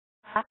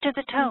After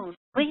the tone,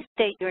 please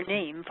state your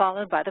name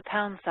followed by the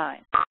pound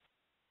sign.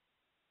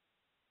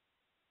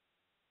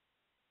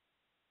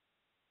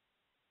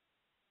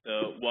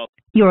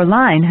 Your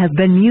line has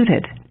been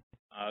muted.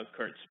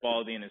 Kurt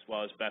Spalding as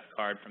well as Beth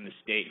Card from the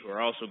state, who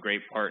are also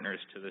great partners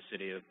to the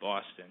city of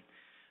Boston.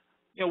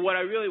 You know, what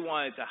I really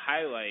wanted to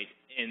highlight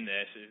in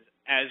this is,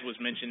 as was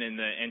mentioned in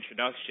the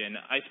introduction,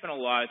 I spent a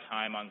lot of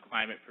time on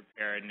climate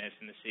preparedness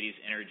and the city's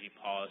energy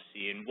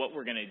policy and what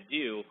we're going to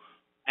do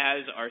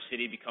as our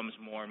city becomes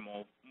more and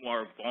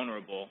more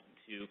vulnerable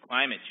to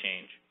climate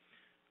change.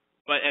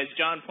 But as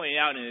John pointed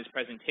out in his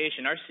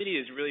presentation, our city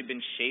has really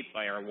been shaped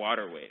by our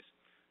waterways.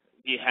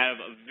 We have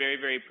a very,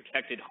 very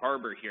protected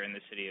harbor here in the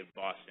city of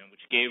Boston,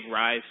 which gave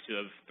rise to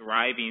a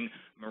thriving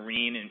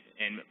marine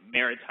and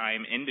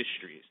maritime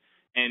industries.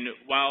 And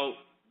while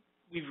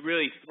we've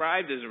really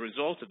thrived as a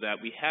result of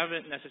that, we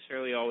haven't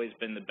necessarily always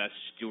been the best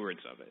stewards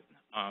of it.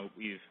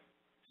 We've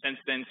since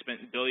then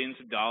spent billions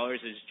of dollars,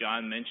 as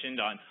John mentioned,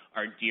 on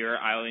our Deer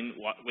Island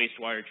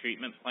wastewater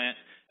treatment plant,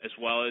 as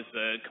well as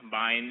the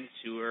combined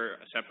sewer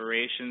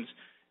separations.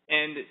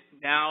 And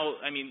now,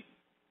 I mean,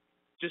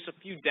 just a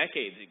few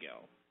decades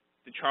ago,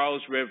 the Charles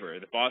River,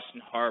 the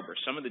Boston Harbor,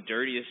 some of the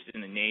dirtiest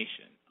in the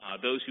nation,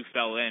 those who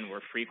fell in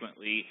were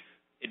frequently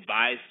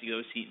advised to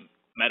go seek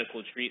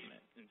medical treatment.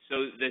 And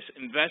so this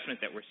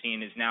investment that we're seeing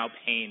is now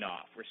paying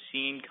off. We're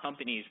seeing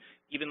companies,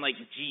 even like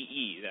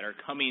GE, that are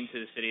coming to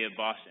the city of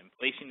Boston,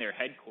 placing their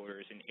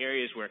headquarters in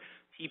areas where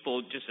people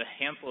just a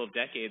handful of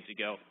decades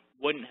ago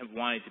wouldn't have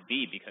wanted to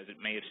be because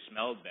it may have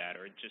smelled bad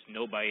or just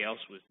nobody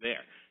else was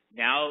there.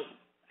 Now,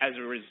 as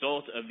a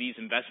result of these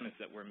investments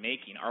that we're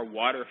making, our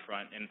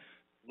waterfront and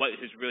what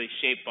has really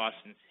shaped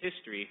Boston's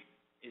history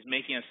is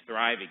making us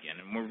thrive again,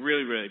 and we're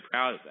really, really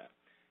proud of that.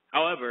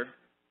 However,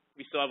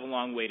 we still have a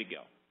long way to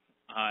go,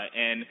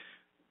 and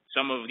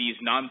some of these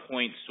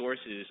non-point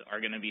sources are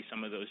going to be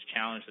some of those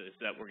challenges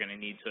that we're going to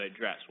need to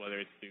address,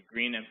 whether it's through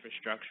green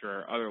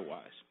infrastructure or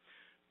otherwise.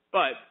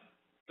 But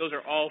those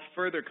are all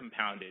further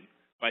compounded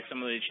by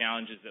some of the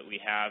challenges that we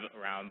have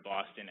around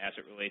Boston as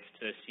it relates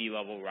to sea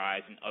level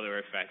rise and other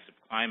effects of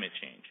climate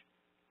change.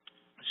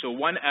 So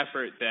one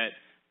effort that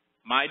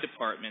my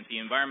department, the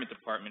Environment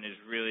Department, is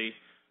really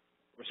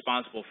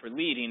responsible for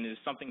leading is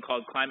something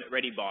called Climate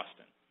Ready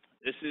Boston.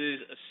 This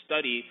is a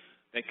study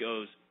that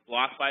goes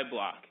block by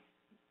block,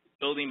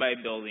 building by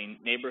building,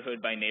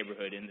 neighborhood by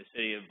neighborhood in the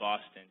city of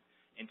Boston,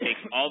 and takes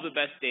all the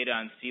best data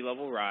on sea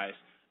level rise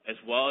as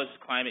well as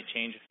climate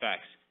change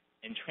effects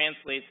and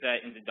translates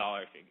that into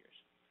dollar figures.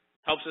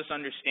 Helps us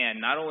understand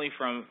not only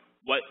from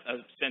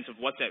a sense of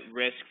what's at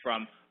risk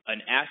from an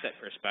asset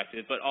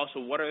perspective, but also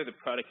what are the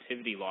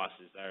productivity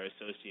losses that are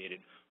associated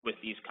with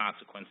these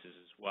consequences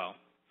as well.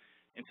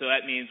 And so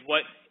that means,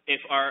 what if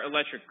our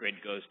electric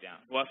grid goes down?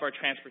 What if our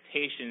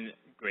transportation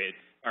grid,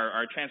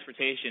 our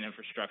transportation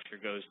infrastructure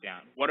goes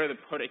down? What are the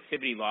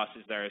productivity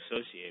losses that are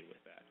associated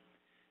with that?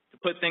 To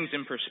put things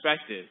in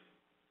perspective,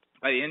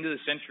 by the end of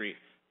the century,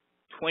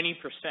 20%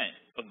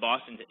 of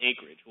Boston's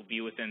acreage will be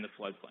within the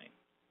floodplain.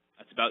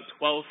 That's about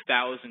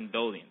 12,000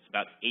 buildings,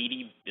 about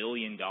 $80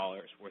 billion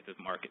worth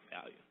of market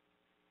value.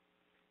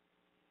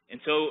 And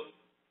so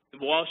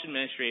the Walsh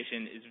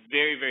administration is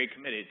very, very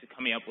committed to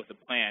coming up with a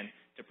plan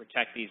to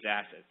protect these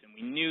assets. And we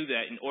knew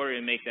that in order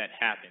to make that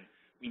happen,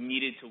 we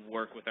needed to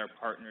work with our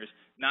partners,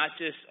 not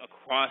just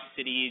across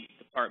city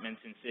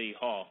departments and City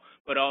Hall,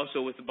 but also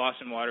with the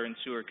Boston Water and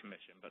Sewer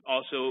Commission, but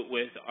also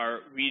with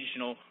our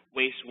regional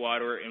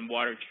wastewater and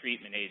water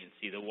treatment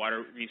agency, the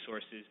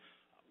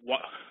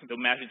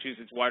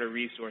Massachusetts Water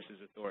Resources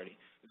Authority,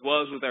 as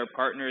well as with our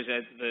partners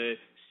at the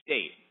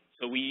state.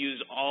 So we use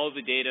all of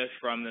the data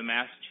from the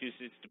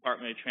Massachusetts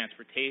Department of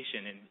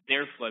Transportation and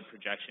their flood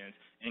projections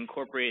and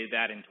incorporated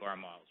that into our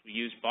models. We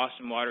used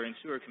Boston Water and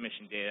Sewer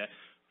Commission data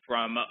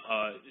from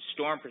a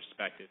storm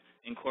perspective,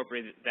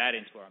 incorporated that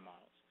into our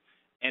models.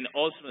 And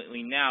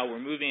ultimately now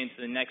we're moving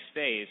into the next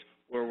phase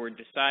where we're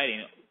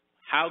deciding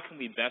how can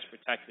we best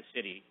protect the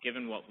city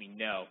given what we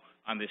know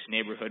on this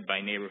neighborhood by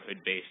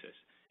neighborhood basis.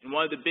 And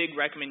one of the big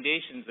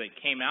recommendations that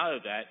came out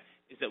of that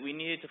is that we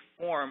needed to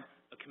form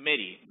a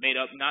committee made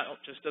up not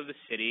just of the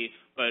city,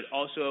 but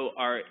also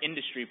our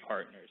industry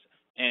partners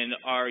and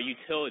our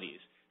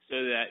utilities,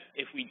 so that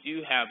if we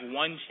do have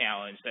one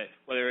challenge, that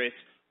whether it's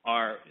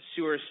our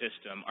sewer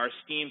system, our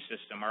steam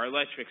system, our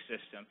electric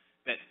system,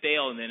 that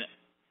fail and then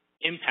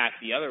impact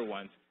the other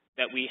ones,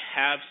 that we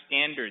have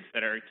standards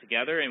that are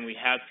together and we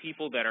have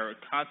people that are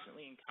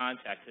constantly in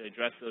contact to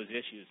address those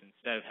issues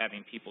instead of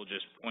having people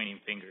just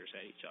pointing fingers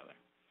at each other.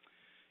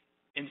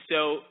 And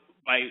so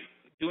by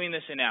doing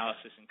this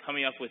analysis and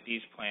coming up with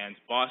these plans,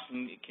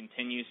 Boston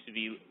continues to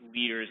be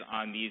leaders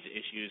on these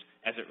issues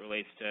as it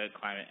relates to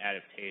climate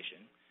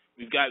adaptation.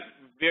 We've got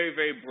very,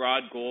 very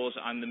broad goals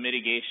on the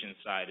mitigation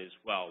side as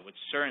well, which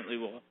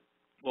certainly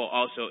will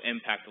also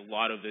impact a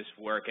lot of this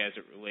work as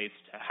it relates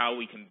to how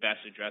we can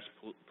best address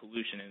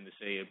pollution in the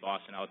city of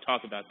Boston. I'll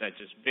talk about that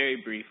just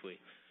very briefly.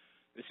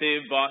 The city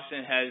of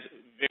Boston has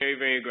very,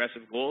 very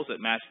aggressive goals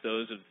that match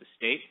those of the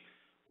state.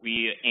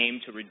 We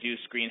aim to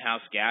reduce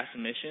greenhouse gas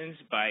emissions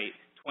by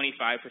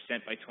 25%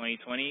 by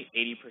 2020,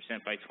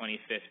 80% by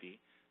 2050.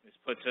 This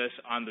puts us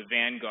on the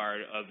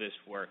vanguard of this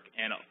work,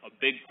 and a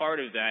big part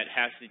of that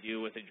has to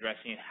do with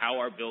addressing how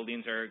our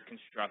buildings are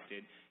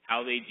constructed,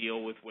 how they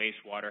deal with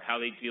wastewater,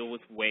 how they deal with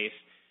waste,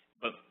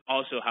 but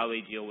also how they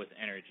deal with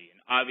energy.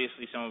 And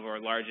obviously some of our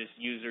largest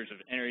users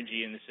of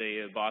energy in the city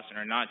of Boston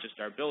are not just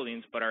our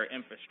buildings, but our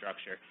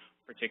infrastructure,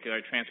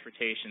 particularly our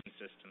transportation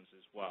systems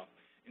as well.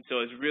 And so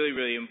it's really,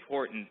 really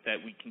important that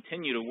we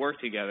continue to work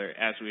together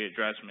as we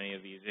address many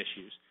of these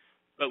issues.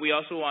 But we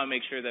also want to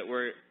make sure that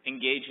we're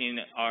engaging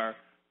our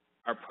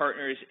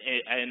partners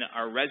and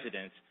our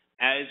residents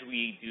as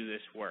we do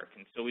this work.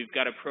 And so we've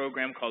got a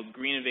program called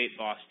Greenovate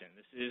Boston.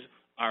 This is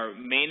our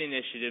main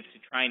initiative to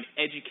try and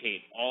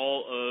educate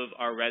all of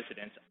our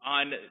residents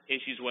on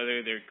issues, whether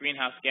they're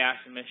greenhouse gas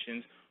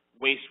emissions,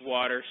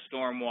 wastewater,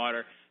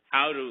 stormwater,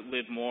 how to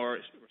live more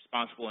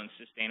responsible and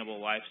sustainable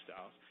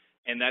lifestyles.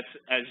 And that's,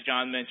 as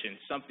John mentioned,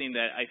 something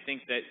that I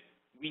think that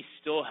we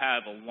still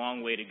have a long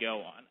way to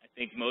go on. I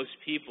think most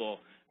people,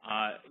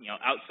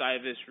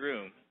 outside of this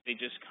room, they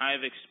just kind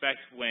of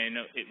expect when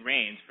it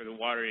rains for the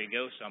water to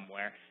go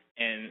somewhere,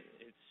 and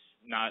it's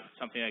not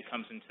something that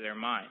comes into their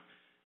mind.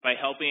 By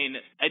helping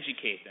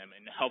educate them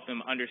and help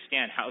them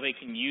understand how they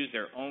can use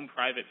their own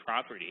private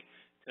property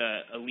to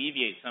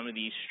alleviate some of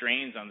these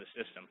strains on the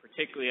system,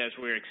 particularly as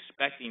we're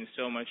expecting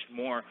so much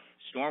more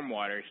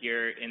stormwater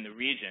here in the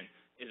region,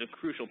 is a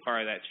crucial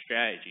part of that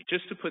strategy.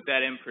 Just to put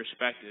that in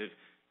perspective,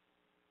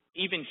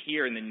 even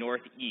here in the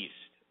Northeast,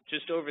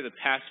 just over the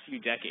past few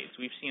decades,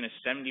 we've seen a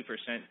 70%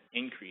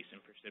 increase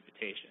in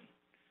precipitation.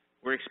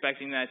 We're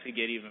expecting that to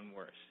get even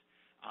worse.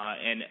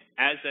 And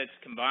as that's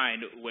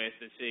combined with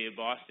the city of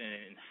Boston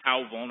and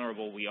how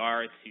vulnerable we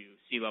are to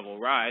sea level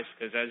rise,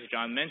 because as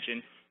John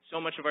mentioned, so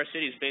much of our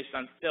city is based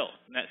on fill.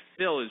 And that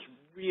fill is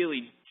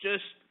really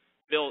just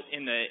built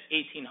in the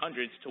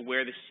 1800s to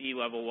where the sea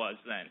level was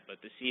then. But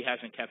the sea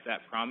hasn't kept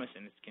that promise,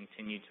 and it's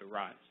continued to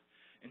rise.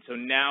 And so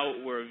now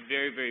we're a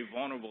very, very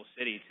vulnerable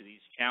city to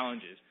these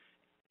challenges.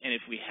 And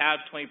if we have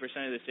 20%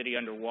 of the city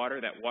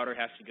underwater, that water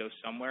has to go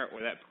somewhere,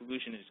 or that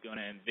pollution is going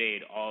to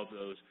invade all of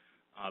those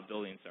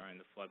buildings that are in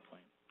the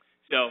floodplain.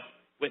 So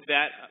with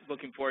that,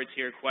 looking forward to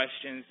your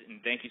questions,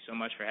 and thank you so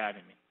much for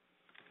having me.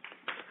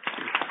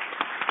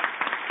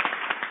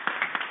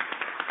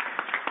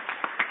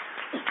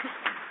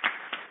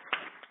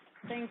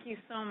 Thank you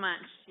so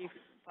much, Chief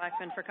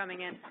Blackman, for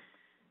coming in.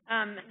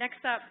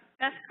 Next up,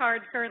 Beth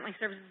Card currently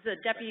serves as the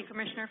Deputy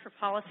Commissioner for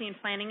Policy and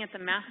Planning at the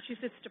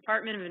Massachusetts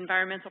Department of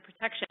Environmental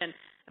Protection,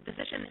 a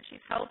position that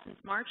she's held since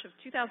March of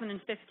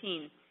 2015.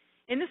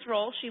 In this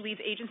role, she leads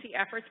agency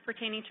efforts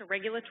pertaining to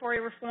regulatory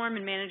reform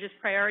and manages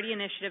priority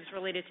initiatives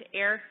related to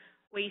air,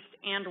 waste,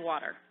 and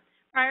water.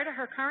 Prior to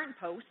her current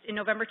post, in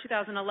November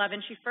 2011,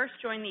 she first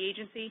joined the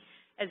agency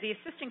as the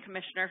Assistant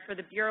Commissioner for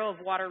the Bureau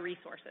of Water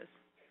Resources.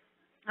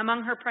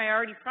 Among her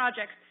priority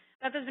projects,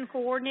 Beth has been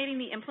coordinating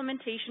the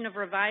implementation of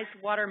revised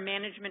water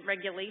management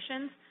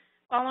regulations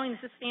following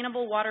the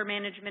Sustainable Water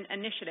Management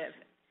Initiative,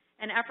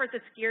 an effort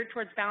that's geared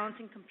towards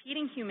balancing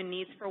competing human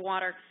needs for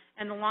water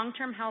and the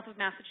long-term health of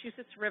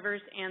Massachusetts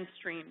rivers and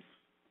streams.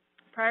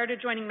 Prior to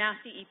joining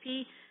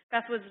MassDEP,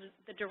 Beth was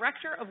the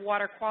Director of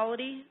Water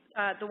Quality,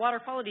 the Water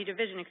Quality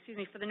Division,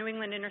 for the New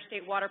England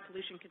Interstate Water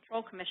Pollution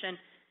Control Commission,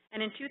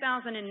 and in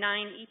 2009,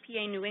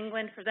 EPA New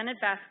England presented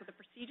Beth with a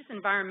prestigious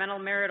Environmental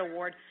Merit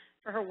Award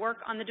for her work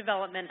on the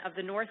development of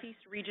the Northeast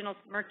Regional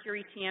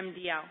Mercury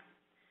TMDL.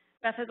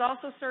 Beth has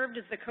also served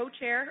as the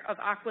co-chair of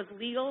ACWA's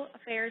Legal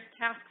Affairs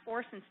Task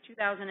Force since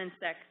 2006.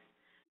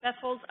 Beth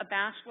holds a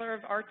Bachelor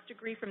of Arts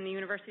degree from the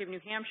University of New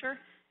Hampshire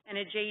and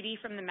a JD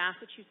from the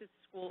Massachusetts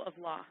School of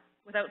Law.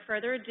 Without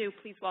further ado,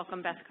 please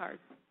welcome Beth Card.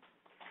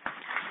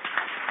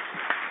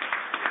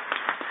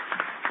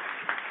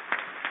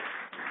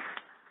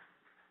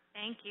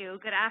 Thank you.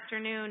 Good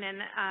afternoon, and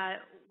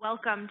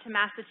welcome to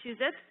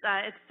Massachusetts.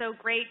 It's so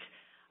great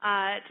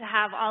to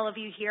have all of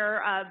you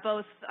here,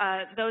 both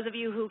those of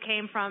you who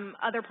came from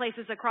other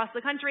places across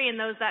the country and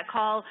those that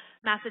call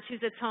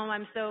Massachusetts home.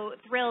 I'm so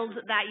thrilled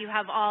that you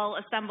have all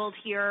assembled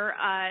here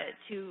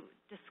to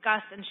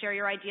discuss and share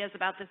your ideas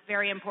about this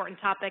very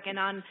important topic. And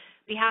on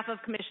behalf of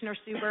Commissioner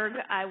Suberg,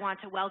 I want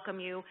to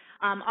welcome you.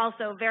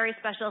 Also, very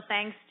special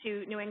thanks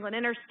to New England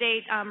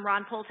Interstate,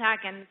 Ron Poltak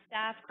and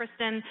staff,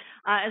 Kristen,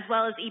 as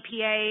well as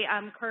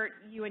EPA, Kurt,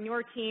 you and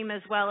your team,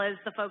 as well as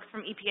the folks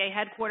from EPA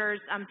headquarters.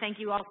 Thank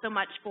you all so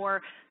much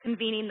for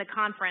convening the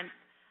conference.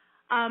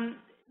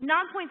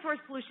 Non-point source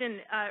pollution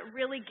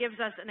really gives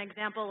us an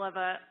example of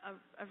a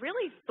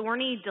really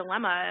thorny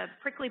dilemma,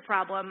 a prickly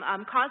problem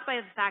caused by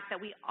the fact that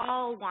we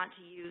all want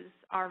to use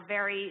our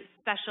very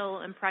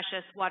special and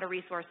precious water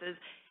resources,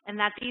 and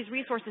that these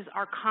resources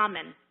are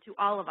common to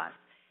all of us.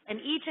 And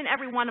each and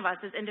every one of us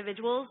as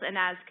individuals and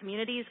as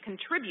communities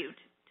contribute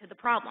to the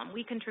problem.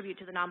 We contribute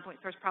to the non-point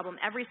source problem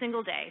every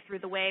single day through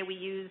the way we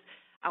use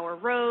our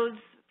roads,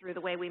 through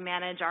the way we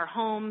manage our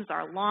homes,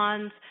 our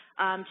lawns,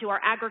 to our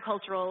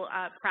agricultural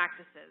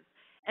practices,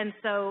 and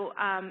so,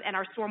 and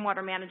our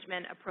stormwater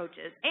management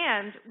approaches.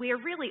 And we are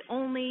really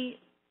only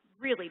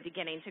really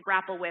beginning to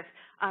grapple with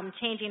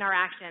changing our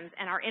actions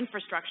and our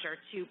infrastructure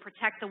to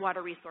protect the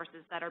water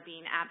resources that are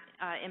being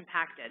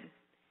impacted.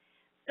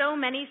 So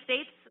many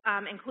states,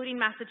 including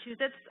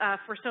Massachusetts,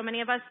 for so many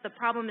of us, the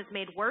problem is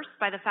made worse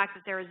by the fact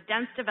that there is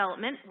dense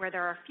development where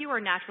there are fewer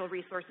natural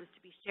resources to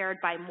be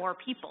shared by more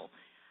people.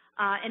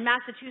 In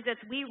Massachusetts,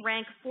 we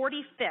rank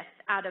 45th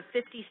out of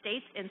 50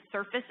 states in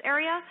surface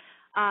area,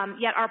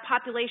 yet our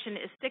population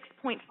is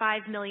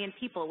 6.5 million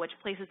people, which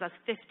places us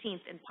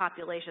 15th in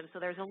population. So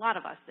there's a lot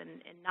of us and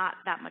not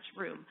that much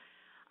room.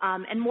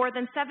 And more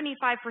than 75%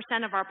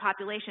 of our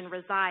population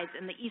resides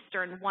in the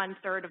eastern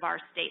one-third of our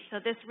state. So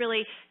this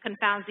really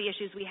confounds the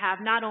issues we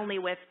have, not only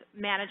with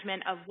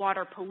management of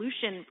water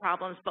pollution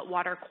problems, but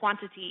water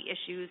quantity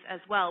issues as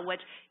well,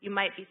 which you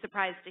might be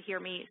surprised to hear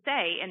me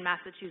say in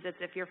Massachusetts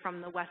if you're from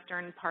the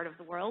western part of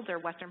the world or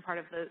western part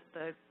of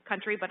the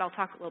country, but I'll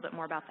talk a little bit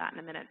more about that in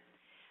a minute.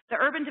 The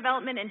urban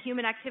development and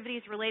human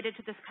activities related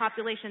to this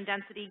population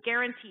density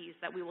guarantees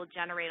that we will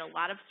generate a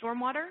lot of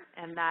stormwater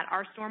and that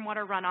our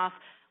stormwater runoff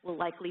will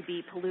likely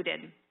be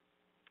polluted.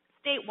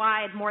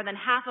 Statewide, more than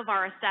half of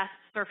our assessed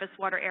surface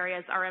water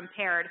areas are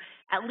impaired,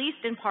 at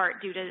least in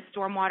part due to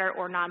stormwater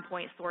or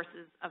non-point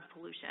sources of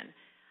pollution.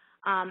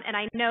 And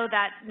I know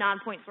that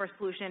non-point source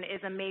pollution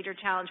is a major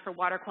challenge for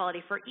water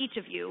quality for each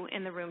of you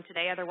in the room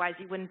today, otherwise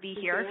you wouldn't be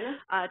here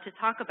to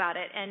talk about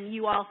it. And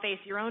you all face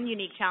your own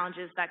unique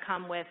challenges that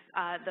come with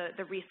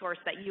the resource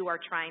that you are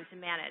trying to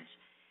manage.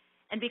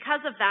 And because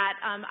of that,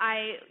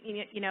 I,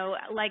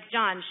 like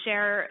John,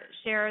 share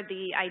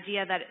the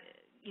idea that,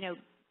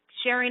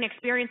 sharing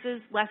experiences,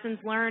 lessons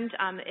learned,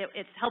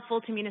 it's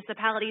helpful to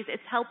municipalities,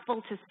 it's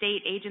helpful to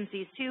state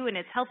agencies too, and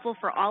it's helpful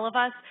for all of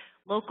us,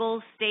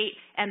 local, state,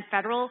 and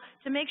federal,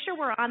 to make sure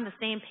we're on the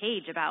same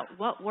page about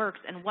what works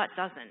and what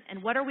doesn't,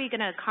 and what are we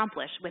going to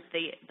accomplish with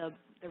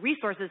the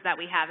resources that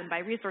we have, and by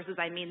resources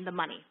I mean the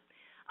money.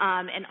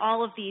 And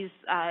all of these,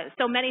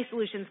 so many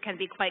solutions can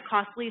be quite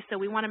costly, so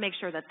we want to make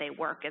sure that they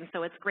work. And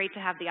so it's great to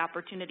have the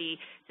opportunity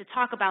to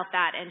talk about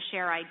that and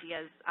share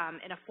ideas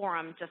in a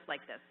forum just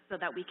like this so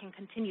that we can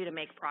continue to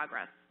make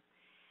progress.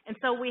 And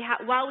so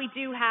while we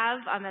do have,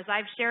 as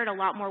I've shared, a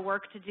lot more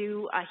work to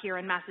do here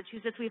in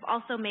Massachusetts, we've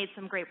also made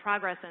some great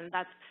progress, and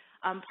that's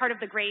part of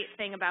the great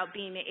thing about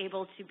being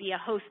able to be a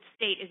host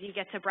state is you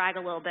get to brag a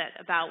little bit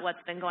about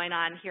what's been going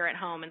on here at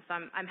home, and so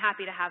I'm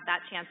happy to have that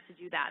chance to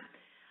do that.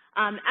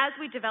 As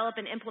we develop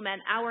and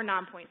implement our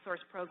non-point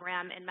source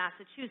program in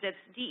Massachusetts,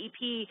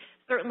 DEP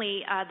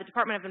certainly, the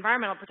Department of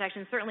Environmental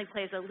Protection certainly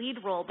plays a lead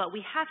role, but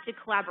we have to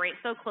collaborate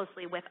so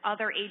closely with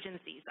other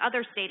agencies,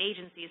 other state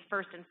agencies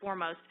first and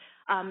foremost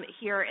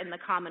here in the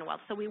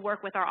Commonwealth. So we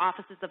work with our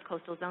offices of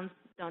coastal zone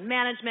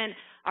management,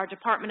 our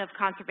Department of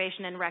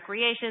Conservation and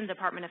Recreation,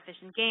 Department of Fish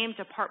and Game,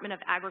 Department of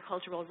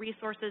Agricultural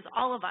Resources,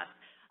 all of us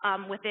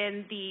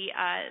within the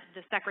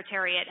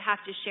Secretariat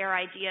have to share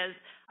ideas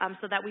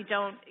so that we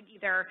don't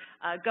either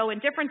go in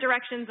different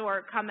directions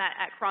or come at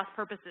cross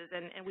purposes,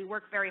 and we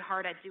work very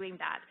hard at doing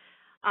that.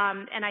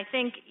 And I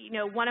think,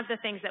 one of the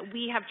things that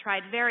we have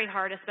tried very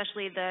hard,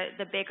 especially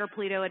the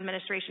Baker-Polito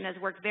administration, has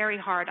worked very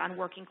hard on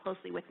working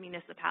closely with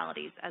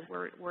municipalities as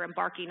we're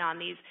embarking on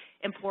these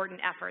important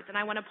efforts. And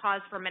I want to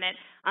pause for a minute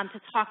to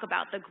talk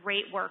about the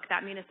great work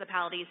that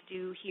municipalities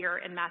do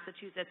here in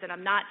Massachusetts. And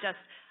I'm not just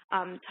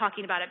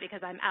talking about it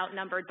because I'm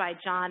outnumbered by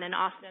John and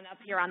Austin up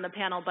here on the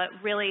panel, but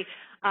really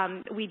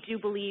we do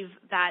believe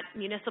that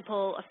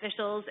municipal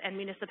officials and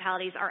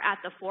municipalities are at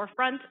the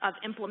forefront of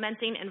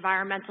implementing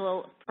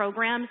environmental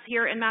programs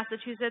here in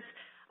Massachusetts.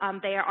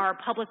 They are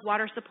public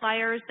water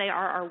suppliers. They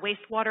are our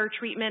wastewater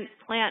treatment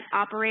plant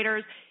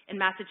operators. In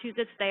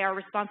Massachusetts, they are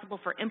responsible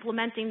for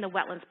implementing the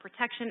Wetlands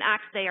Protection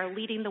Act. They are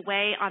leading the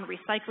way on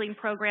recycling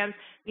programs.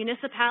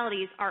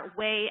 Municipalities are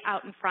way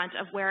out in front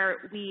of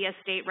where we as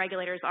state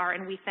regulators are,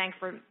 and we thank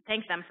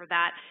them for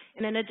that.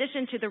 And in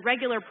addition to the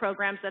regular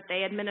programs that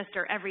they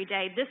administer every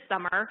day, this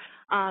summer,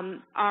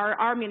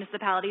 our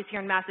municipalities here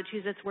in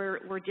Massachusetts,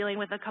 we're dealing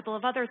with a couple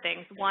of other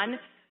things. One,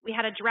 we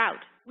had a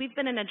drought. We've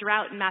been in a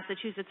drought in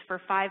Massachusetts for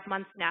 5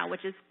 months now,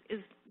 which is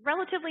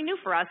relatively new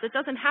for us. It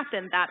doesn't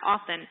happen that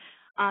often.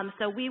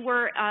 So we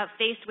were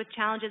faced with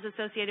challenges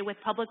associated with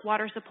public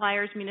water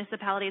suppliers,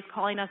 municipalities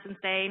calling us and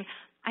saying,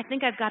 I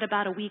think I've got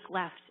about a week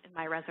left in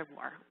my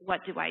reservoir. What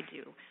do I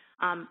do?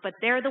 But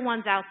they're the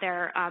ones out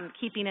there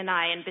keeping an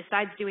eye, and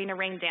besides doing a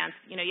rain dance,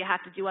 you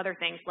have to do other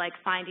things like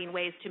finding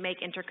ways to make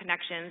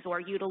interconnections or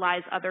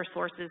utilize other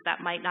sources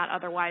that might not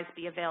otherwise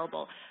be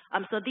available.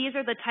 So these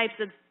are the types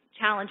of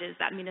challenges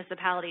that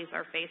municipalities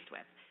are faced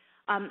with.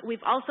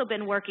 We've also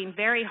been working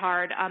very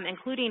hard,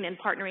 including in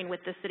partnering with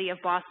the City of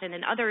Boston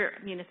and other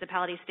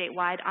municipalities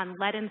statewide, on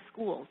lead in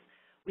schools.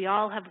 We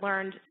all have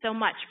learned so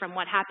much from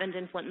what happened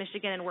in Flint,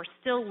 Michigan, and we're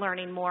still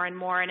learning more and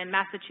more. And in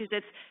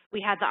Massachusetts,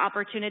 we had the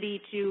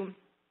opportunity to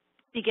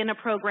begin a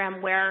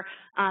program where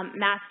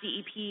Mass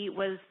DEP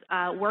was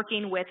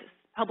working with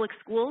public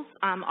schools,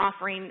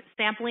 offering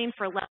sampling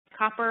for lead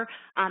copper,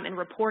 and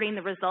reporting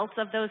the results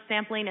of those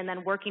sampling, and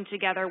then working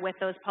together with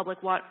those public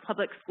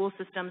school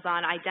systems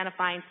on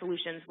identifying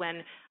solutions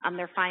when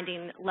they're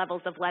finding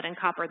levels of lead and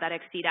copper that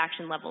exceed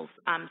action levels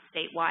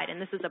statewide.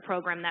 And this is a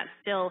program that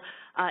still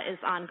is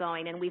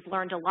ongoing, and we've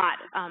learned a lot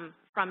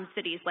from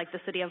cities like the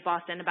City of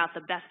Boston about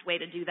the best way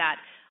to do that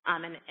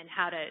and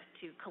how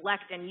to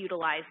collect and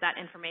utilize that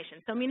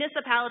information. So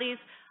municipalities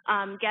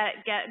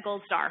get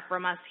gold star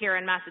from us here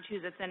in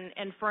Massachusetts,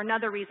 and for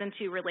another reason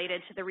too,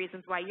 related to the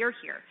reasons why you're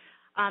here.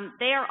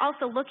 They are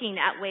also looking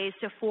at ways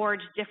to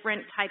forge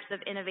different types of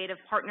innovative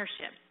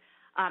partnerships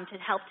to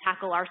help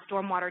tackle our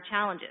stormwater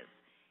challenges.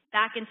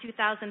 Back in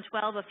 2012,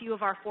 a few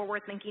of our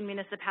forward-thinking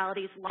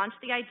municipalities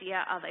launched the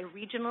idea of a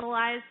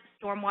regionalized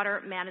stormwater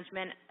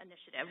management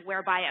initiative,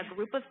 whereby a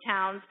group of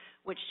towns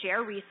would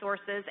share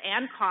resources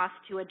and costs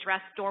to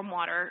address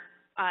stormwater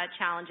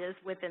challenges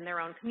within their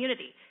own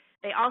community.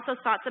 They also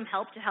sought some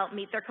help to help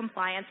meet their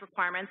compliance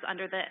requirements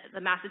under the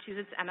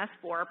Massachusetts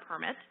MS4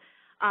 permit.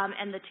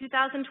 And the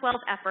 2012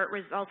 effort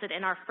resulted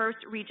in our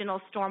first regional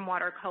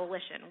stormwater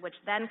coalition, which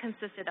then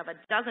consisted of a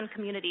dozen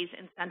communities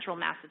in central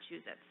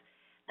Massachusetts.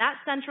 That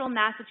Central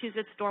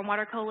Massachusetts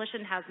Stormwater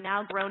Coalition has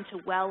now grown to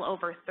well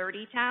over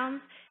 30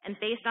 towns, and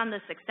based on the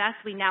success,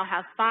 we now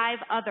have 5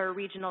 other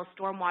regional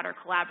stormwater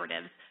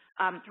collaboratives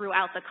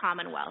throughout the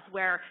Commonwealth,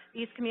 where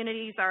these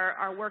communities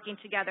are working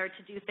together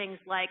to do things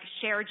like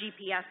share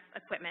GPS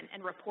equipment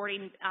and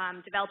reporting,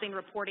 developing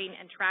reporting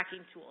and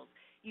tracking tools,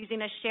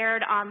 using a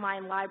shared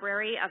online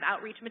library of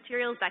outreach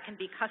materials that can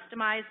be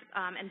customized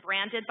and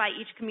branded by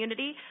each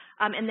community.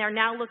 And they're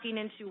now looking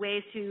into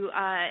ways to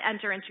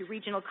enter into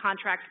regional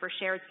contracts for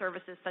shared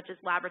services such as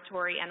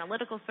laboratory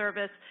analytical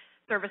services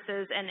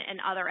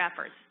and other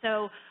efforts.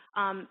 So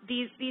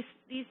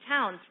these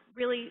towns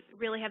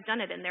really have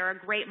done it, and they're a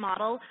great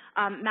model.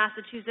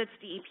 Massachusetts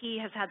DEP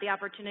has had the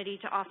opportunity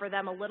to offer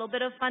them a little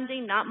bit of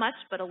funding, not much,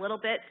 but a little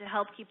bit to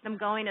help keep them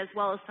going, as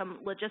well as some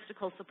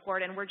logistical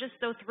support, and we're just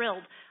so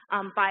thrilled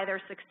by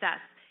their success.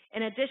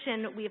 In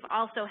addition, we've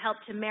also helped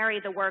to marry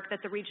the work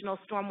that the regional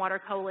stormwater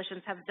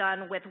coalitions have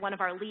done with one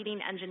of our leading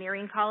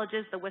engineering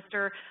colleges, the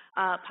Worcester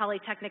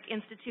Polytechnic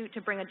Institute,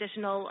 to bring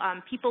additional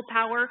people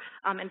power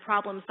and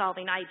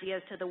problem-solving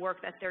ideas to the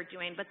work that they're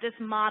doing. But this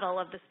model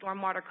of the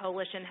Stormwater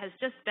Coalition has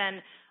just been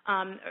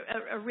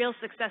a real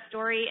success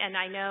story, and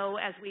I know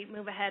as we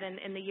move ahead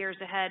in the years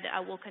ahead,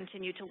 we'll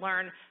continue to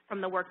learn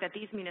from the work that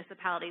these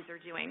municipalities are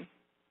doing.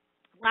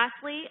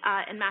 Lastly,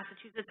 in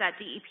Massachusetts at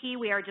DEP,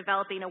 we are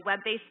developing a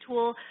web-based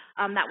tool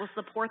that will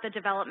support the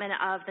development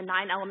of the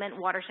 9-element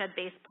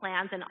watershed-based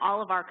plans in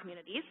all of our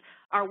communities.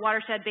 Our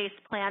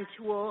watershed-based plan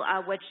tool,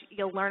 which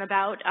you'll learn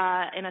about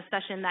in a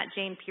session that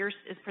Jane Pierce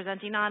is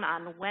presenting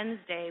on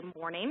Wednesday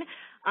morning,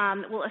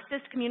 will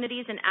assist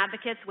communities and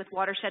advocates with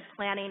watershed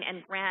planning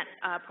and grant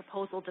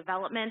proposal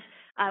development.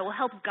 It will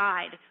help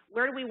guide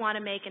where do we want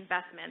to make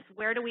investments,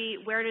 where do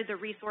the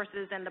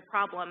resources and the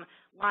problem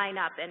line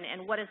up,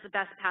 and what is the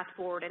best path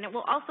forward. And it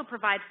will also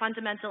provide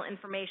fundamental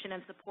information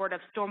and support of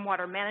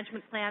stormwater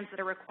management plans that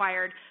are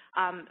required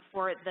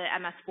for the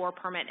MS4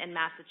 permit in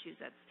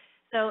Massachusetts.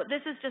 So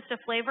this is just a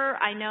flavor.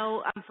 I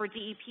know for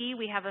DEP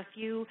we have a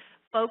few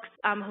folks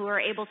who are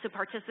able to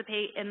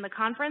participate in the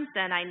conference,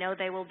 and I know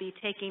they will be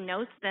taking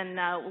notes and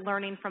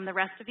learning from the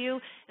rest of you.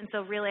 And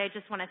so really I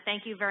just want to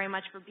thank you very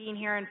much for being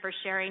here and for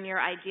sharing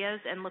your ideas,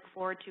 and look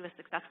forward to a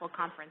successful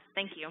conference.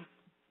 Thank you.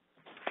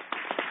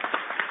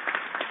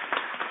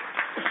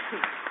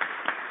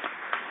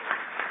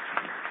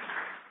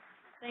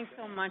 Thanks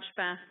so much,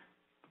 Beth.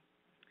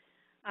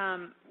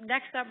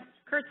 Next up,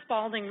 Kurt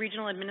Spalding,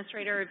 Regional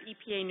Administrator of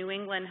EPA New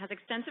England, has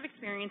extensive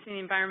experience in the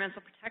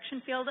environmental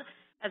protection field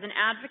as an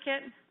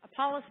advocate, a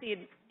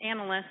policy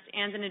analyst,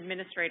 and an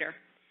administrator.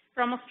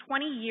 For almost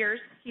 20 years,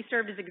 he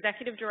served as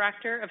Executive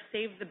Director of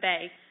Save the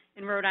Bay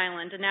in Rhode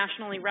Island, a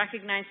nationally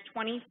recognized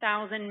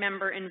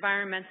 20,000-member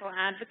environmental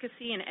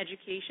advocacy and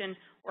education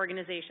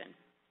organization.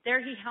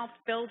 There he helped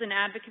build an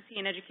advocacy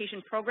and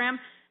education program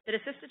that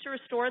assisted to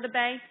restore the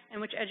Bay and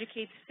which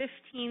educates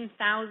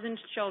 15,000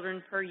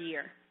 children per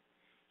year.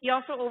 He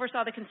also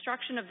oversaw the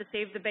construction of the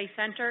Save the Bay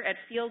Center at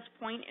Fields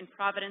Point in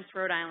Providence,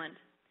 Rhode Island.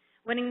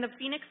 Winning the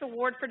Phoenix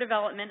Award for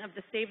Development of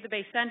the Save the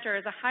Bay Center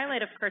is a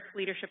highlight of Kurt's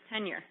leadership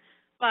tenure.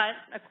 But,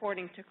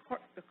 according to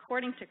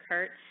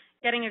Kurt,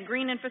 getting a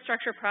green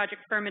infrastructure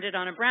project permitted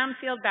on a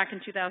brownfield back in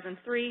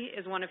 2003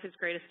 is one of his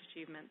greatest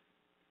achievements.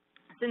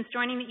 Since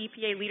joining the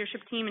EPA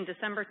leadership team in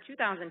December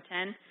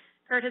 2010,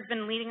 Kurt has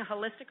been leading a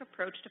holistic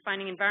approach to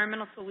finding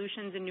environmental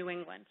solutions in New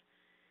England.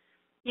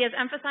 He has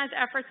emphasized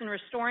efforts in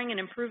restoring and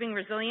improving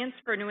resilience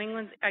for New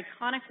England's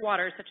iconic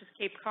waters such as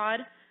Cape Cod,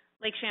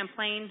 Lake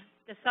Champlain,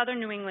 the southern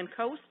New England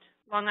coast,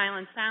 Long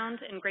Island Sound,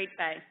 and Great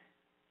Bay.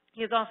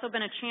 He has also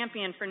been a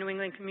champion for New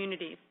England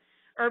communities.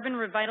 Urban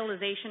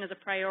revitalization is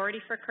a priority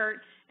for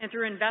Kurt, and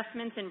through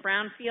investments in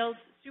brownfields,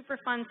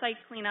 Superfund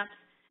site cleanups,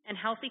 and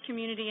healthy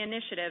community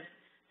initiatives,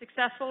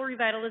 successful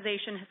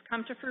revitalization has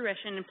come to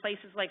fruition in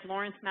places like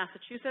Lawrence,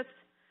 Massachusetts,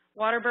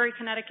 Waterbury,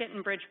 Connecticut,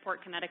 and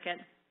Bridgeport,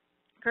 Connecticut.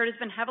 Kurt has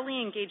been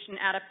heavily engaged in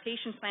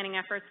adaptation planning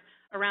efforts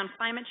around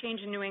climate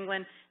change in New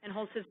England and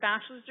holds his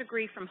bachelor's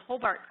degree from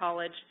Hobart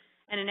College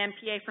and an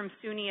MPA from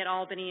SUNY at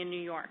Albany in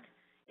New York.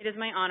 It is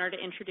my honor to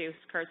introduce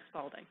Kurt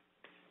Spalding.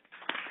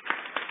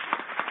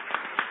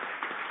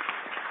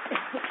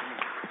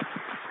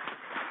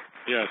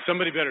 Yeah,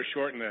 somebody better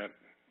shorten that.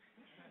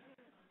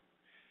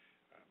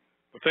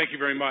 Well, thank you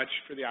very much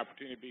for the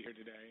opportunity to be here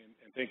today,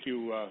 and thank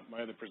you,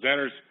 my other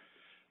presenters.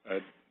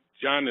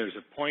 John, there's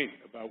a point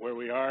about where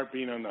we are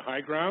being on the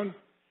high ground.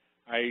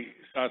 I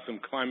saw some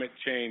climate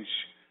change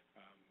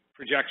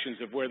projections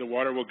of where the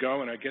water will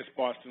go, and I guess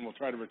Boston will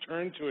try to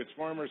return to its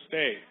former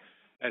state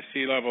as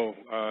sea level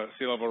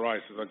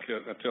rises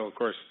until, of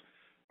course,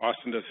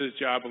 Boston does his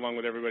job along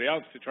with everybody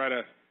else to try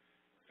to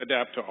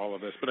adapt to all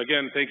of this. But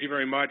again, thank you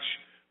very much.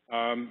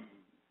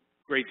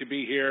 Great to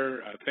be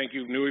here. Thank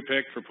you,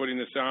 NUIPIC, for putting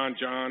this on.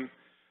 John,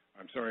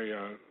 I'm sorry,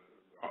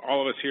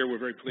 all of us here, we're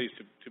very pleased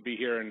to be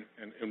here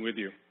and with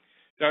you.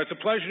 Now, it's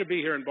a pleasure to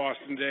be here in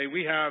Boston today.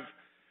 We have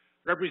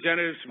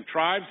representatives from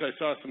tribes. I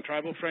saw some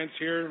tribal friends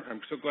here.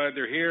 I'm so glad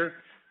they're here.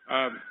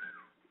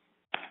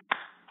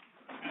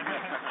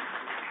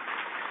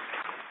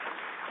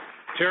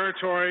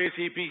 Territories,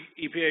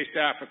 EPA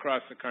staff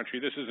across the country.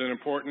 This is an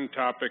important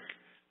topic,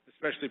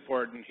 especially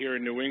important here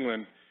in New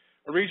England,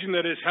 a region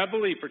that is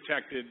heavily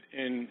protected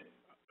in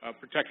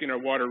protecting our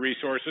water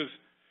resources.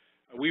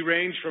 We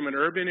range from an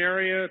urban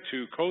area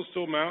to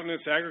coastal,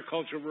 mountainous,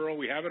 agricultural, rural.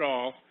 We have it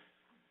all.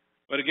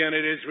 But again,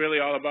 it is really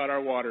all about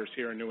our waters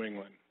here in New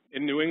England.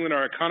 In New England,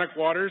 our iconic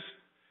waters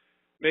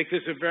make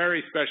this a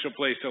very special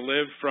place to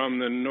live. From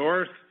the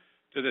north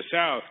to the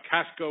south,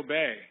 Casco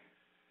Bay,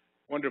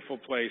 wonderful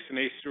place, an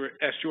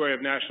estuary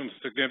of national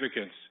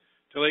significance,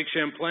 to Lake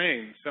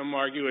Champlain. Some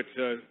argue it's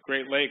a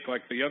great lake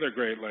like the other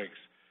Great Lakes.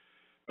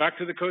 Back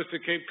to the coast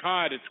of Cape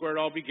Cod, it's where it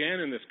all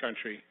began in this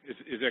country,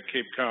 is at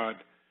Cape Cod.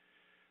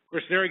 Of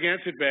course,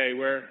 Narragansett Bay,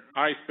 where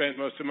I spent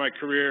most of my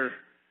career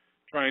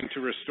trying to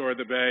restore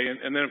the bay,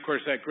 and then, of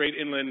course, that great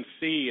inland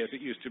sea, as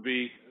it used to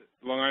be,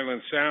 Long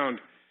Island Sound.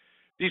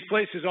 These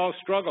places all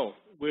struggle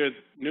with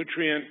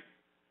nutrient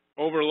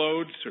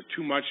overloads or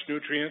too much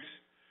nutrients,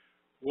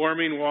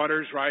 warming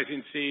waters,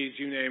 rising seas,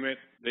 you name it,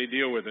 they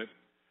deal with it.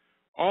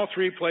 All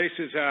three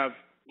places have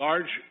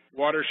large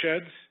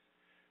watersheds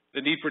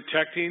that need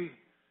protecting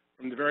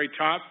from the very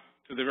top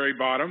to the very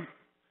bottom.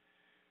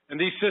 And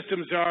these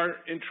systems are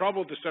in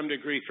trouble to some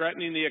degree,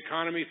 threatening the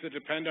economies that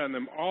depend on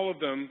them. All of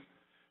them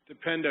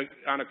depend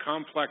on a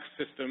complex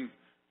system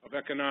of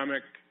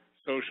economic,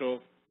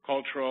 social,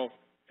 cultural,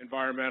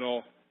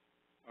 environmental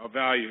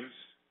values.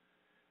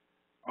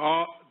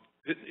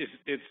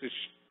 It's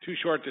too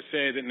short to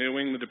say that New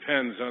England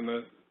depends on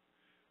the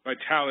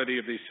vitality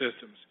of these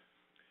systems.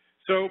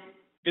 So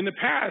in the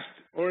past,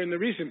 or in the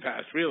recent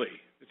past, really,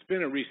 it's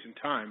been a recent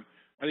time.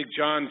 I think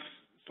John's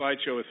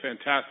slideshow was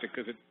fantastic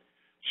because it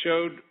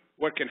showed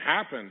what can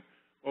happen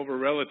over a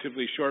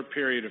relatively short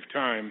period of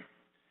time.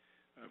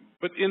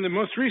 But in the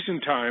most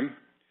recent time,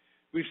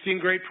 we've seen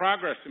great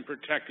progress in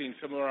protecting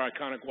some of our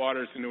iconic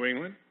waters in New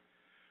England.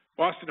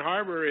 Boston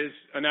Harbor is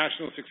a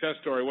national success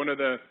story. One of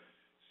the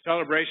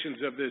celebrations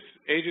of this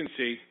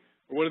agency,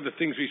 or one of the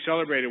things we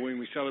celebrated when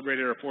we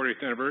celebrated our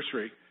 40th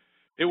anniversary,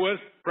 it was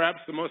perhaps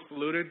the most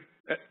polluted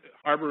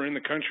harbor in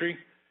the country.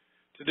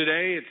 To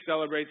today, it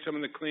celebrates some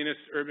of the cleanest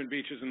urban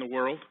beaches in the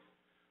world.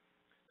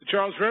 The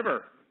Charles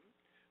River.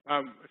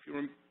 If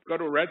you go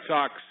to a Red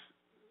Sox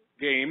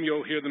game,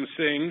 you'll hear them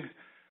sing,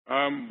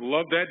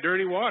 "Love that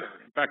dirty water."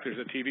 In fact, there's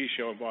a TV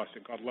show in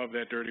Boston called "Love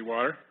That Dirty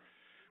Water."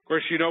 Of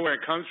course, you know where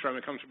it comes from.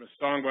 It comes from a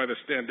song by the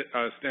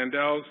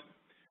Standells.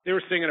 They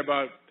were singing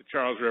about the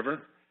Charles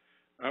River.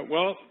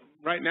 Well,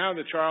 right now,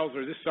 this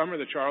summer,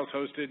 the Charles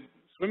hosted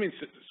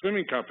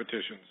swimming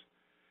competitions.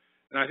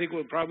 And I think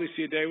we'll probably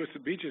see a day with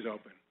some beaches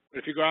open. But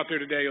if you go out there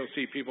today, you'll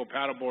see people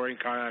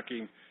paddleboarding,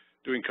 kayaking,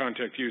 doing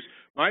contact use.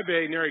 My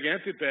bay,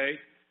 Narragansett Bay,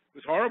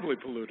 was horribly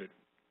polluted.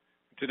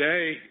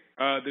 Today,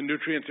 the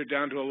nutrients are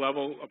down to a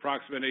level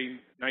approximating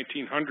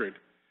 1900.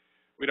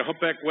 We had a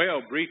humpback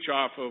whale breach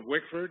off of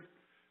Wickford.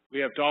 We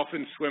have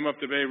dolphins swim up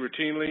the bay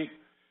routinely.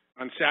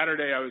 On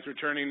Saturday, I was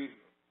returning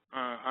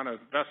on a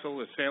vessel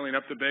that's sailing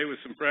up the bay with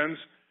some friends.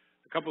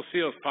 A couple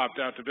seals popped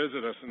out to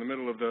visit us in the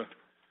middle of the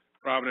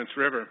Providence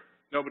River.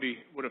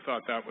 Nobody would have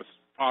thought that was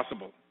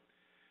possible.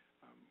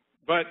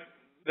 But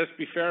let's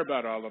be fair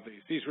about all of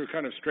these. These were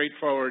kind of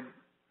straightforward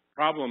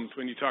problems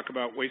when you talk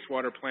about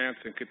wastewater plants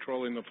and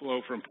controlling the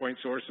flow from point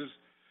sources.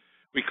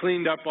 We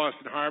cleaned up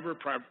Boston Harbor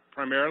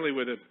primarily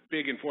with a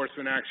big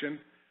enforcement action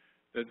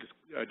that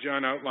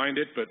John outlined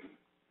it, but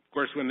of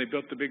course when they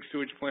built the big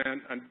sewage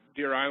plant on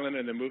Deer Island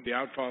and then moved the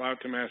outfall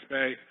out to Mass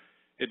Bay,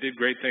 it did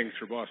great things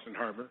for Boston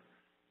Harbor.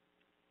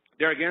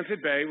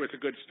 Narragansett Bay was a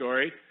good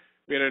story.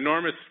 We had an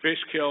enormous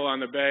fish kill on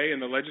the bay,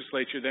 and the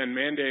legislature then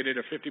mandated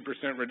a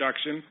 50%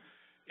 reduction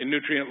in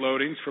nutrient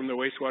loadings from the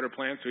wastewater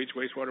plant. So each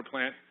wastewater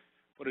plant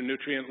put a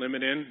nutrient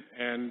limit in,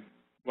 and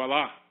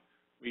voila,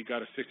 we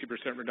got a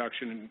 60%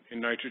 reduction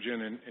in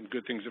nitrogen, and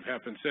good things have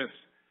happened since.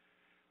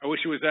 I wish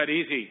it was that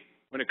easy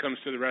when it comes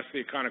to the rest of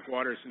the iconic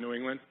waters in New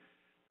England,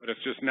 but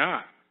it's just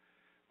not.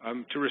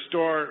 To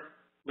restore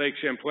Lake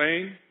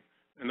Champlain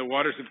and the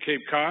waters of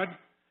Cape Cod.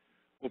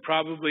 We'll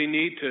probably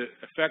need to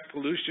effect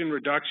pollution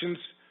reductions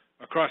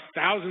across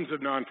thousands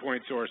of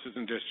non-point sources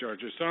and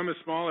discharges, some as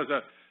small as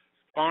a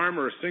farm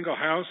or a single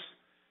house.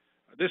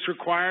 This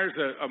requires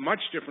a much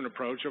different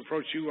approach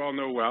you all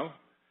know well,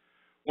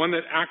 one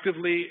that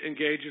actively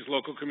engages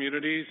local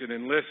communities and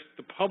enlists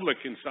the public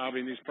in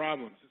solving these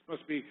problems. This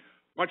must be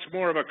much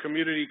more of a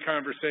community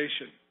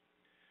conversation.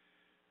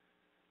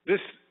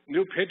 This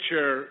new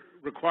picture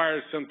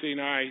requires something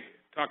I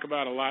talk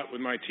about a lot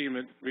with my team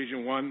at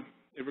Region 1.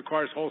 It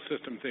requires whole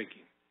system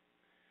thinking.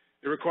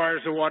 It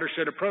requires a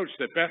watershed approach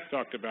that Beth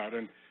talked about,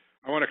 and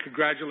I want to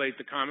congratulate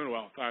the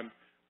Commonwealth on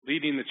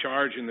leading the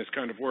charge in this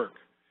kind of work.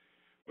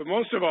 But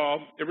most of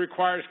all, it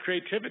requires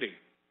creativity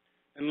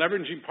and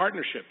leveraging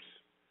partnerships,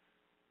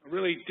 a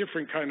really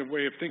different kind of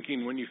way of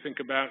thinking when you think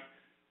about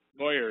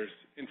lawyers,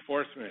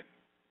 enforcement,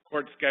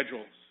 court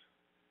schedules.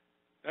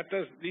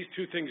 These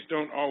two things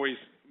don't always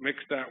mix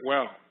that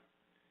well.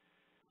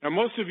 Now,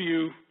 most of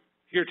you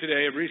here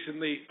today have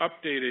recently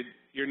updated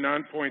your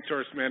non-point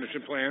source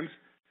management plans,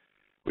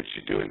 which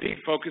you do indeed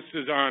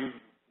focuses on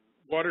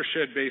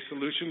watershed-based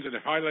solutions and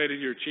have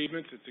highlighted your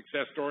achievements and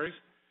success stories.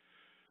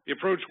 The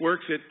approach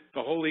looks at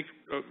the whole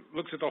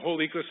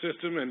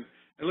ecosystem and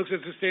looks at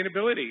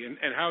sustainability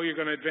and how you're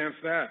going to advance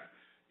that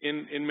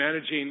in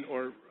managing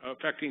or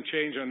affecting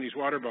change on these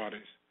water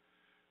bodies.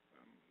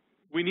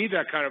 We need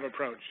that kind of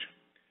approach.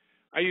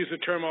 I use a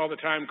term all the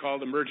time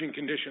called emerging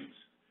conditions,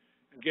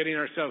 and getting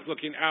ourselves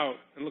looking out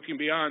and looking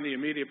beyond the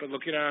immediate, but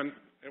looking on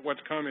at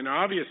what's coming.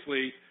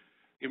 Obviously,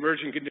 the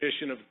emerging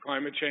condition of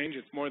climate change,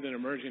 it's more than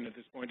emerging at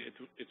this point,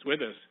 it's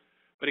with us,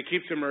 but it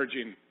keeps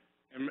emerging.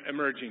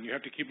 You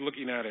have to keep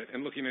looking at it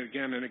and looking at it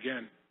again and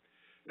again.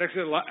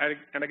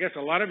 And I guess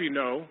a lot of you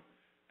know,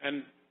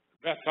 and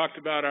Beth talked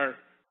about our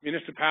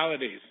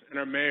municipalities and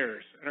our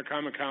mayors and our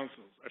common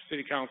councils, our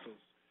city councils,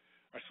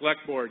 our select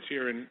boards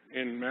here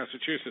in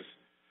Massachusetts.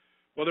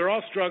 Well, they're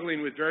all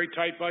struggling with very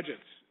tight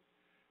budgets.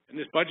 And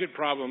this budget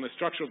problem, the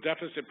structural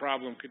deficit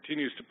problem,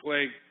 continues to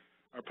plague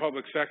our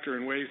public sector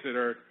in ways that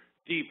are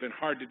deep and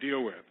hard to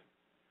deal with.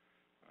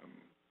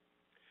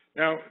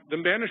 Now, the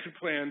management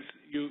plans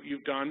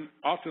you've done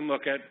often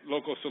look at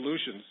local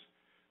solutions.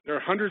 There are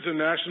hundreds of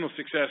national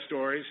success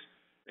stories,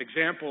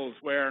 examples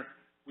where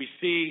we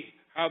see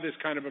how this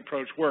kind of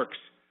approach works.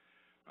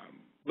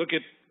 Look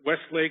at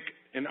Westlake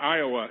in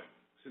Iowa.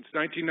 Since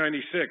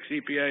 1996,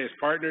 EPA has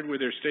partnered with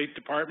their state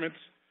departments,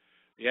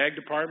 the Ag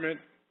Department,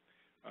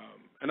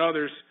 and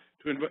others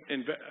to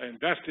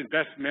invest in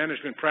best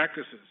management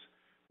practices.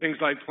 Things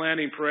like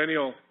planting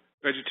perennial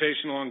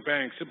vegetation along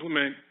banks,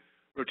 implement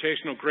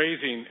rotational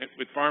grazing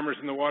with farmers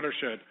in the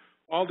watershed,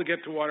 all to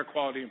get to water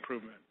quality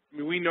improvement. I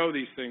mean, we know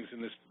these things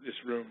in this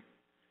room.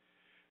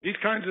 These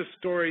kinds of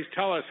stories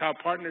tell us how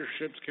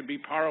partnerships can be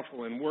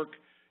powerful and work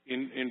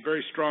in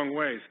very strong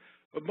ways.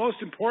 But most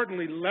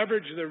importantly,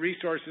 leverage the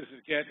resources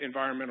to get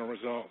environmental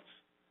results.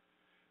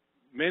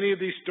 Many of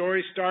these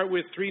stories start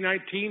with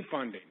 319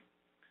 funding,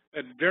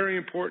 that very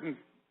important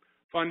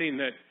funding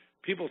that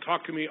people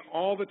talk to me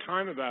all the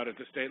time about at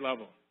the state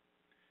level.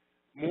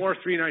 More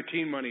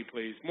 319 money,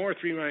 please. More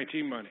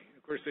 319 money.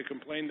 Of course, they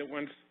complain that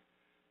once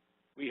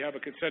we have a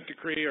consent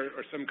decree or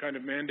some kind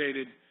of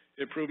mandated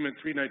improvement,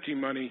 319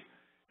 money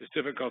is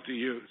difficult to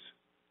use.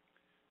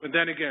 But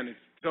then again, it's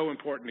so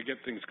important to get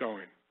things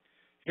going.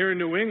 Here in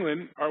New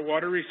England, our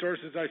water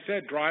resources, I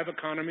said, drive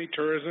economy,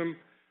 tourism,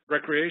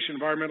 recreation,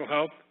 environmental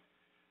health.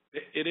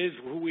 It is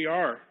who we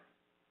are.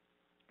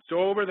 So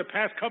over the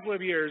past couple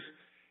of years,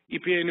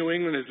 EPA New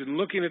England has been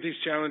looking at these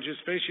challenges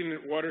facing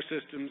water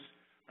systems,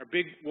 our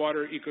big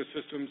water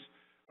ecosystems,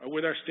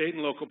 with our state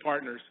and local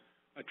partners,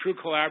 a true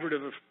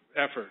collaborative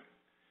effort.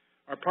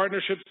 Our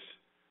partnerships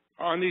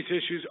on these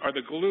issues are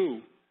the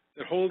glue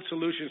that holds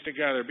solutions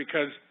together,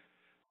 because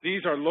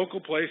these are local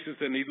places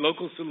that need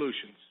local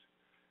solutions,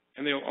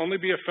 and they'll only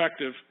be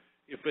effective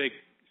if they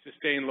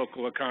sustain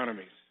local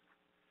economies.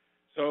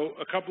 So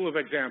a couple of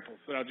examples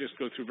that I'll just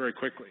go through very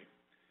quickly.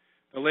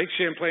 The Lake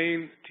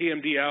Champlain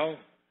TMDL,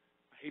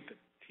 I hate the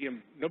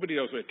nobody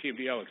knows what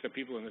TMDL except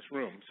people in this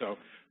room. So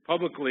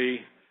publicly,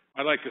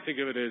 I like to think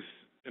of it as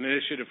an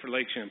initiative for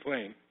Lake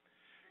Champlain.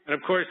 And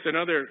of course,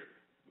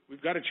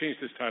 we've got to change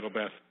this title,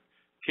 Beth,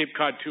 Cape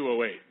Cod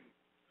 208.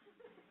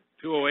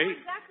 208?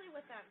 Exactly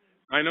what that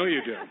means. I know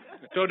you do.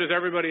 And so does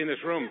everybody in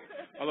this room,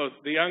 although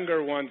the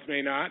younger ones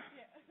may not.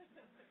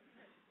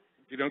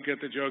 If you don't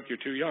get the joke, you're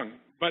too young.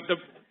 But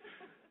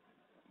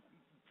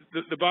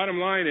the bottom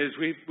line is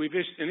we've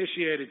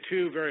initiated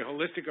two very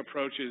holistic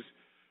approaches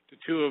to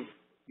two of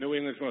New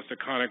England's most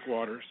iconic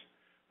waters.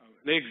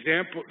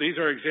 These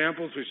are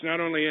examples which not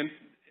only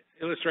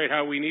illustrate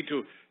how we need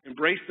to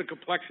embrace the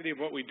complexity of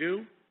what we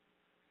do,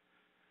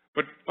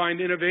 but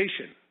find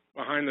innovation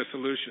behind the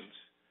solutions.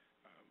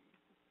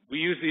 We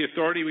use the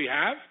authority we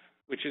have,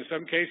 which in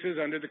some cases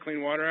under the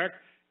Clean Water Act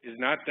is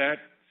not that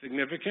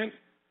significant,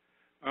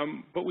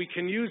 but we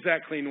can use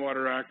that Clean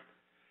Water Act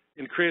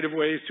in creative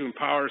ways to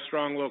empower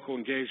strong local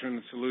engagement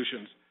and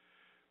solutions.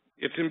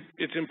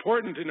 It's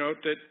important to note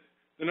that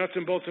the nuts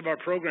and bolts of our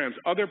programs.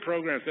 Other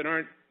programs that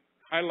aren't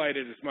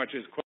highlighted as much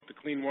as, quote, the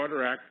Clean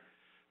Water Act,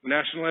 the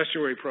National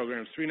Estuary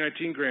Programs,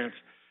 319 grants,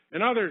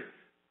 and other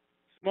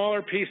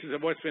smaller pieces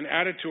of what's been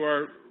added to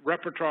our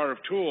repertoire of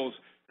tools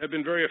have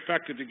been very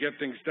effective to get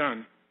things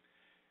done.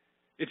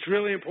 It's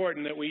really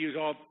important that we use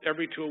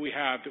every tool we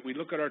have, that we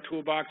look at our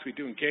toolbox, we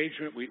do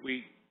engagement,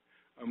 we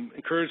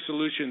encourage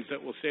solutions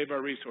that will save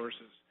our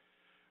resources.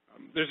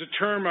 There's a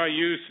term I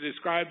use to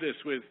describe this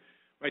with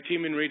my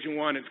team in Region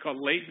 1. It's called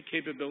latent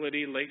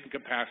capability, latent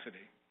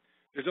capacity.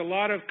 There's a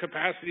lot of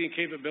capacity and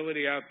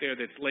capability out there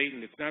that's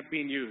latent. It's not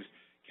being used.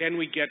 Can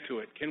we get to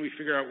it? Can we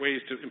figure out ways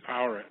to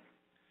empower it?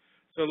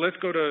 So let's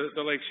go to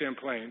the Lake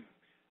Champlain.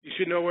 You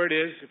should know where it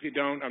is. If you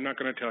don't, I'm not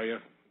going to tell you.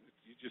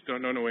 You just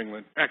don't know New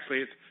England.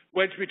 Actually, it's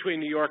wedged between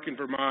New York and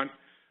Vermont.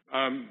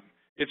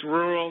 It's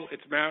rural.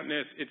 It's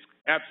mountainous. It's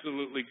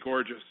absolutely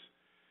gorgeous.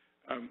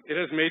 It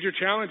has major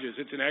challenges.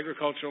 It's an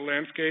agricultural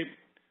landscape.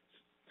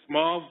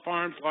 Small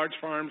farms, large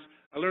farms.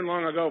 I learned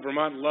long ago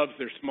Vermont loves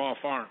their small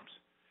farms.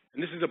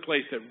 And this is a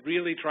place that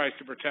really tries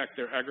to protect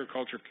their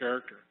agriculture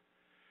character.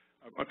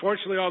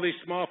 Unfortunately, all these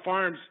small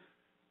farms,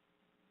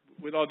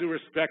 with all due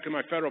respect to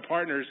my federal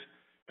partners,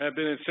 have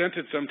been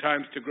incented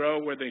sometimes to grow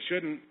where they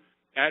shouldn't,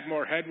 add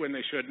more head when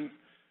they shouldn't,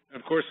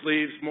 and of course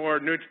leaves more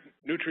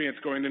nutrients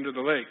going into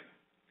the lake.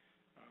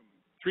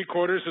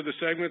 3/4 of the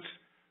segments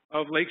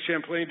of Lake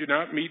Champlain do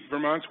not meet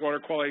Vermont's water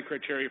quality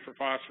criteria for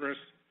phosphorus,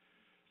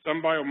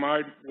 some by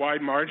a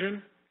wide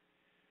margin.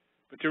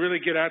 But to really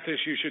get at this,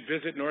 you should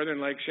visit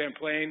northern Lake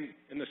Champlain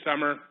in the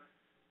summer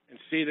and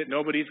see that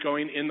nobody's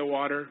going in the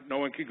water. No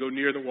one can go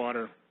near the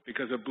water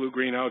because of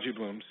blue-green algae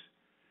blooms.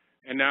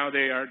 And now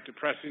they are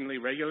depressingly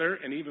regular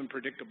and even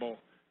predictable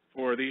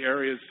for the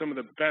areas, some of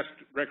the best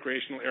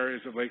recreational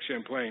areas of Lake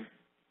Champlain.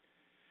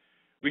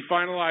 We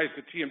finalized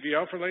the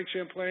TMDL for Lake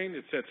Champlain.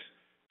 It sets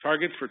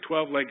targets for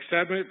 12 lake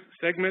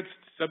segments,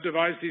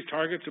 subdivides these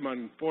targets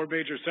among 4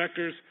 major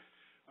sectors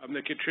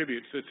that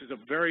contribute. So this is a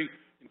very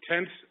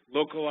intense,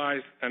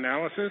 localized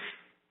analysis.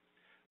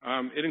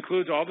 It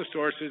includes all the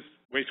sources,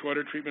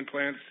 wastewater treatment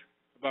plants,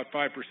 about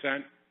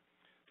 5%.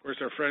 Of course,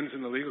 our friends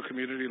in the legal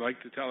community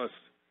like to tell us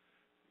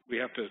we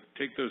have to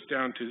take those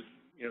down to,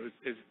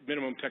 as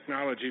minimum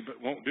technology, but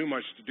won't do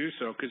much to do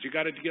so because you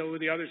got to deal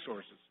with the other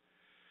sources.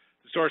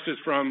 The sources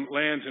from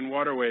lands and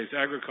waterways,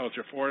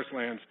 agriculture, forest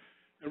lands,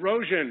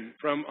 erosion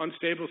from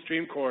unstable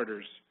stream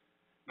corridors.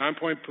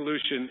 Nonpoint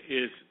pollution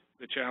is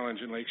the challenge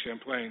in Lake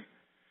Champlain.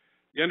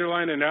 The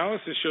underlying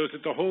analysis shows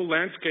that the whole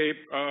landscape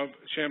of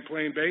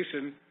Champlain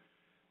Basin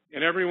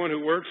and everyone who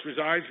works,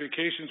 resides,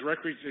 vacations,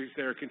 recreates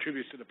there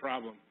contributes to the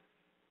problem.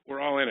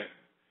 We're all in it.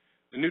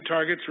 The new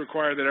targets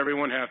require that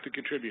everyone have to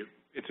contribute.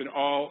 It's an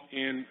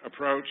all-in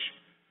approach.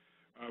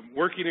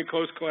 Working in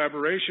close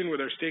collaboration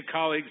with our state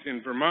colleagues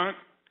in Vermont,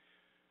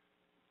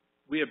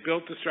 we have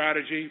built the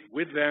strategy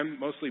with them,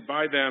 mostly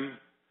by them,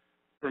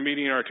 for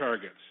meeting our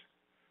targets.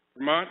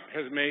 Vermont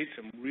has made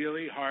some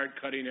really hard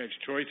cutting-edge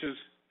choices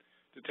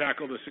to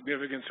tackle the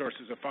significant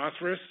sources of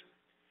phosphorus.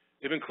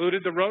 They've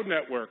included the road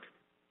network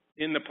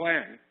in the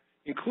plan,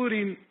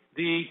 including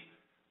the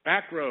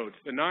back roads,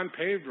 the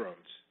non-paved roads.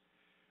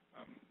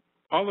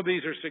 All of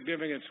these are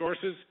significant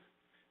sources.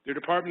 The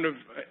Department of,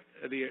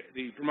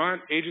 the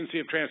Vermont Agency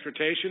of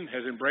Transportation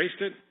has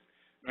embraced it.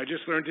 I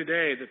just learned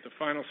today that the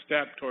final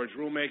step towards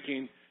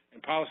rulemaking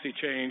and policy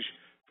change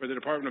for the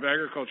Department of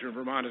Agriculture in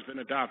Vermont has been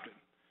adopted.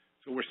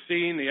 So we're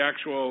seeing the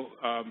actual,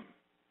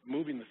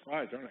 moving the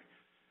slides, aren't I?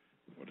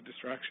 What a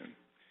distraction.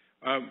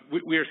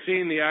 We are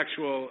seeing the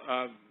actual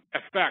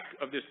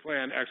effect of this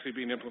plan actually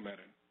being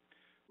implemented.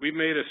 We've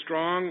made a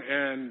strong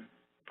and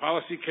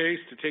policy case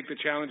to take the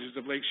challenges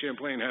of Lake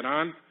Champlain head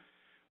on.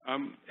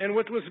 And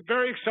what was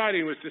very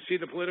exciting was to see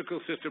the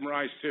political system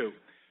rise too.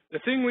 The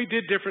thing we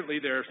did differently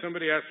there, if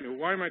somebody asked me, well,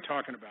 why am I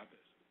talking about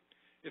this?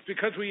 It's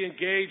because we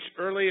engaged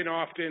early and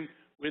often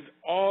with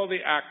all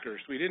the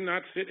actors. We did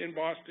not sit in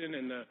Boston,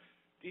 and the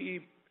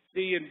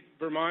DEC in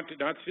Vermont did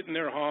not sit in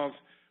their halls.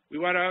 We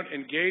went out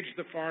and engaged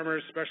the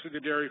farmers, especially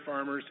the dairy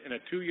farmers, in a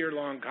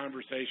 2-year-long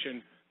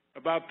conversation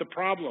about the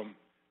problem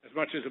as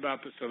much as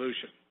about the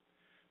solution.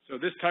 So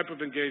this type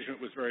of engagement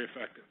was very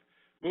effective.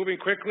 Moving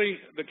quickly,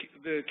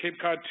 the Cape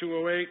Cod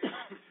 208,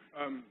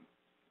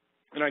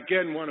 and I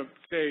again want to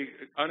say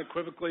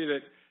unequically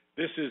that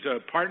this is a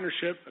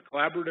partnership, a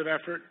collaborative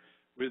effort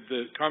with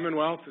the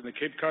Commonwealth and the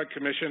Cape Cod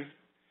Commission.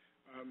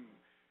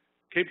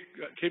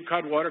 Cape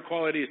Cod water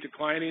quality is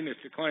declining.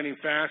 It's declining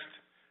fast.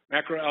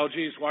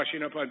 Macroalgae is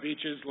washing up on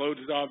beaches. Low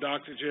dissolved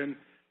oxygen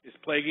is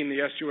plaguing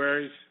the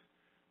estuaries.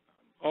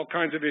 All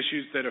kinds of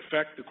issues that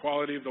affect the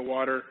quality of the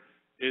water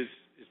is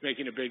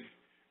making a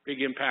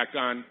big impact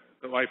on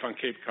the life on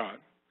Cape Cod.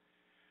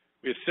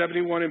 We have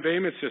 71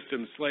 embayment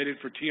systems slated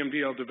for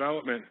TMDL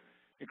development,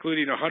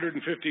 including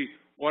 150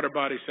 water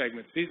body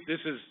segments. This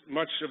is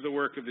much of the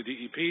work of the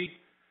DEP.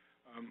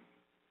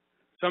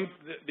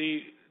 The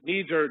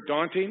needs are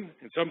daunting.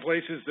 In some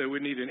places, they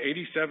would need an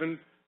 87%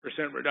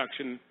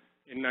 reduction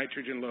in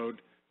nitrogen load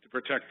to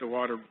protect the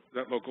water,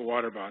 that local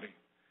water body.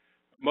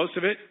 Most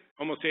of it,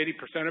 almost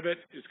 80% of it,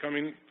 is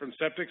coming from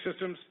septic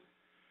systems.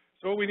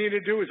 So what we need to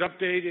do is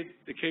update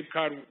the Cape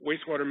Cod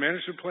Wastewater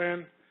Management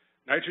Plan.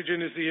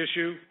 Nitrogen is the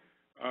issue.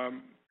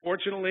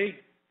 Fortunately,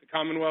 the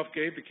Commonwealth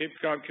gave the Cape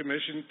Cod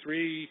Commission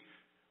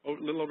a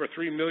little over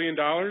 $3 million,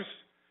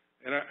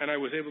 and I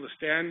was able to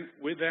stand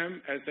with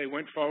them as they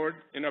went forward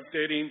in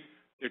updating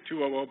their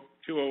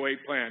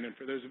 208 plan. And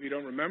for those of you who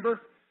don't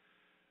remember,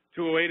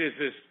 208 is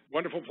this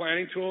wonderful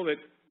planning tool that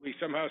we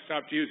somehow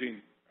stopped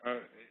using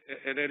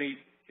in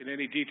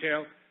any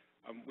detail.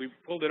 We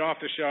pulled it off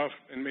the shelf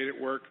and made it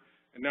work,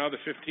 and now the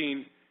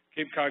 15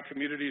 Cape Cod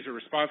communities are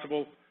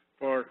responsible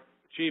for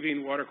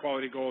achieving water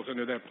quality goals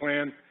under that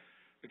plan.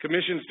 The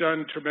Commission's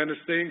done tremendous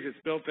things. It's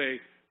built a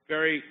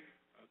very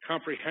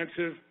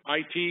comprehensive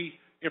IT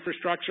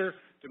infrastructure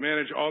to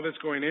manage all that's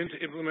going in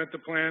to implement the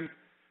plan.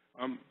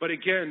 But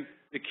again,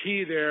 the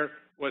key there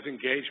was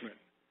engagement.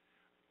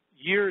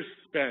 Years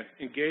spent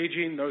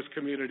engaging those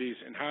communities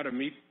in how to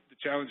meet the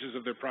challenges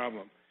of their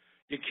problem.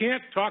 You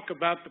can't talk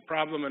about the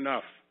problem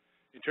enough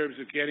in terms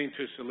of getting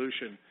to a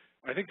solution.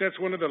 I think that's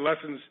one of the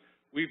lessons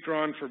we've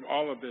drawn from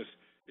all of this,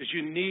 is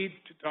you need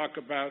to talk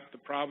about the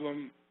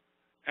problem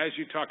as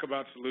you talk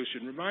about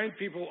solution. Remind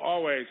people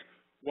always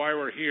why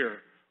we're here,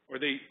 or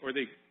they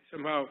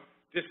somehow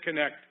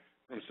disconnect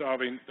from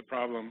solving the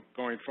problem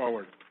going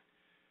forward.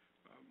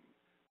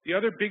 The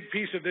other big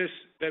piece of this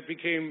that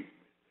became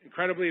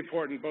incredibly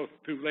important, both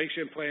through Lake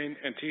Champlain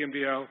and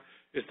TMDL,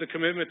 is the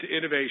commitment to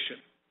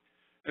innovation.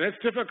 And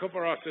that's difficult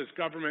for us as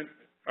government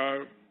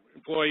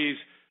employees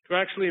to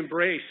actually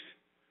embrace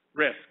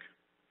risk.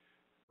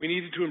 We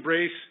needed to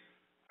embrace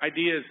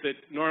ideas that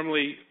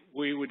normally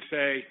we would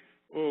say,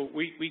 oh,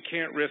 we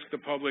can't risk the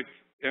public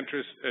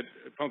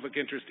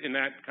interest in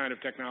that kind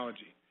of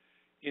technology.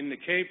 In the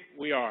Cape,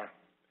 we are.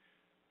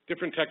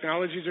 Different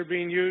technologies are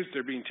being used,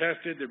 they're being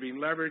tested, they're being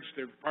leveraged,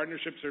 their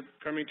partnerships are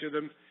coming to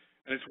them,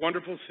 and it's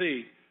wonderful to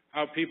see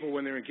how people,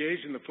 when they're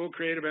engaged in the full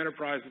creative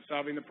enterprise of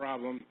solving the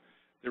problem,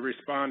 they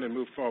respond and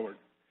move forward.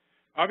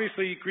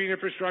 Obviously, green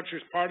infrastructure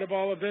is part of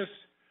all of this.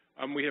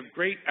 We have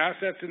great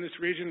assets in this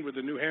region with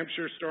the New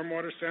Hampshire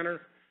Stormwater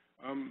Center.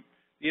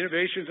 The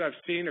innovations I've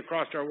seen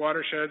across our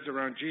watersheds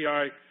around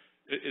GI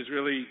is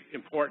really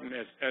important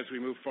as we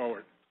move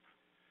forward.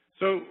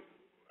 So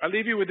I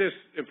leave you with this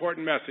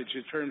important message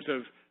in terms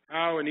of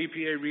how an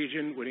EPA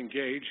region would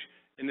engage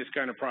in this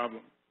kind of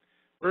problem.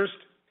 First,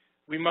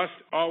 we must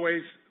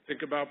always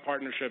think about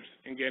partnerships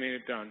in getting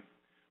it done.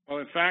 Well,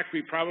 in fact,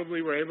 we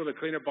probably were able to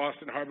clean up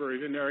Boston Harbor or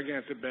even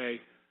Narragansett Bay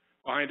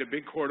behind a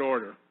big court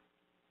order.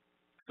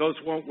 Those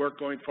won't work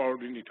going forward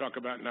when you talk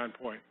about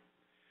Nonpoint.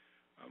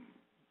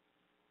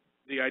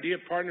 The idea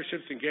of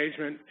partnerships,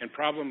 engagement, and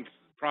problem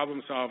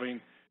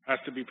solving has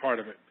to be part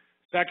of it.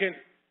 Second,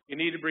 you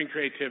need to bring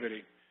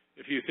creativity.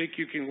 If you think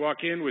you can walk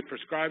in with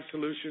prescribed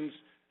solutions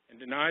and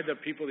deny the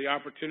people the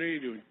opportunity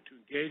to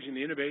engage in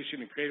the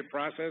innovation and creative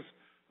process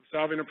of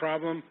solving a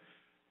problem,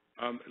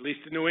 at least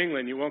in New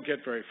England, you won't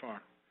get very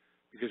far,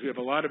 because we have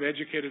a lot of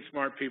educated,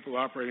 smart people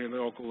operating at the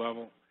local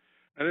level.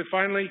 And then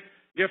finally,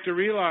 you have to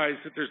realize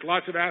that there's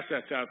lots of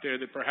assets out there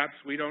that perhaps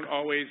we don't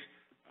always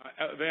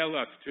avail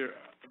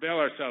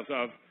ourselves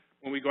of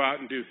when we go out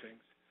and do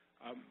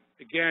things.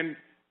 Again,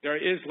 there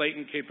is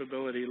latent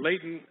capability,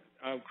 latent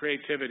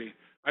creativity.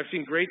 I've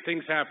seen great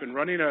things happen.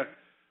 Running a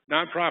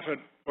nonprofit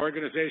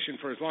organization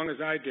for as long as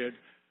I did,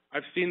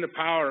 I've seen the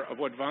power of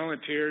what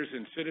volunteers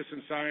and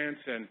citizen science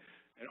and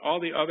all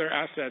the other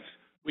assets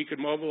we could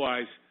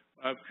mobilize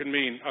can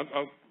mean.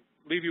 I'll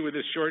leave you with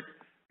this short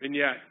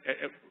vignette.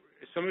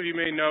 Some of you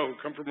may know, who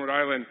come from Rhode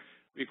Island,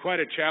 we had quite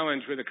a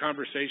challenge with a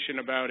conversation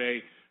about a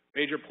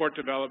major port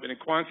development in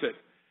Quonset.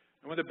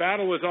 And when the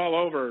battle was all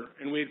over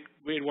and we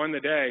had won the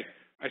day,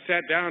 I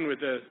sat down with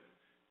the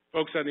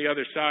folks on the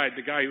other side,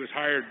 the guy who was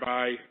hired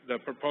by the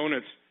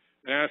proponents,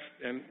 and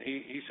asked, and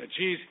he said,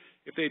 geez,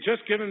 if they had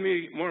just given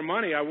me more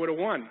money, I would have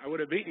won. I would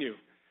have beaten you.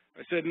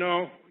 I said,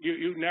 no,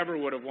 you never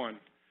would have won,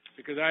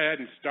 because I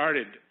hadn't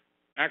started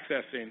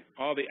accessing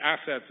all the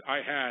assets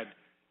I had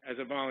as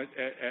a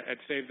at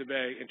Save the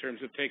Bay in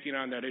terms of taking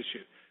on that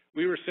issue.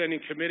 We were sending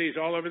committees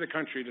all over the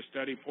country to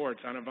study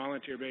ports on a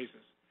volunteer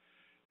basis.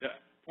 The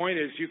point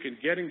is, you can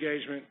get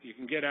engagement, you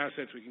can get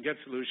assets, we can get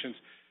solutions.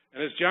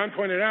 And as John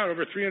pointed out,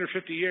 over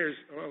 350 years,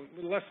 or a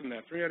little less than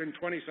that,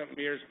 320-something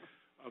years,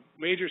 a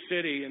major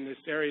city in this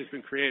area has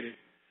been created.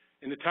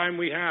 In the time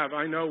we have,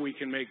 I know we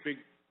can make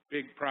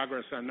big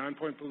progress on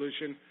non-point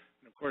pollution,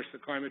 and of course the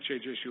climate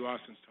change issue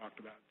Austin's talked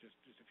about just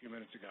a few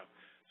minutes ago.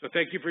 So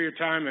thank you for your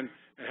time, and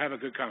have a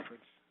good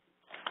conference.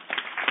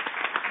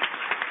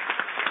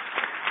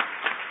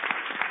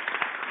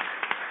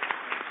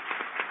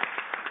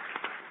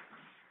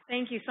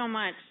 Thank you so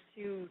much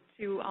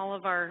to all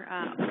of our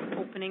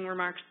opening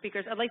remarks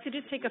speakers. I'd like to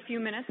just take a few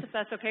minutes, if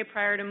that's okay,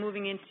 prior to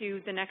moving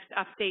into the next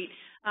update.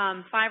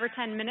 5 or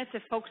 10 minutes,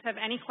 if folks have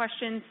any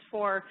questions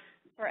for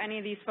any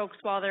of these folks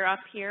while they're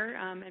up here,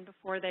 and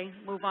before they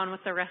move on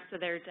with the rest of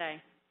their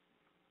day.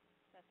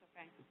 That's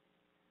okay.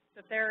 So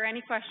if there are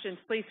any questions,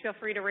 please feel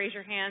free to raise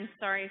your hand.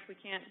 Sorry if we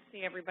can't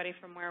see everybody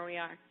from where we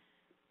are.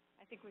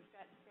 I think we've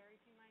got Barry,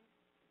 do you mind?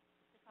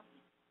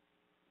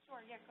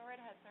 Sure, yeah, go right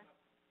ahead, sir.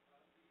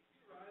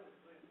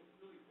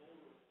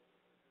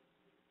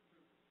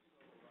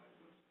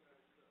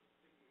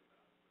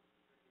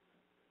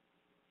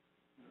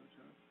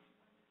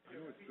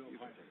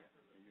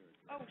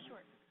 Oh, sure.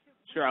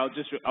 Sure,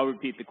 I'll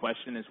repeat the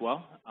question as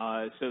well.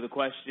 So the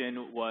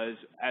question was,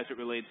 as it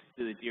relates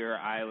to the Deer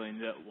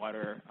Island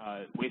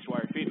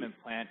wastewater treatment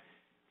plant,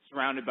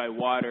 surrounded by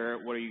water,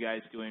 what are you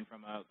guys doing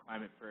from a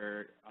climate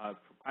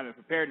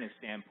preparedness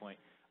standpoint?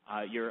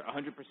 You're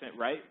 100%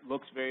 right.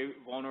 Looks very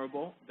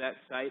vulnerable. That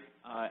site,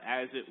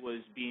 as it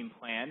was being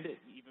planned,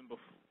 even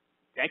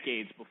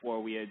decades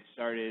before we had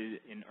started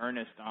in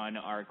earnest on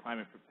our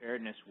climate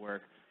preparedness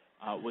work,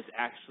 was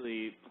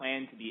actually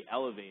planned to be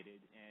elevated.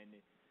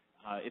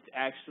 It's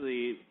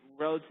actually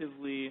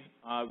relatively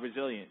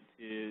resilient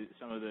to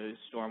some of the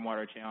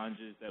stormwater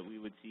challenges that we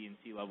would see in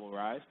sea level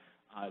rise.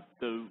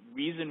 The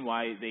reason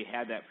why they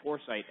had that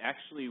foresight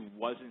actually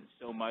wasn't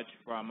so much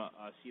from a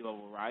sea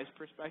level rise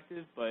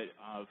perspective, but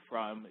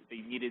from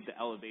they needed the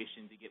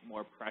elevation to get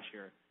more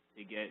pressure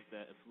to get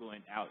the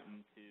effluent out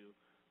into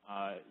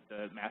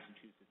the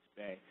Massachusetts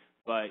Bay.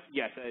 But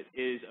yes, it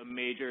is a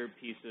major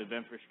piece of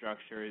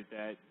infrastructure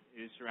that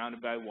is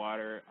surrounded by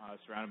water,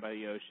 surrounded by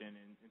the ocean,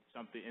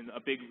 and a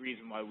big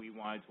reason why we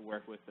wanted to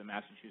work with the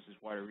Massachusetts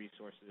Water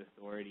Resources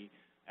Authority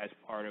as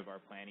part of our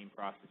planning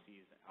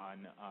processes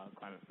on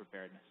climate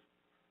preparedness.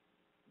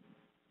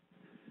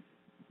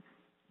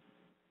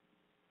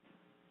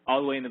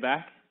 All the way in the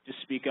back,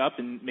 just speak up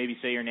and maybe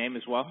say your name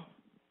as well.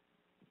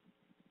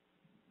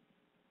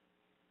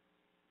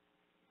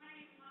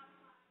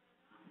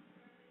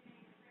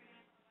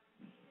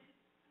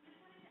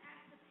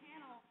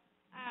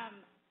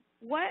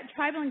 What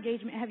tribal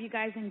engagement have you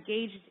guys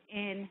engaged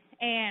in,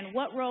 and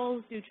what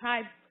roles do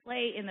tribes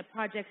play in the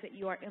projects that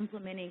you are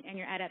implementing and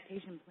your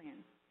adaptation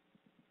plans?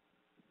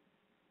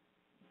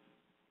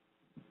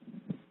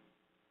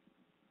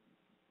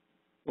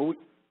 Well,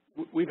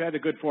 we've had the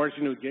good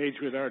fortune to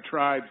engage with our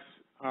tribes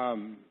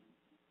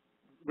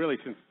really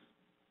since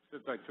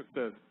I took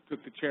the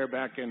chair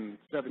back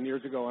 7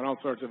 years ago on all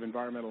sorts of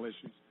environmental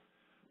issues.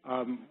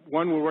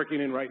 One we're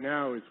working in right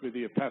now is with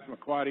the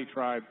Passamaquoddy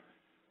tribe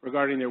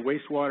regarding their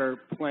wastewater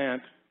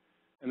plant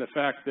and the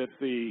fact that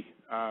the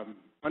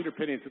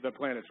underpinnings of the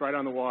plant, it's right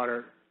on the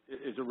water,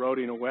 is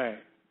eroding away.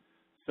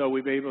 So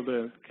we've been able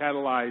to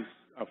catalyze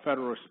a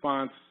federal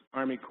response,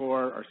 Army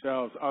Corps,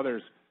 ourselves,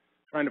 others,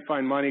 trying to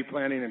find money,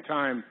 planning, and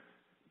time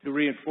to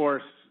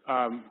reinforce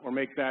or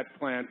make that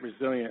plant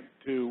resilient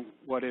to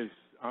what is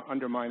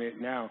undermining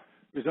it now.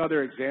 There's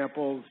other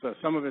examples.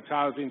 Some of it's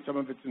housing, some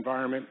of it's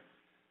environment,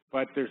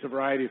 but there's a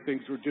variety of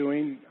things we're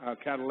doing,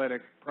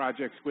 catalytic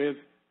projects with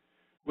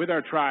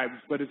our tribes.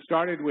 But it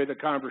started with a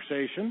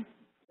conversation,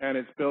 and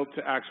it's built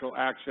to actual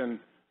action,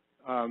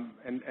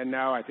 and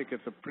now I think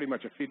it's pretty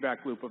much a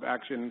feedback loop of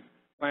action,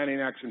 planning,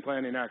 action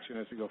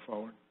as we go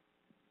forward.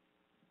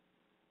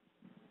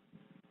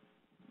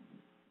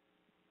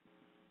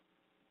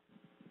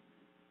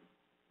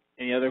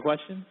 Any other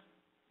questions?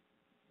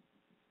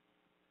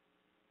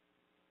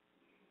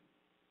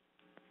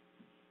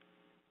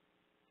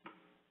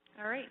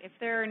 All right. If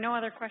there are no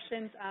other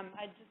questions,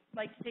 I'd just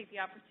like to take the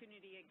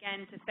opportunity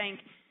again to thank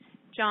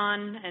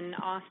John and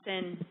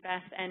Austin,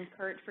 Beth, and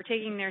Kurt for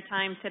taking their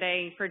time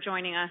today for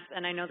joining us.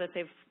 And I know that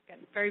they've got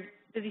very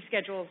busy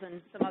schedules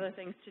and some other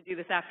things to do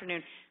this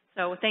afternoon.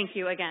 So thank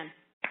you again.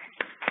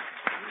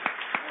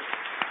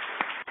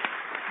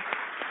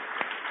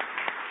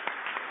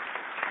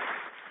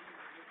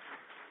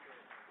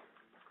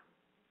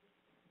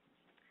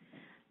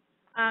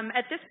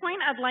 At this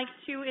point, I'd like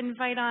to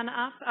invite on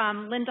up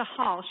Linda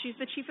Hall. She's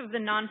the chief of the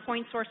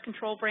Nonpoint Source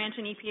Control Branch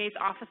in EPA's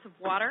Office of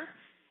Water.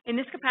 In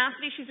this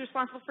capacity, she's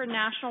responsible for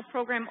national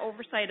program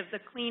oversight of the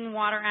Clean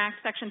Water Act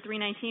Section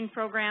 319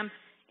 program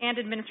and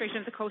administration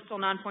of the Coastal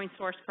Nonpoint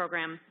Source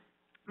Program.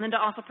 Linda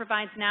also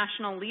provides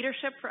national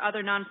leadership for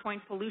other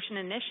Nonpoint pollution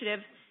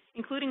initiatives,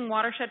 including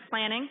watershed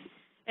planning,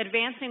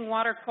 advancing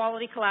water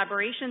quality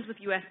collaborations with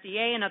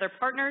USDA and other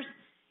partners,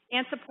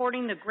 and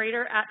supporting the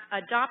greater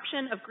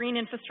adoption of green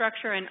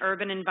infrastructure in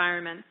urban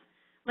environments.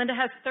 Linda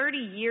has 30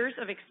 years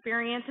of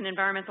experience in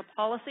environmental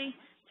policy,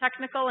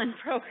 technical and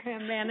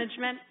program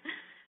management,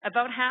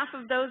 about half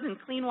of those in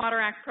Clean Water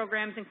Act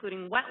programs,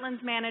 including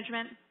wetlands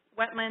management,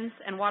 wetlands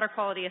and water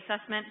quality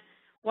assessment,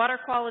 water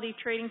quality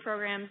trading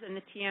programs, and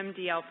the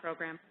TMDL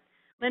program.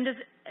 Linda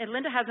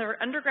has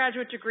her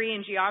undergraduate degree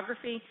in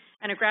geography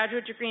and a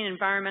graduate degree in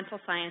environmental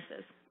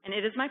sciences. And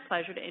it is my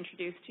pleasure to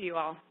introduce to you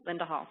all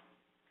Linda Hall.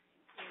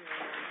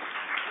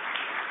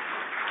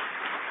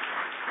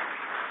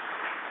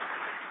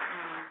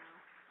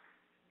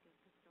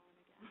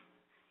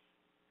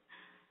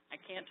 I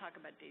can't talk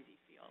about Daisy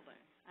Field.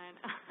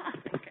 I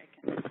think I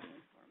can be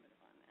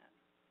informative on that.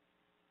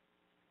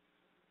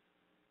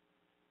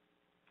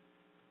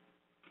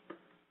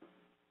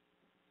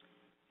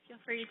 Feel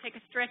free to take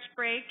a stretch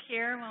break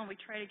here while we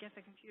try to get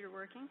the computer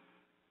working.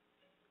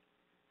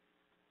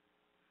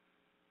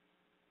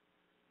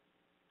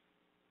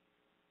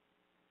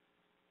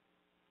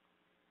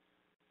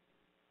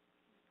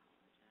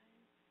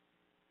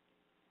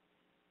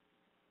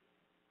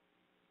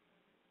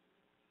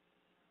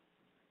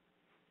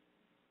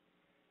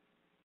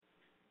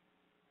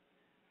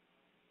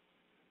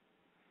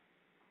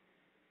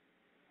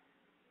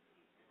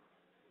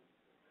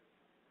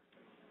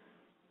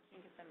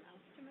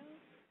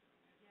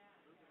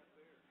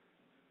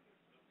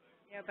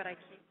 Yeah, but I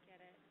can't get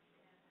it.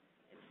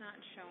 It's not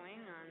showing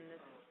on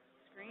this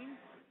screen.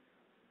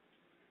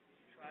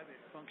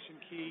 Private function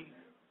key.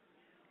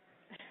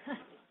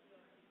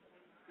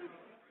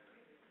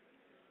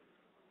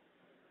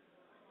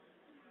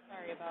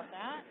 Sorry about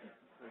that.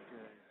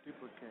 Okay.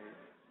 Duplicate.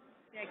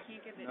 Yeah, I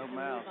can't get it No to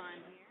mouse. move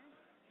on here.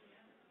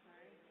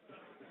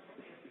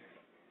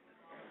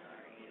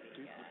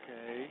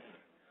 Duplicate. Did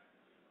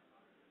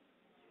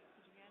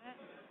you get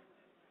it?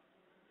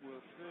 We'll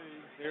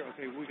see. There.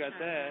 Okay, we got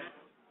that.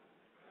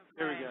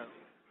 There we go.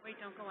 Wait,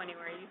 don't go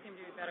anywhere. You seem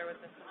to be better with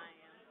this than I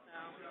am, so.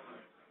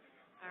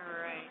 All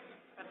right.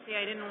 But see,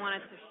 I didn't want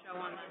it to show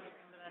on the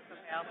screen, but that's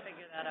okay. I'll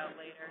figure that out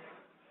later.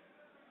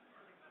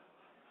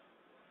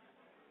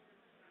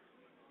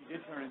 You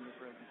did turn in the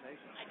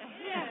presentation. I did, I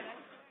swear.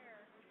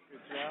 Good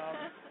job.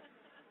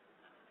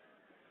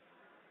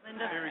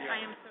 Linda, There we go.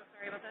 I am so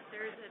sorry about that.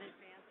 There is an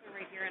advancer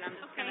right here, and I'm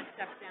just going to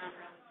step down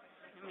really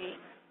quickly.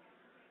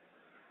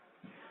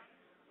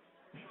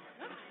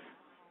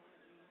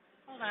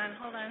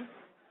 Hold on.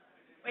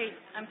 Wait,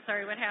 I'm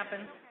sorry, what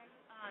happened?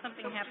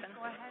 Something happened.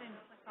 Just go ahead and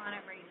click on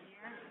it right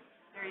here.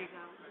 There you go.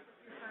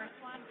 Your first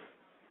one.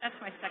 That's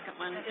my second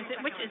one. Is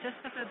it, which, is this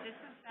the, This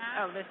is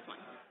that. oh, this one.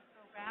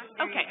 Go back.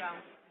 There Okay. you go.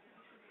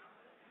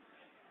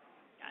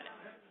 Got it.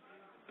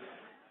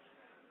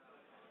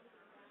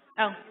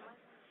 Oh.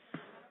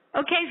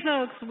 Okay,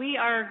 folks, we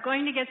are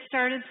going to get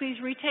started. Please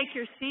retake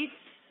your seats.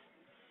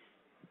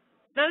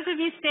 Those of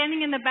you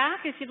standing in the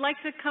back, if you'd like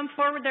to come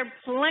forward, there are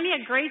plenty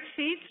of great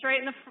seats right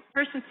in the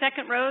first and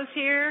second rows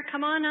here.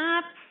 Come on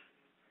up.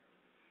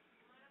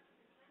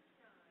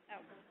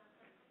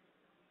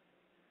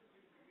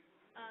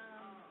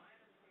 Oh.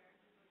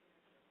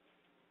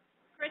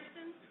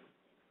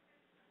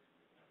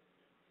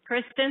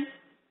 Kristen?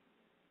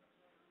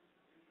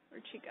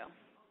 Where'd she go?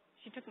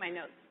 She took my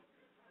notes.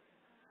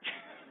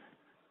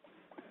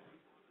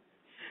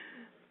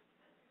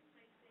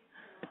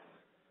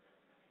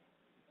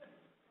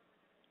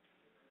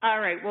 All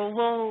right, well,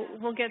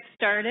 we'll get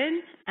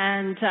started.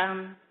 And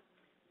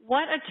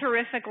what a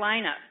terrific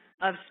lineup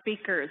of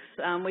speakers.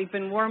 We've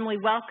been warmly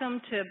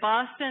welcomed to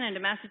Boston and to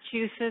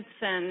Massachusetts,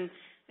 and I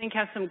think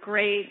have some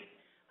great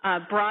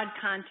broad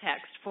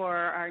context for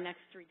our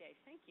next 3 days.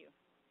 Thank you.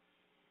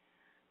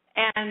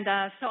 And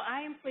so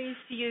I am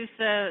pleased to use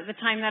the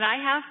time that I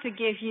have to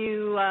give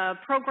you a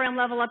program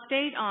level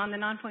update on the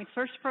Nonpoint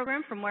Source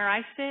program from where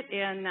I sit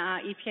in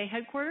EPA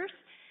headquarters.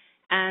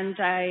 And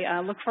I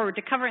look forward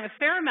to covering a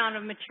fair amount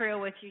of material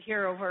with you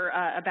here over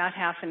about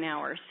half an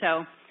hour.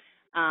 So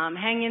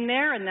hang in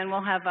there, and then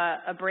we'll have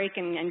a break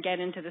and get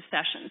into the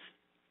sessions.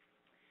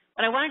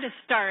 But I wanted to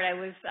start. I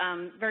was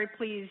very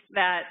pleased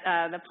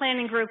that the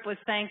planning group was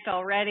thanked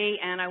already,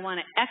 and I want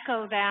to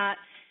echo that.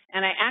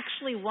 And I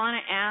actually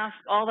want to ask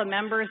all the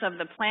members of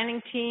the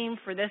planning team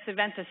for this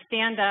event to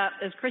stand up.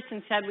 As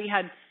Kristen said, we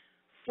had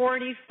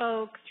 40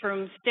 folks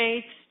from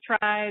states,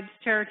 tribes,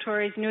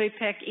 territories,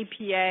 NUIPIC,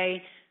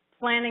 EPA,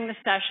 planning the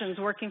sessions,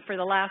 working for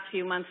the last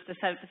few months to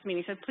set up this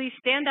meeting. So please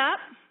stand up,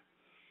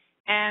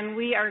 and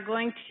we are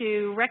going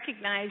to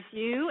recognize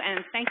you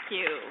and thank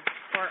you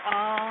for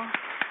all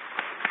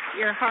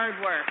your hard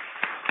work.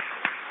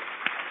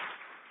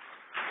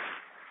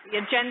 The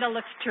agenda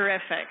looks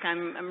terrific.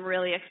 I'm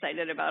really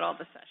excited about all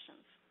the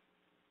sessions.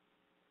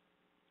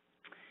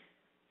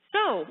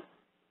 So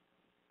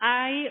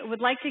I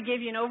would like to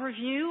give you an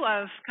overview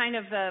of kind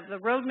of the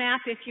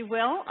roadmap, if you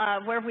will,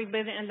 where we've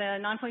been in the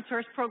Nonpoint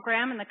Source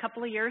program in the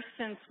couple of years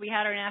since we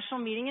had our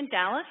national meeting in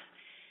Dallas,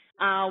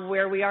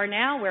 where we are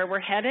now, where we're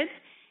headed.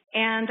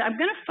 And I'm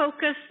going to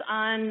focus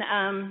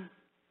on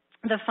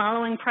the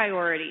following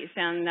priorities.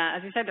 And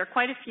as I said, there are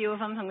quite a few of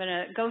them. I'm going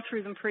to go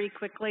through them pretty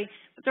quickly,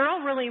 but they're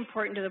all really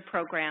important to the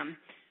program.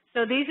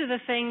 So these are the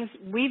things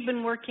we've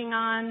been working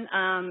on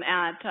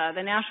at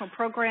the national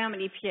program at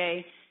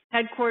EPA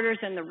headquarters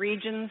and the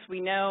regions. We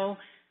know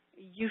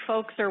you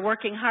folks are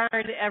working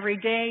hard every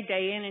day,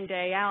 day in and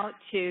day out,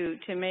 to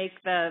make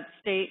the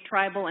state,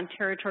 tribal, and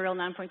territorial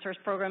Nonpoint Source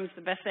programs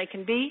the best they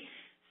can be.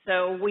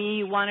 So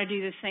we want to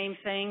do the same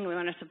thing. We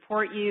want to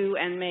support you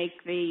and make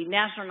the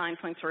national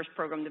Nonpoint Source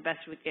program the best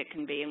it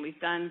can be. And we've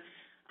done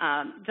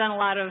a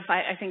lot of,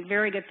 I think,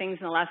 very good things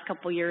in the last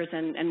couple of years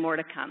and more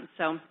to come.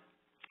 So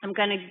I'm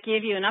going to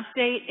give you an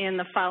update in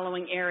the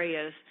following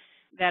areas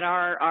that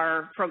are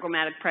our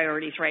programmatic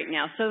priorities right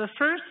now. So the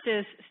first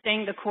is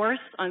staying the course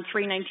on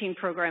 319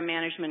 program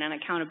management and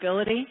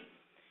accountability,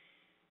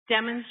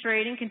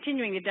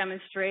 continuing to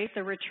demonstrate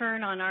the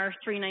return on our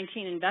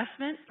 319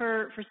 investment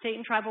for state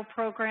and tribal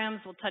programs.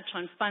 We'll touch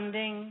on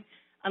funding,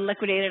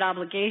 unliquidated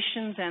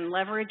obligations, and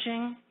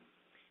leveraging.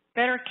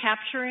 Better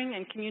capturing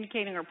and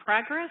communicating our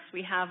progress.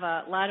 We have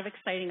a lot of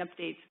exciting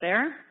updates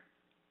there.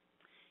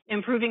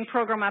 Improving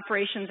program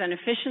operations and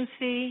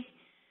efficiency.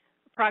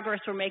 Progress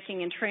we're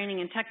making in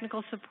training and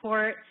technical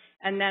support.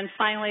 And then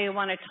finally, I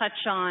want to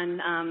touch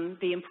on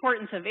the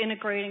importance of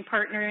integrating.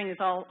 Partnering has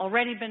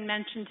already been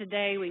mentioned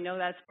today. We know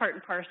that's part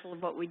and parcel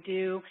of what we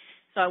do.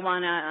 So I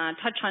want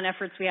to touch on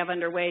efforts we have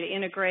underway to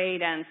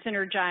integrate and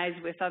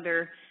synergize with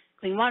other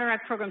Clean Water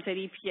Act programs at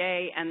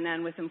EPA, and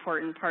then with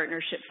important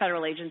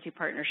federal agency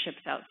partnerships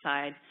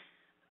outside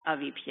of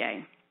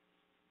EPA.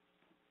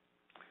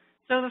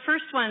 So the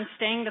first one,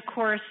 staying the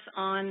course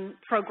on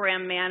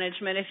program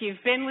management. If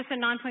you've been with the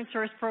Nonpoint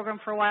Source program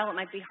for a while, it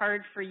might be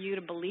hard for you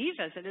to believe,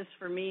 as it is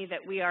for me, that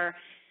we are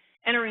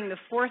entering the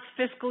 4th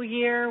fiscal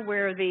year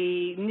where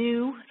the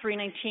new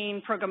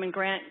 319 program and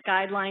grant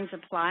guidelines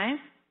apply.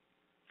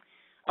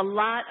 A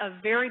lot of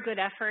very good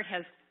effort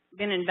has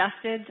been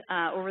invested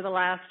over the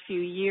last few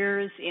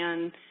years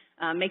in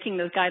making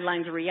those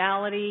guidelines a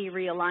reality,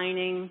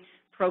 realigning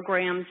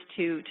programs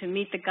to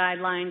meet the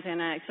guidelines,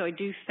 and so I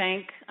do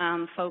thank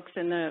folks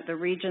in the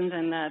regions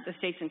and the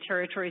states and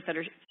territories that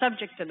are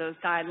subject to those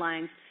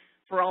guidelines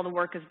for all the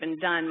work that's been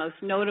done, most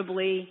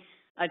notably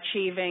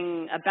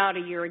achieving about a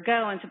year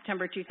ago in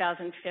September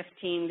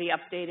 2015 the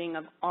updating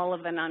of all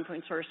of the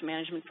Nonpoint Source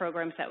management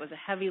programs. That was a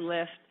heavy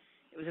lift.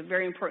 It was a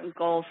very important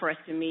goal for us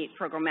to meet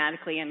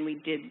programmatically, and we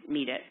did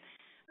meet it.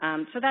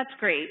 So that's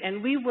great,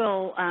 and we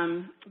will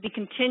be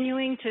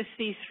continuing to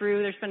see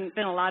through. There's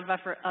been a lot of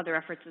other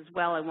efforts as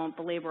well. I won't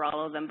belabor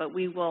all of them, but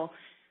we will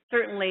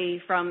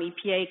certainly, from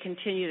EPA,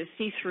 continue to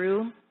see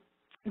through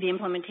the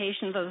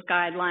implementation of those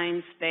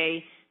guidelines.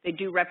 They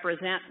do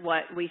represent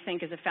what we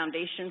think is a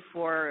foundation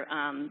for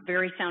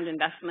very sound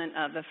investment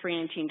of the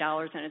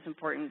 $319, and it's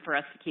important for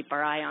us to keep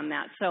our eye on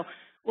that. So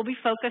we'll be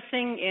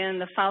focusing in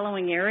the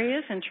following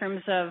areas in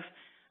terms of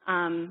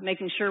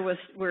making sure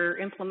we're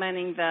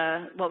implementing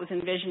what was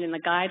envisioned in the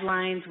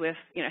guidelines, with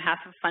half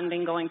of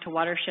funding going to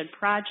watershed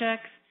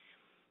projects,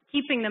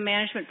 keeping the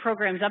management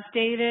programs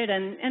updated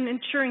and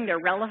ensuring they're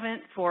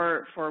relevant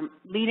for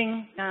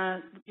leading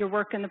your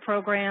work in the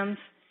programs,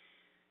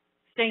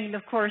 staying,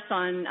 of course,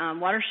 on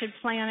watershed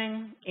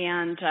planning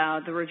and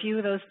the review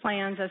of those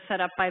plans as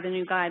set up by the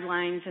new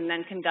guidelines, and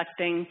then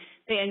conducting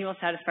the annual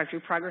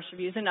satisfactory progress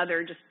reviews and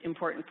other just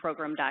important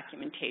program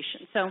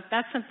documentation. So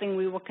that's something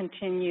we will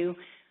continue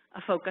a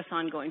focus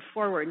on going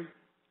forward.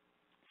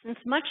 Since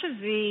much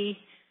of the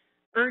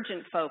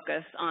urgent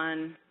focus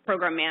on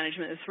program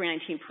management, the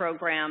 319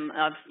 program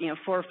of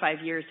 4 or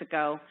 5 years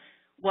ago,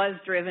 was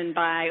driven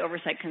by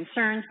oversight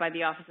concerns by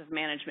the Office of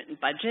Management and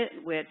Budget,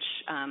 which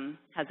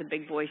has a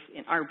big voice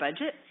in our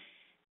budget,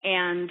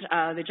 and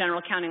the General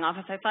Accounting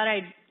Office, I thought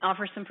I'd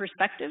offer some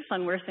perspectives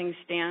on where things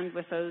stand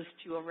with those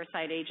two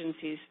oversight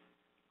agencies.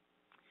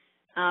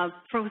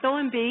 With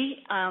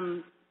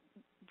OMB,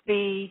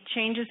 the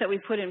changes that we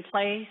put in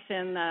place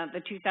in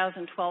the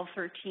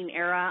 2012-13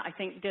 era, I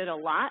think, did a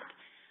lot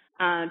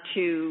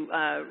to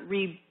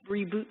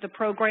reboot the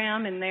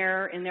program in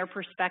their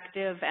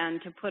perspective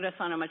and to put us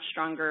on a much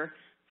stronger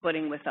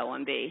footing with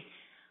OMB.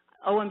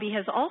 OMB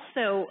has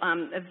also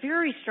a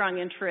very strong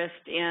interest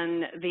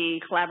in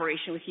the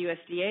collaboration with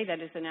USDA, that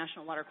is the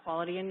National Water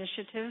Quality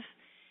Initiative,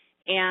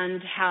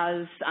 and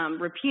has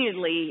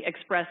repeatedly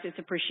expressed its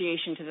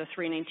appreciation to the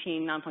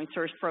 319 Nonpoint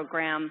Source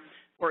program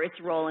for its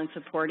role in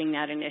supporting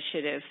that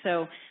initiative.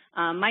 So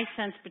my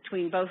sense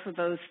between both of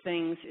those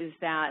things is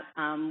that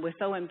with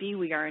OMB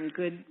we are in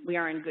good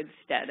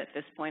stead at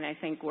this point. I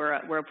think we're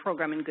a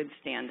program in good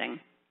standing.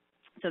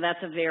 So that's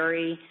a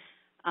very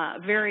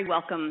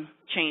welcome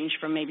change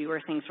from maybe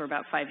where things were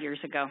about 5 years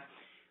ago.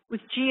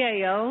 With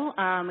GAO,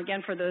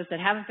 again, for those that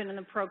haven't been in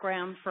the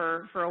program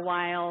for a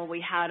while,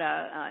 we had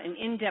an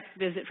in-depth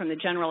visit from the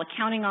General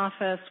Accounting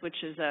Office, which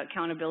is an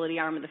accountability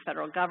arm of the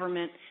federal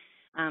government.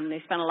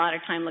 They spent a lot of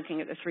time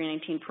looking at the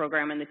 319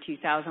 program in the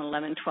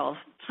 2011-12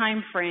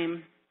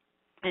 timeframe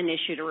and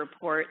issued a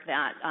report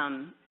that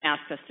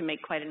asked us to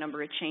make quite a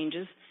number of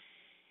changes.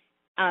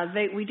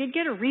 We did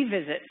get a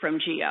revisit from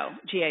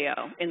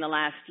GAO in the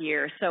last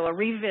year. So a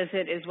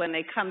revisit is when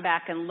they come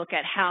back and look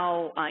at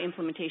how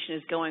implementation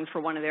is going for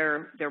one of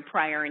their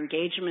prior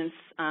engagements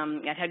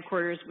at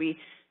headquarters. We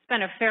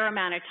spent a fair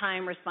amount of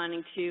time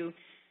responding to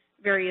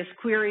various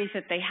queries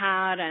that they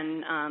had,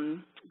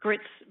 and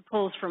GRITS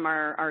pulls from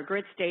our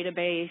GRITS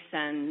database,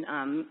 and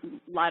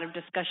a lot of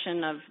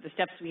discussion of the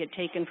steps we had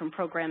taken from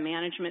program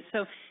management.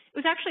 So it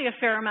was actually a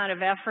fair amount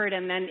of effort,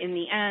 and then in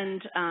the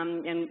end,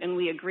 and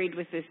we agreed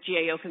with this,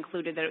 GAO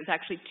concluded that it was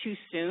actually too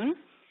soon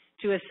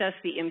to assess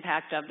the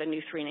impact of the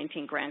new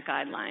 319 grant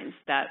guidelines,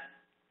 that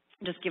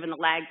just given the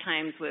lag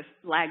time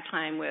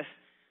with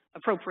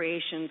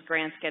appropriations,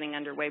 grants getting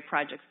underway,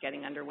 projects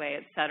getting underway,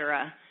 et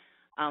cetera,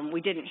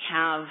 we didn't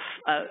have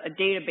a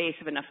database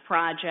of enough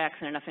projects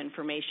and enough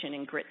information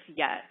in GRITS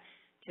yet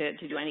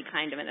to do any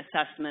kind of an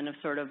assessment of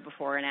sort of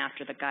before and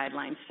after the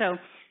guidelines. So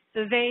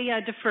they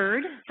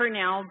deferred for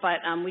now, but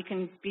we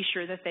can be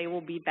sure that they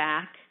will be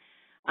back.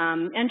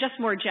 And just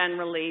more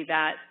generally,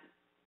 that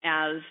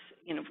as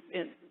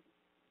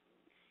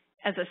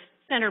a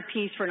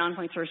centerpiece for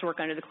Nonpoint Source work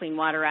under the Clean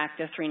Water Act,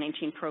 the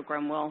 319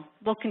 program will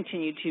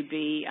continue to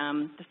be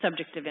the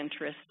subject of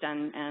interest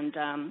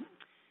and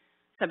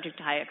subject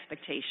to high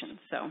expectations.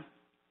 So,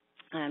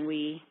 and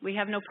we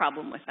have no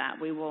problem with that.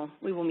 We will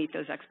meet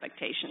those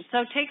expectations. So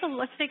let's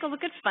take a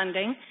look at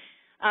funding.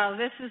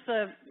 This is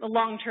a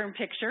long-term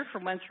picture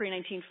from when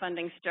 319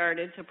 funding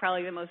started. So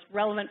probably the most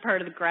relevant part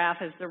of the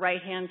graph is the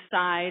right-hand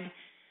side.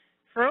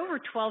 For over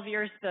 12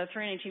 years, the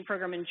 319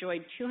 program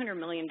enjoyed $200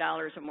 million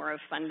or more of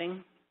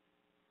funding,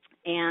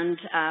 and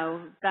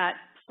that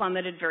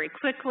plummeted very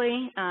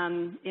quickly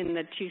in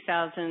the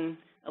 2011-12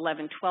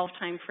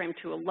 timeframe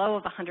to a low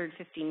of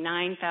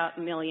 159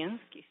 million,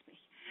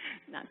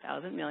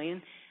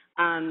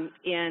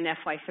 in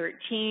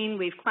FY13.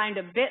 We've climbed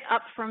a bit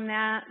up from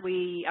that.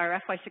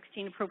 Our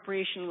FY16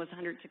 appropriation was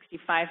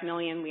 165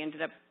 million. We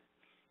ended up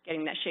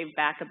getting that shaved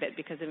back a bit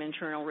because of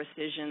internal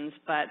rescissions,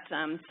 but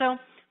so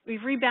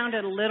we've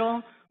rebounded a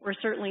little. We're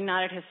certainly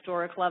not at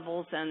historic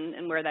levels,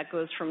 and where that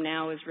goes from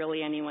now is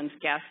really anyone's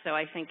guess. So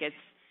I think it's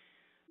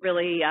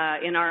really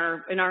in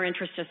our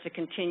interest just to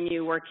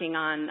continue working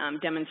on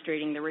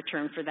demonstrating the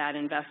return for that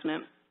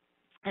investment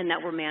and that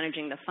we're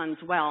managing the funds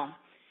well.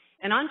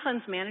 And on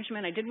funds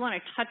management, I did want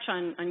to touch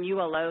on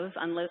ULOs,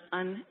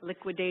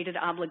 unliquidated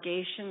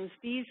obligations.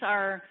 These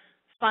are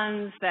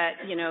funds that,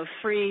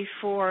 3,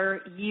 4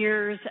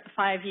 years,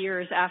 5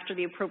 years after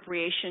the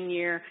appropriation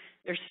year,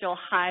 there's still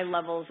high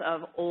levels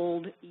of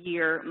old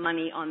year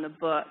money on the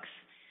books.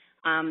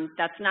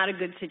 That's not a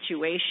good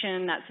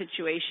situation. That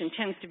situation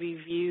tends to be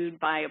viewed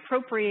by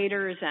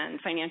appropriators and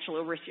financial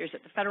overseers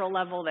at the federal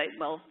level that,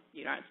 well,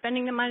 you're not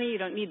spending the money, you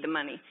don't need the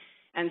money.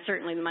 And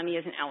certainly the money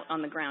isn't out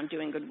on the ground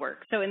doing good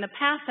work. So in the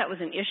past, that was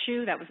an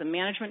issue. That was a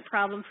management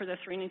problem for the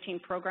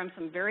 319 program.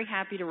 So I'm very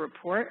happy to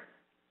report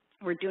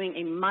we're doing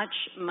a much,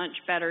 much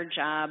better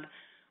job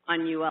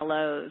on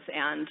ULOs.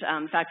 And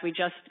in fact, we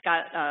just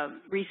got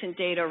recent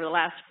data over the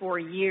last 4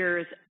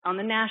 years on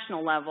the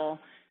national level.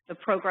 The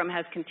program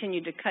has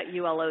continued to cut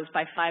ULOs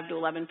by 5 to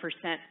 11%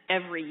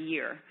 every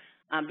year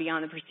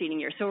beyond the preceding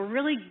year. So we're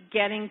really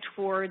getting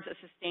towards a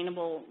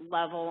sustainable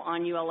level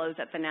on ULOs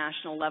at the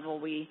national level.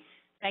 We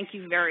thank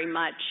you very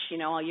much,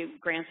 all you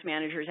grants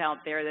managers out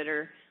there that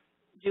are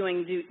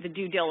doing the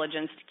due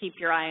diligence to keep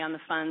your eye on the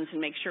funds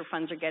and make sure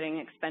funds are getting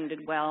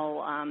expended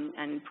well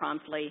and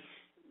promptly.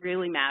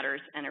 Really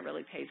matters, and it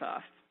really pays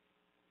off.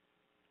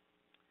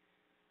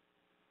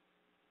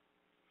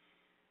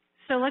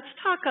 So let's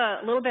talk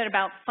a little bit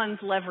about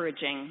funds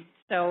leveraging.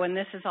 So, and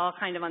this is all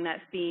kind of on that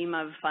theme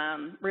of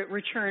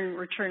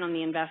return on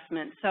the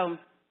investment. So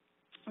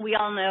we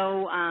all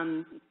know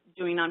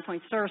doing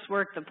Nonpoint source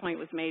work, the point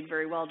was made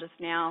very well just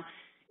now.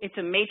 It's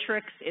a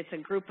matrix, it's a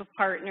group of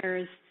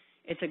partners,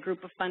 it's a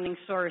group of funding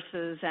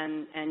sources,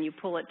 and you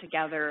pull it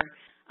together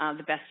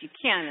the best you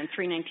can, and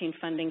 319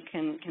 funding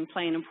can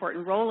play an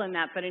important role in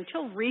that. But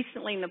until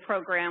recently in the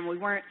program, we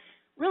weren't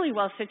really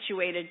well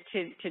situated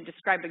to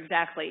describe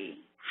exactly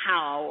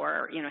how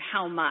or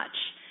how much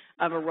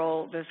of a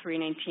role the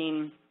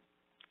 319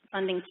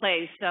 funding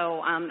plays.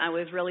 So I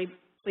was really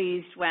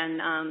pleased when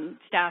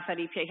staff at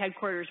EPA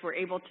headquarters were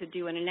able to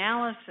do an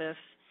analysis,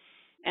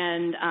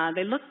 and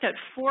they looked at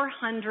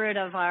 400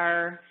 of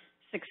our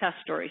success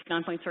stories,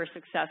 Nonpoint source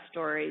success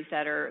stories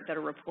that are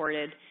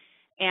reported,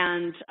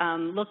 and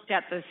looked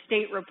at the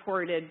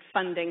state-reported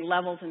funding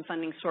levels and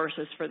funding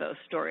sources for those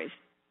stories.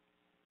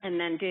 And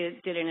then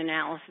did an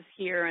analysis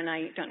here, and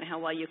I don't know how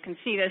well you can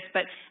see this,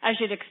 but as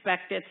you'd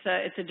expect,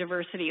 it's a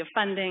diversity of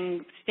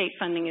funding. State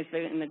funding is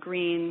in the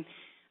green,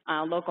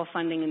 local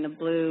funding in the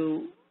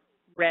blue,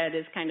 red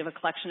is kind of a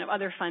collection of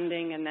other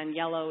funding, and then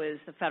yellow is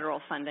the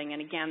federal funding.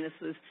 And again, this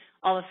was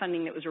all the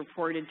funding that was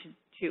reported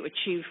to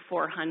achieve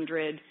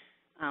 400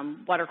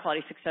 water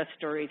quality success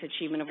stories,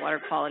 achievement of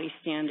water quality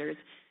standards.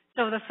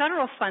 So the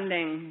federal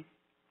funding,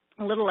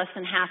 a little less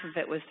than half of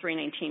it was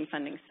 319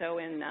 funding. So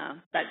in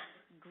that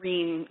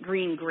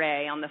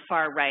green-gray on the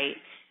far right,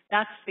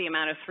 that's the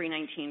amount of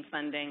 319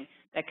 funding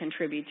that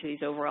contribute to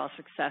these overall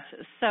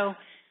successes. So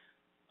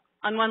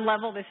on one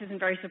level, this isn't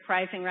very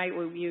surprising, right?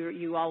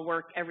 You all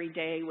work every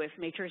day with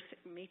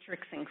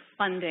matrixing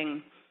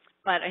funding.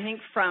 But I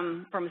think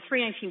from a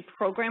 319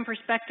 program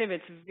perspective,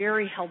 it's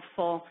very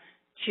helpful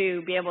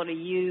to be able to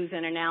use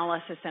an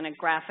analysis and a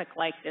graphic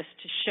like this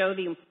to show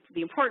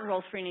the important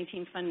role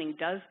 319 funding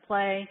does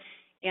play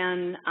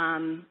in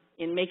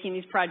making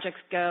these projects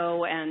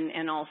go,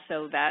 and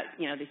also that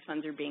these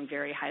funds are being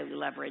very highly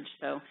leveraged.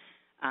 So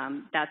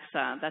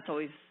that's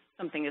always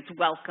something that's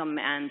welcome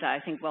and I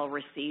think well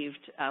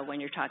received when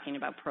you're talking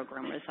about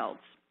program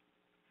results.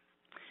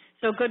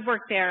 So good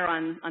work there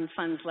on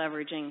funds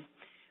leveraging.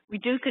 We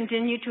do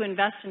continue to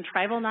invest in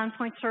tribal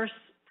Nonpoint source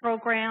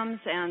programs,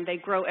 and they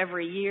grow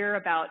every year.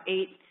 About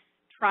 8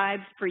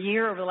 tribes per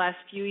year over the last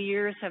few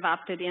years have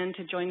opted in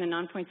to join the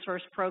Nonpoint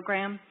source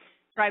program.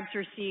 Tribes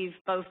receive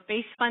both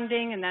base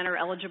funding and then are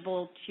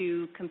eligible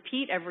to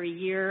compete every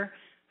year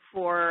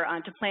for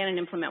to plan and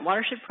implement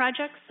watershed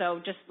projects. So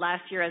just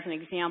last year, as an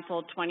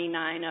example,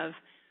 29 of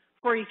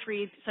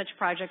 43 such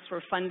projects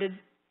were funded,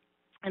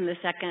 and the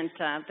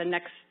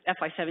next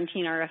FY17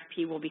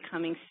 RFP will be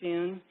coming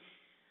soon.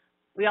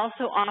 We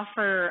also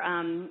offer,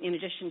 in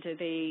addition to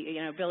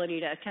the ability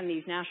to attend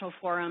these national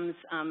forums,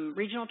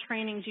 regional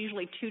trainings,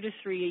 usually 2 to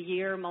 3 a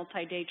year,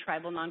 multi-day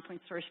tribal Nonpoint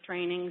source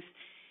trainings,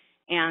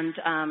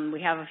 and we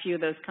have a few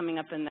of those coming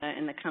up in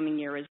the coming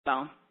year as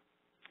well.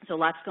 So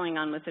lots going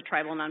on with the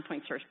tribal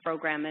Nonpoint source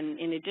program, and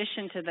in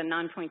addition to the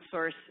Nonpoint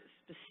source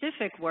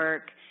specific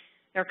work,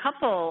 There are a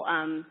couple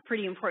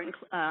pretty important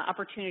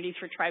opportunities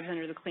for tribes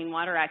under the Clean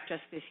Water Act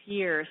just this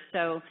year.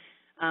 So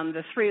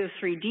the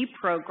 303D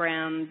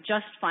program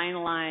just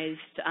finalized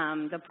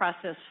the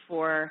process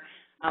for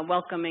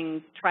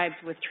welcoming tribes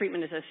with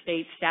treatment as a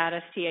state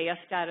status, TAS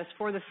status,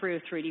 for the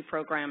 303D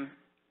program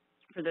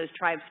for those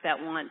tribes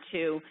that want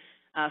to,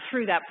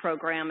 through that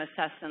program,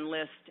 assess and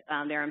list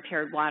their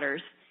impaired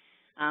waters.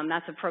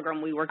 That's a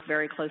program we work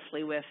very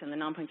closely with in the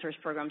Nonpoint Source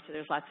program, so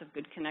there's lots of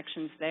good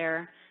connections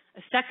there.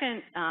 A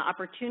second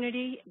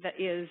opportunity that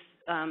is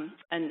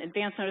an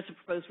advance notice of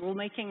proposed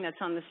rulemaking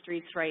that's on the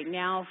streets right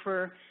now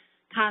for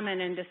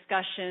comment and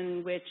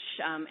discussion, which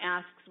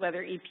asks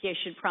whether EPA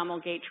should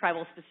promulgate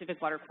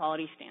tribal-specific water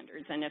quality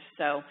standards, and if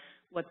so,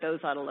 what those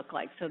ought to look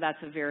like. So that's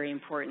a very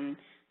important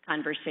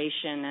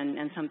conversation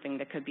and something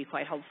that could be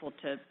quite helpful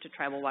to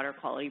tribal water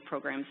quality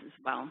programs as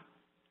well.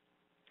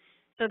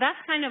 So that's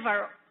kind of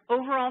our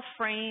overall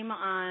frame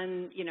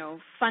on,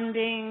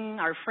 funding,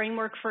 our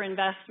framework for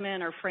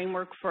investment, our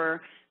framework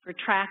for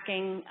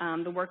tracking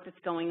the work that's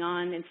going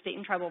on in state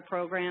and tribal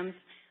programs.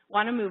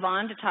 Want to move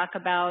on to talk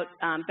about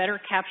better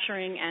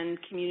capturing and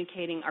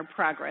communicating our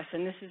progress.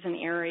 And this is an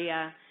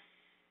area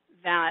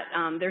that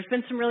there's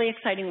been some really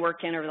exciting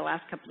work in over the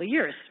last couple of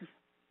years.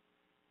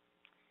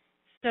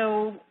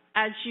 So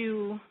as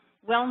you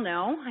well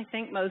know, I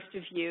think most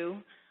of you,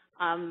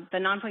 the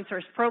Nonpoint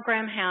Source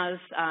program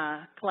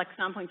collects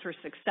Nonpoint Source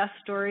success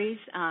stories.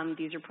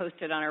 These are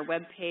posted on our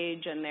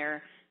webpage, and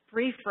they're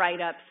brief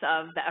write-ups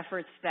of the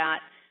efforts that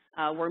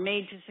were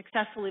made to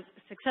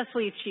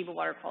successfully achieve a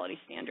water quality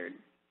standard.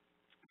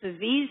 So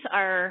these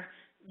are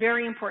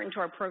very important to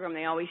our program.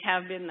 They always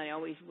have been, they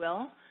always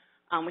will.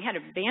 We had a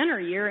banner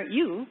year,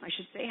 I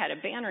should say, had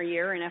a banner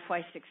year in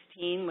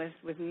FY16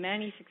 with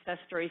many success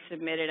stories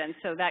submitted, and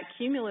so that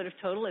cumulative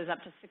total is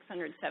up to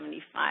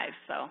 675.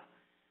 So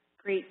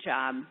great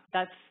job.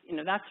 That's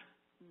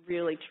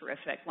really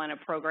terrific when a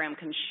program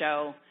can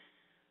show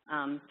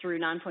through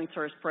Nonpoint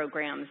Source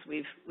programs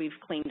we've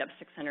cleaned up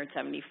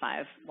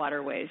 675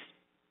 waterways.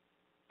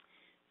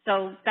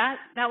 So that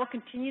will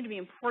continue to be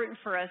important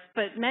for us,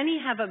 but many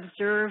have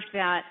observed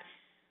that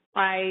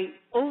by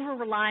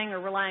over-relying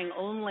or relying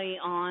only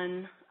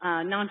on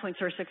Nonpoint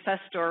Source success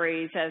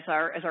stories as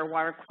our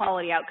water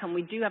quality outcome,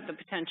 we do have the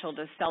potential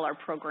to sell our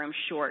program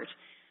short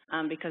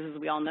because, as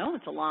we all know,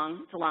 it's a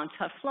long,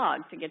 tough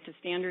slog. To get to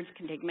standards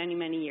can take many,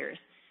 many years.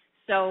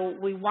 So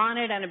we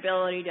wanted an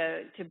ability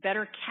to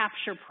better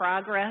capture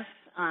progress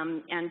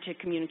and to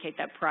communicate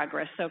that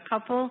progress. So a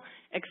couple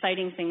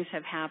exciting things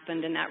have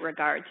happened in that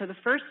regard. So the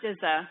first is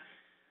a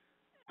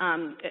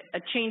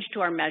change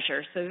to our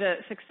measure. So the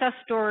success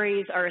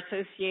stories are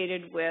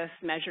associated with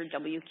measure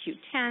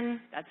WQ10.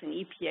 That's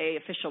an EPA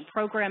official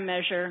program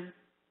measure,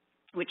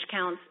 which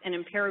counts an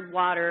impaired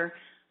water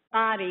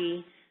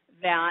body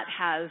that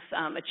has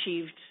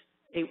achieved,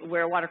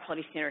 where a water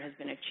quality standard has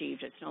been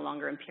achieved. It's no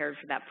longer impaired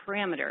for that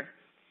parameter.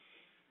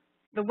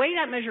 The way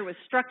that measure was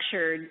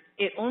structured,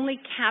 it only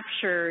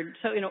captured,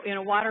 so in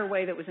a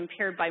waterway that was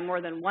impaired by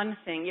more than one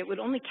thing, it would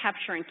only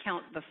capture and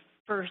count the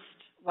first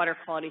water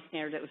quality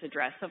standard that was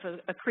addressed. So if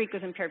a creek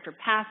was impaired for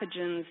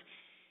pathogens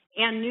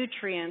and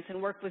nutrients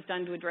and work was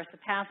done to address the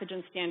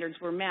pathogen standards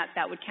were met,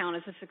 that would count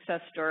as a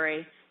success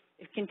story.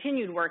 If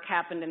continued work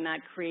happened in that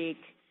creek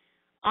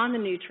on the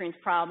nutrients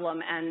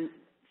problem and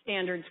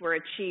standards were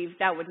achieved,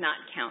 that would not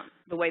count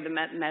the way the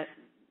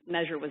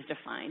measure was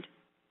defined.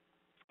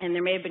 And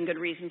there may have been good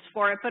reasons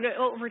for it, but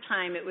over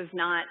time it was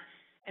not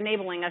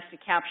enabling us to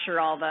capture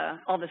all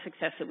the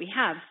success that we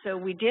have. So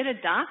we did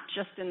adopt,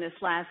 just in this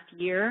last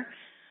year,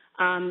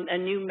 a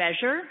new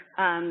measure.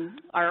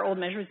 Our old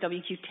measure is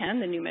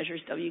WQ10, the new measure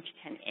is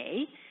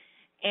WQ10A,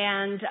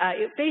 and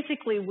it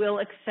basically will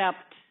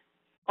accept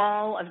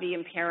all of the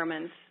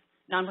impairments,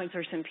 Nonpoint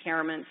Source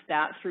impairments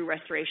that through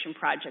restoration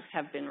projects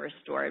have been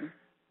restored.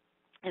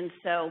 And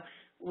so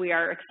we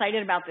are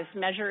excited about this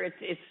measure.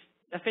 It's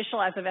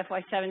official as of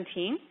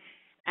FY17,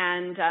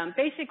 and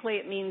basically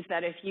it means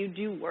that if you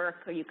do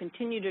work or you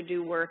continue to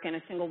do work in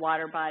a single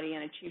water body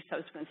and achieve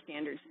subsequent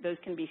standards, those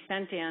can be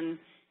sent in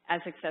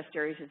as success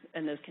stories,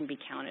 and those can be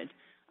counted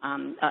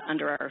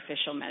under our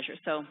official measure.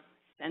 So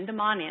send them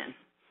on in.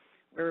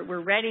 We're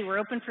ready, we're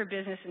open for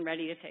business and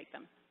ready to take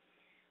them.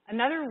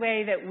 Another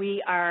way that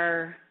we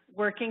are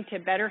working to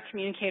better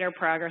communicate our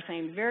progress, I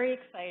am very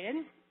excited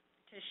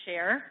to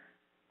share,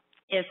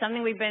 is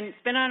something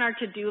it's been on our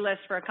to-do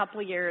list for a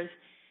couple of years,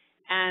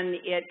 and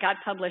it got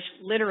published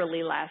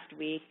literally last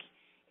week,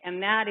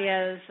 and that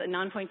is a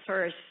Nonpoint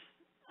Source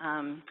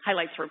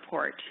highlights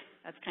report.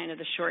 That's kind of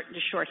the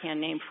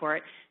shorthand name for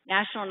it.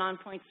 National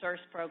Nonpoint Source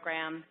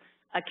Program,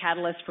 a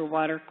catalyst for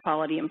water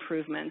quality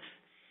improvements.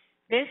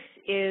 This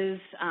is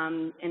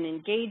an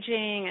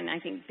engaging and I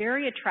think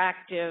very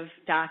attractive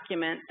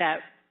document that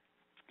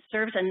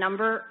serves a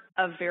number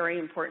of very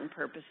important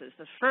purposes.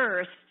 The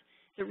first,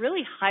 it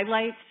really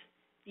highlights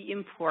the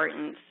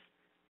importance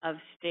of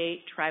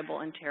state, tribal,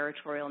 and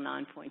territorial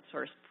Nonpoint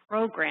Source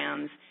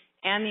programs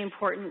and the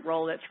important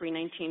role that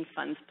 319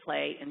 funds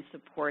play in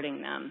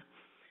supporting them.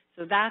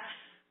 So that's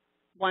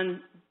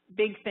one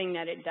big thing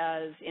that it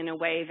does in a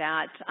way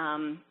that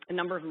a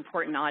number of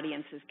important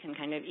audiences can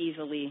kind of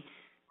easily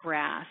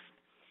grasp.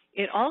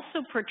 It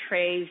also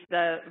portrays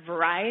the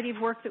variety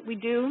of work that we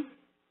do.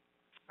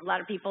 A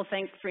lot of people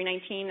think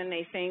 319 and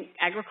they think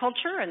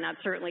agriculture, and that's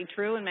certainly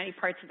true in many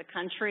parts of the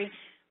country,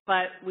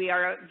 but we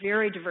are a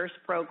very diverse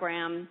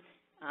program.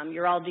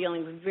 You're all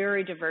dealing with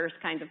very diverse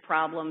kinds of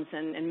problems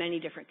in many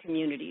different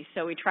communities,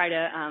 so we try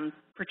to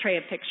portray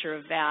a picture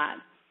of that.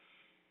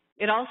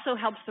 It also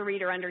helps the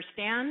reader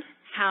understand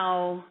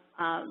how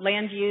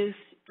land use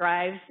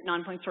drives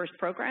non-point source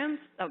problems,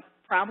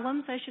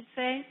 I should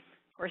say.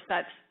 Of course,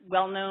 that's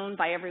well known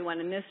by everyone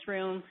in this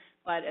room,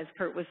 but as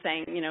Kurt was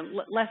saying, you know,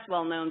 less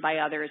well known by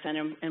others, and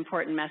an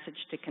important message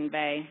to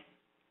convey.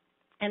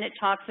 And it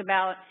talks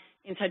about,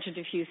 in such a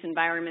diffuse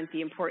environment,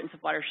 the importance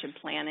of watershed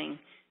planning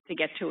to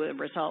get to a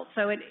result.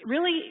 So it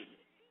really,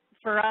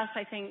 for us,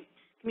 I think,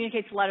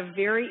 communicates a lot of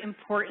very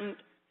important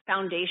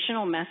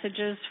foundational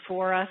messages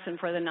for us and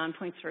for the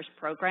non-point source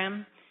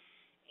program.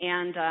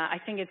 And I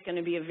think it's going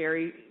to be a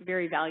very,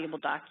 very valuable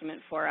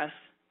document for us.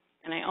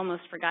 And I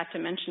almost forgot to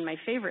mention my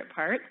favorite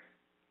part,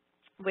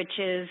 which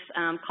is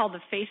called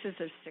The Faces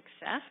of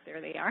Success.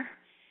 There they are.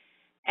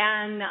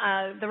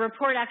 And the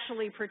report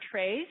actually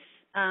portrays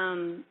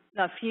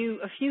a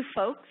few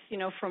folks, you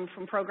know, from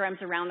programs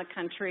around the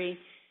country,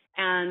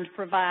 and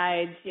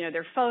provides, you know,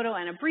 their photo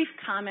and a brief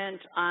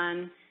comment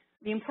on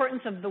the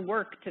importance of the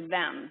work to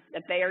them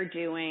that they are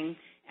doing,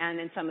 and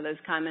in some of those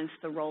comments,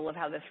 the role of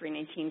how the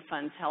 319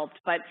 funds helped.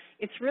 But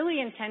it's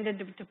really intended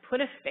to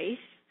put a face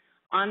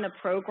on the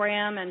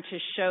program and to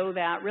show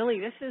that really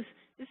this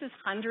is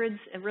hundreds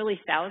and really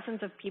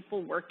thousands of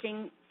people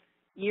working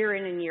year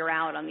in and year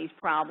out on these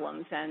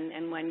problems.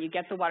 And when you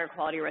get the water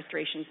quality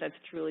restorations, that's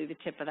truly the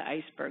tip of the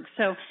iceberg.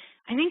 So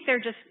I think there are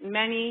just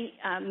many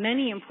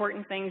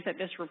important things that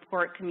this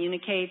report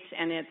communicates,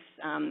 and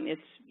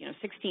it's you know,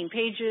 16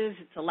 pages,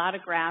 it's a lot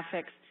of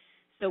graphics.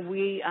 So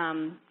we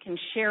can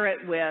share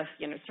it with,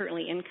 you know,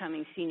 certainly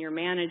incoming senior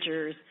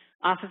managers,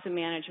 Office of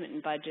Management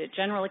and Budget,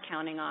 General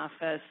Accounting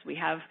Office. We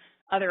have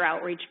other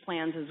outreach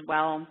plans as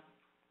well.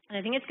 And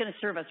I think it's going to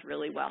serve us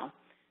really well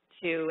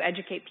to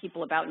educate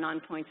people about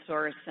non-point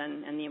source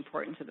and the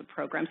importance of the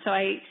program. So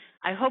I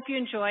hope you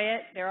enjoy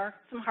it. There are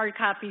some hard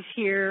copies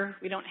here.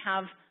 We don't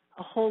have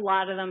a whole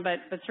lot of them,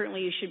 but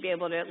certainly you should be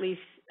able to at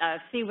least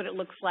see what it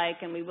looks like,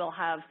 and we will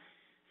have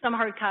some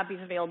hard copies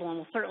available, and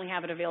we'll certainly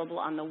have it available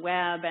on the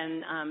web.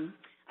 And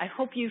I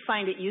hope you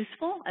find it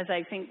useful, as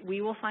I think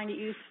we will find it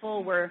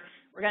useful. We're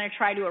going to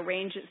try to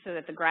arrange it so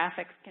that the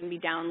graphics can be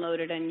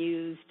downloaded and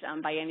used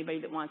by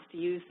anybody that wants to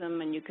use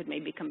them, and you could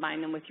maybe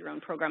combine them with your own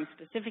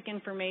program-specific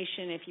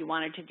information if you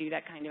wanted to do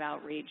that kind of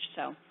outreach.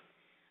 So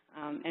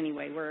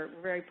anyway, we're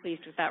very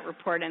pleased with that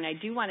report, and I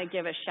do want to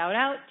give a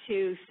shout-out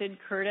to Sid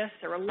Curtis.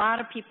 There were a lot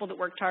of people that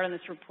worked hard on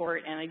this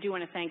report, and I do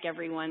want to thank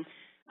everyone,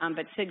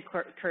 but Sid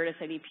Curtis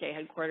at EPA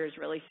headquarters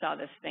really saw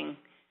this thing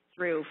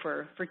through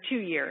for 2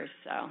 years,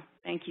 so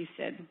thank you,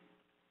 Sid.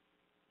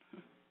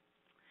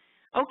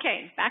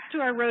 Okay, back to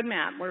our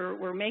roadmap.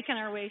 We're making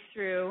our way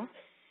through.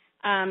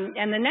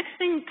 And the next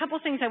couple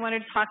things I wanted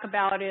to talk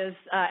about is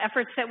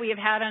efforts that we have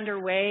had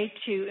underway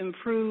to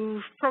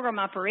improve program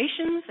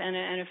operations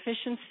and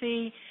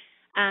efficiency,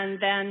 and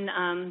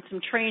then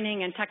some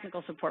training and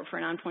technical support for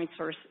non-point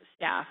source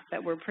staff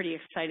that we're pretty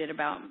excited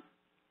about.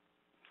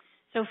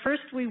 So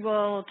first we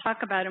will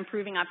talk about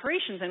improving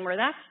operations, and where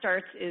that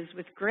starts is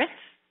with GRITS,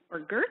 or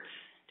GERTS,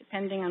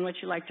 depending on what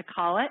you like to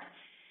call it.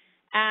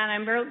 And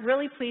I'm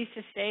really pleased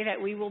to say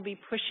that we will be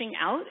pushing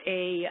out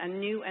a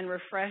new and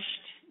refreshed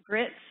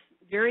GRITS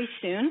very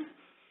soon,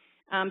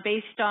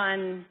 based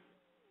on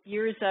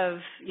years of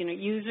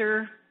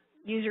user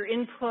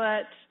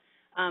input,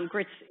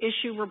 GRITS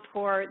issue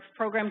reports,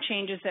 program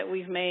changes that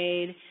we've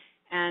made,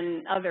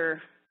 and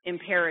other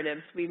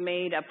imperatives. We've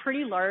made a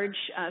pretty large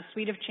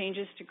suite of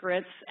changes to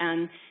GRITS,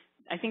 and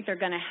I think they're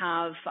going to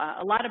have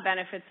a lot of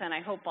benefits, and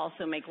I hope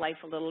also make life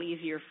a little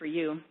easier for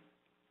you.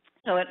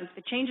 So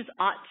the changes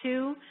ought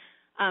to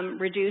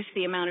reduce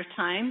the amount of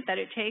time that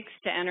it takes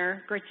to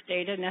enter GRITS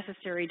data,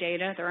 necessary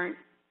data. There aren't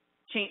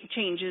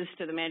changes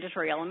to the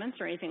mandatory elements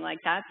or anything like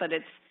that, but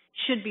it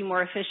should be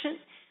more efficient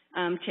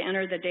to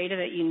enter the data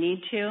that you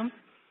need to.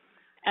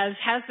 As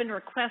has been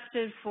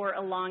requested for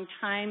a long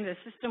time, the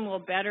system will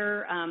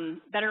better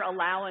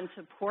allow and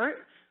support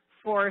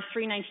for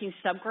 319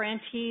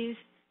 subgrantees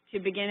to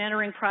begin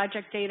entering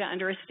project data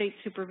under a state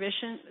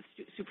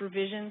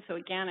supervision. So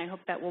again, I hope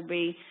that will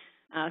be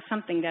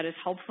something that is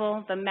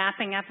helpful. The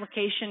mapping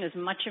application is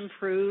much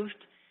improved.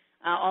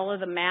 All of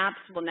the maps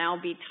will now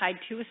be tied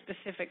to a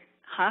specific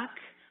HUC.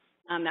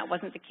 That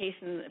wasn't the case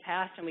in the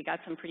past, and we got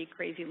some pretty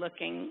crazy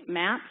looking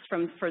maps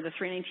for the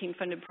 319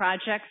 funded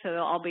projects, so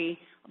they'll all be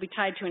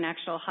tied to an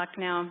actual HUC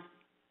now.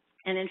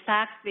 And in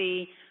fact,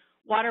 the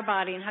water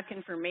body and HUC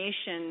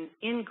information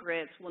in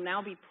GRITS will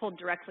now be pulled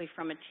directly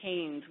from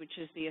ATTAINS, which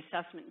is the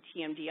assessment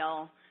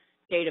TMDL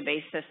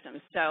database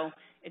system. So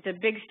it's a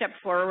big step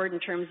forward in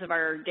terms of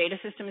our data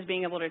systems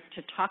being able to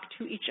talk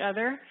to each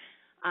other.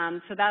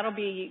 So that'll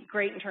be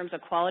great in terms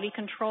of quality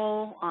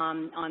control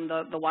on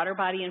the water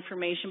body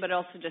information, but it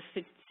also just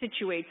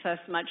situates us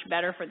much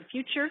better for the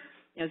future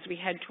as we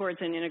head towards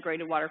an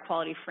integrated water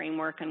quality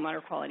framework and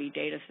water quality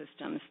data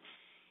systems.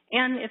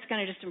 And it's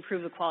going to just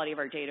improve the quality of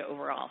our data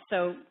overall.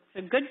 So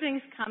good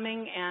things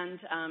coming, and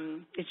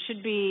it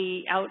should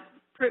be out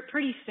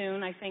pretty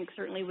soon. I think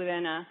certainly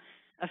within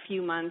a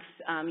few months,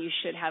 you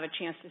should have a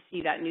chance to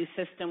see that new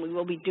system. We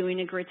will be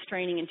doing a GRITS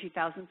training in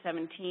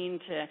 2017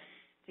 to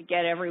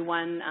get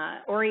everyone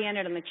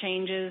oriented on the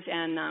changes,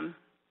 and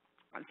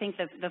I think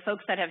that the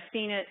folks that have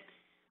seen it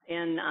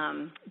in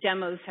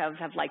demos have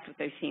liked what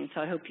they've seen,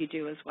 so I hope you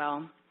do as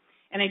well.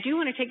 And I do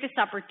want to take this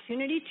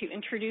opportunity to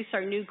introduce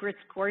our new GRITS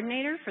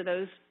coordinator for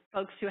those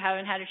folks who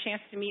haven't had a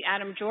chance to meet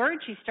Adam George.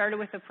 He started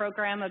with the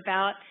program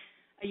about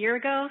a year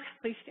ago.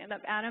 Please stand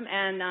up, Adam.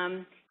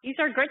 And he's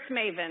our GRITS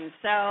maven.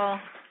 So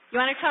you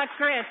want to talk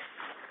GRITS,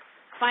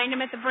 find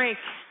him at the break.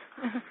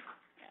 Yeah,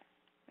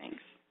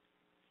 thanks.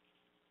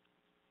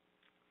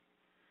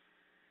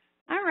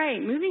 All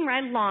right, moving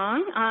right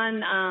along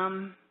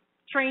on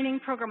training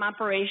program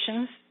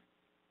operations.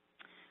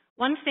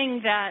 One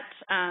thing that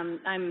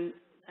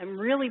I'm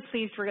really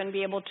pleased we're going to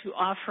be able to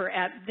offer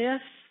at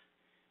this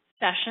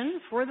session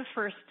for the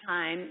first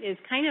time is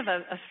kind of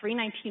a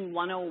 319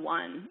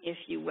 101, if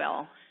you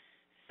will.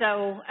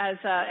 So as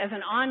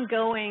an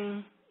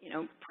ongoing,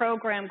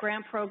 program,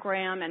 grant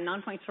program, and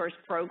non-point source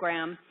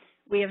program,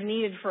 we have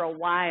needed for a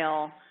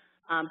while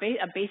a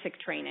basic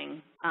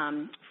training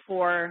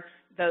for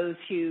those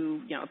who,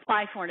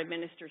 apply for and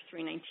administer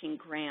 319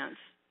 grants.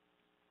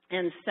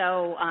 And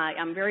so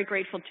I'm very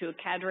grateful to a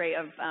cadre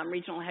of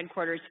regional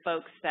headquarters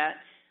folks that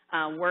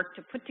worked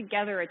to put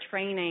together a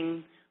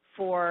training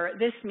for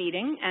this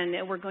meeting,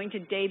 and we're going to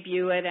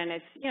debut it, and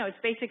it's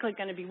basically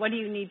going to be, what do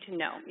you need to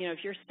know? If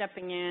you're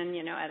stepping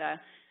in, at a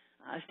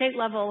state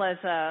level as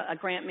a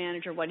grant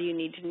manager, what do you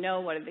need to know?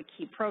 What are the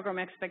key program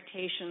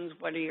expectations?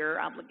 What are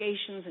your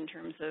obligations in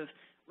terms of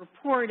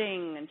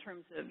reporting, in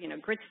terms of,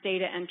 GRITS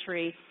data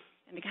entry,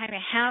 and to kind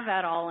of have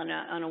that all on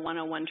a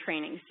 101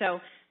 training. So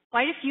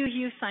quite a few of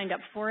you signed up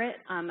for it.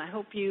 I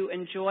hope you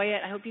enjoy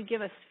it. I hope you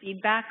give us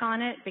feedback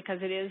on it because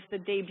it is the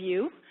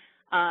debut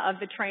of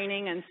the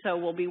training, and so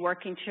we'll be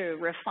working to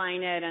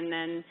refine it and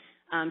then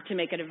to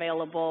make it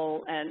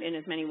available in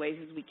as many ways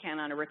as we can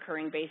on a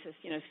recurring basis.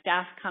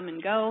 Staff come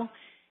and go,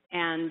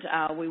 and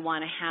we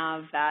want to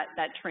have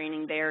that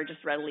training there just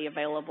readily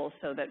available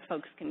so that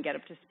folks can get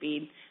up to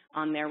speed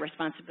on their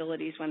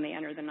responsibilities when they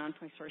enter the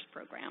non-point source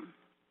program.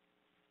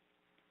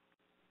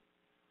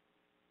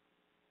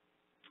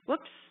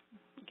 Whoops.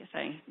 I guess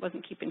I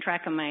wasn't keeping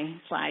track of my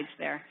slides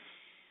there.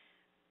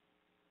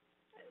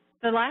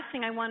 The last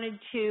thing I wanted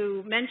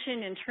to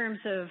mention in terms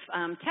of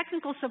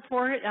technical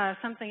support,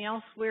 something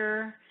else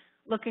we're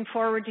looking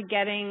forward to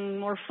getting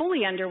more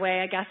fully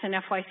underway, I guess, in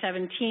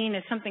FY17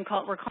 is something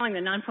we're calling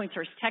the Non-Point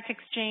Source Tech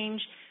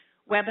Exchange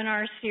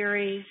webinar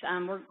series.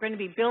 We're going to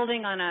be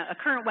building on a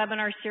current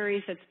webinar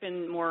series that's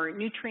been more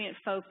nutrient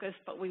focused,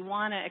 but we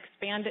want to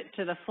expand it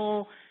to the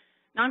full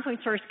non-point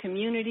source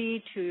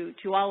community,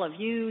 to all of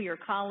you, your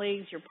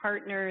colleagues, your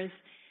partners,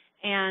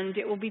 and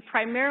it will be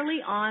primarily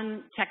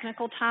on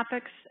technical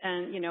topics,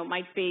 and it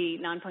might be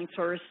non-point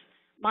source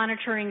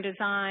monitoring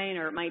design,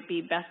 or it might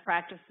be best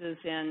practices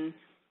in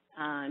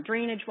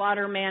drainage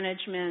water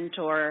management,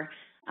 or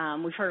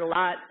we've heard a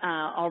lot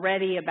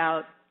already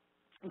about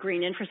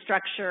green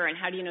infrastructure and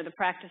how do you know the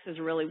practices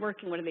are really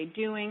working, what are they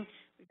doing.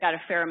 We've got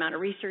a fair amount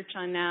of research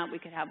on that. We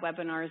could have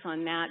webinars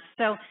on that.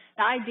 So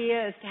the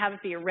idea is to have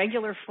it be a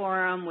regular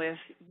forum with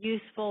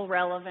useful,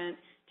 relevant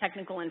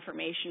technical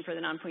information for the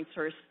non-point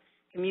source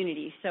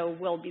community. So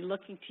we'll be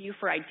looking to you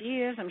for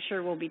ideas. I'm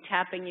sure we'll be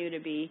tapping you to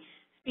be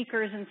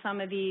speakers in some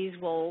of these.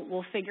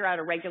 We'll figure out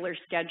a regular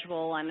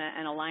schedule and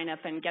a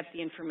lineup and get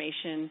the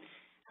information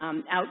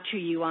out to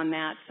you on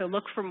that. So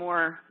look for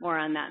more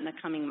on that in the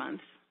coming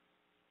months.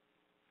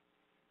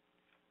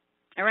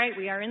 All right,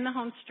 we are in the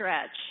home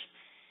stretch.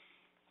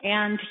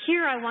 And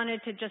here I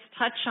wanted to just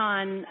touch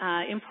on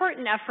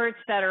important efforts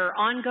that are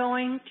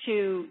ongoing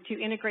to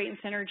integrate and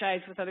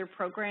synergize with other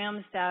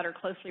programs that are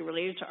closely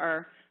related to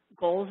our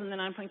goals in the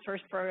non-point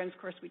source programs.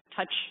 Of course, we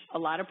touch a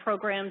lot of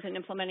programs in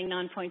implementing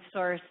non-point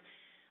source,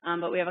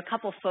 but we have a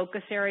couple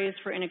focus areas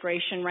for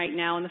integration right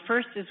now. And the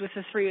first is with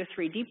the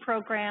 303D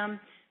program.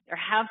 There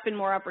have been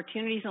more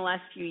opportunities in the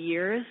last few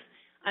years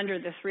under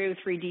the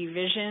 303D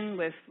vision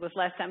with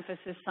less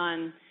emphasis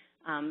on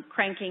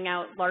cranking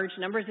out large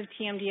numbers of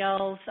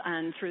TMDLs,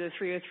 and through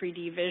the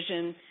 303D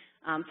vision,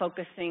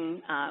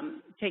 focusing,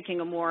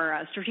 taking a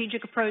more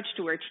strategic approach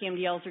to where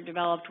TMDLs are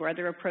developed, where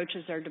other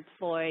approaches are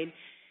deployed.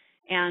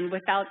 And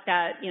without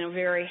that,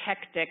 very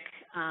hectic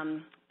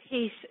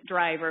pace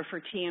driver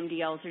for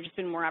TMDLs, there's just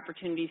been more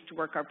opportunities to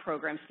work our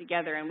programs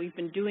together. And we've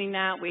been doing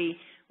that. We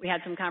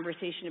had some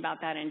conversation about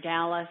that in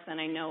Dallas,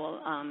 and I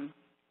know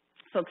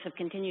folks have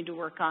continued to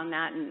work on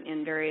that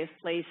in various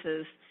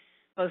places,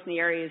 both in the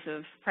areas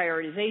of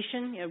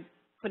prioritization,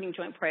 putting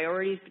joint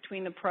priorities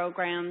between the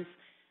programs.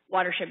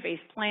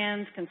 Watershed-based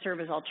plans can serve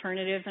as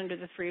alternatives under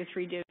the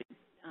 303D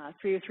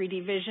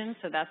 303D vision,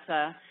 so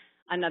that's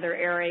another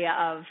area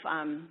of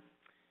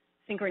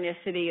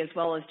synchronicity as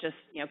well as just,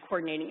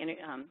 coordinating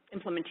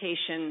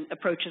implementation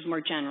approaches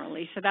more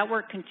generally. So that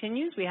work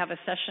continues. We have a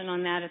session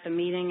on that at the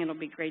meeting. It'll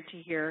be great to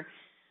hear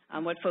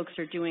what folks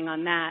are doing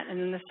on that. And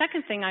then the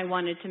second thing I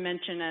wanted to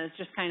mention as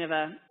just kind of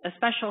a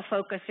special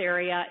focus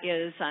area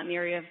is the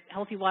area of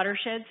healthy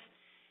watersheds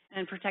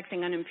and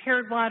protecting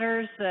unimpaired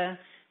waters. The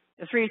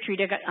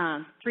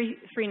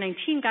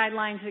 319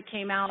 guidelines that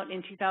came out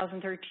in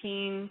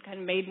 2013 kind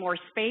of made more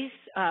space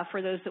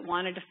for those that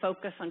wanted to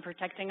focus on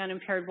protecting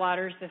unimpaired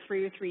waters. The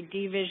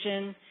 303D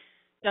vision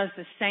does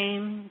the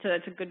same, so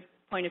that's a good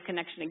point of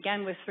connection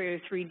again with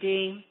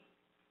 303D.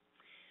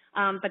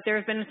 But there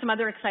have been some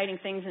other exciting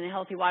things in the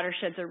healthy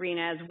watersheds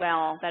arena as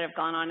well that have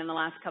gone on in the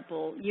last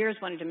couple years,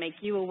 wanted to make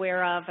you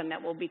aware of, and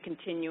that we'll be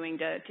continuing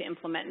to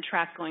implement and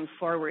track going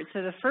forward.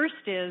 So the first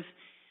is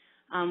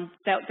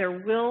that there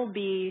will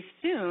be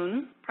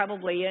soon,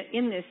 probably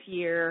in this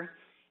year,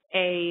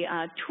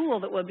 a tool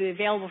that will be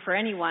available for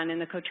anyone in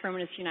the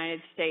coterminous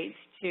United States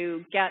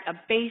to get a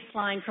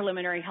baseline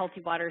preliminary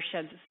healthy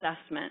watersheds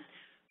assessment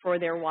for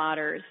their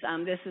waters.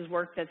 This is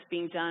work that's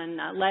being done,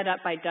 led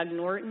up by Doug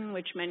Norton,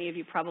 which many of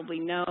you probably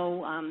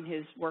know,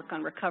 his work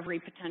on recovery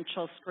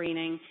potential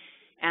screening.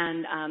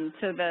 And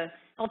so the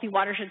healthy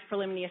watersheds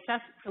preliminary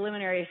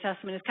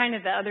assessment is kind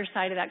of the other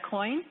side of that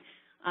coin.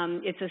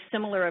 It's a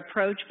similar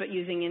approach, but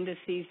using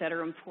indices that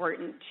are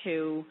important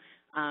to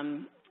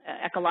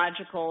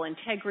ecological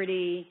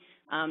integrity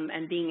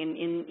and being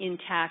an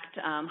intact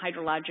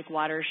hydrologic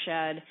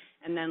watershed,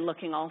 and then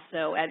looking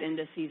also at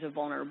indices of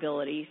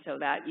vulnerability so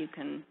that you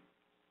can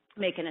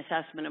make an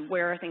assessment of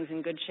where are things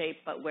in good shape,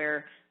 but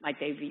where might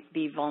they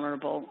be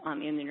vulnerable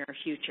in the near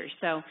future.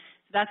 So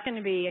that's going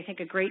to be, I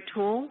think, a great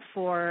tool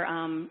for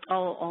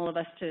all of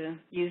us to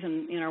use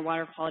in our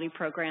water quality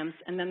programs.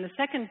 And then the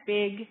second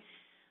big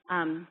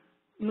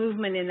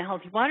movement in the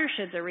healthy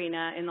watersheds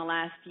arena in the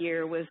last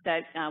year was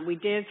that we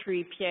did,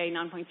 through EPA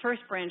Nonpoint Source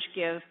Branch,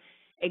 give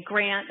a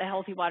grant, the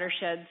Healthy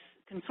Watersheds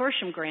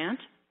Consortium grant.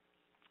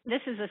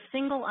 This is a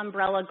single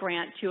umbrella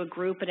grant to a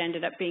group. It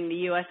ended up being the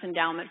U.S.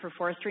 Endowment for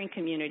Forestry and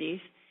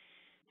Communities.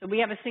 So we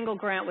have a single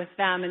grant with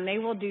them, and they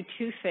will do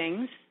two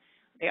things.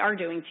 They are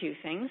doing two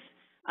things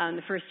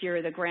the first year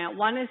of the grant.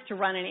 One is to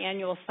run an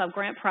annual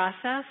subgrant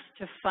process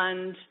to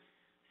fund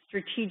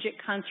strategic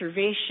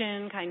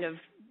conservation, kind of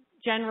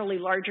generally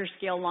larger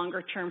scale,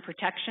 longer term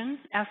protection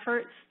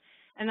efforts,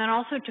 and then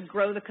also to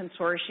grow the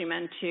consortium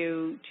and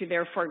to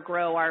therefore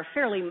grow our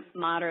fairly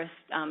modest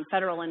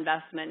federal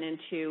investment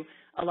into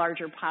a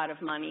larger pot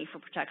of money for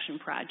protection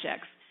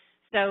projects.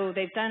 So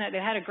they've done it. They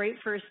had a great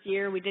first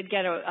year. We did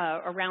get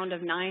a round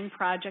of 9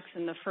 projects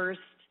in the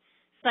first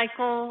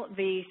cycle.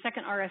 The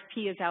second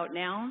RFP is out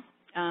now.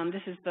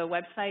 This is the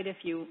website if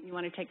you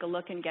want to take a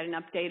look and get an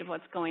update of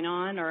what's going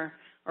on or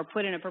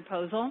put in a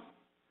proposal.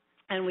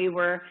 And we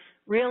were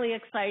really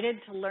excited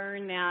to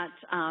learn that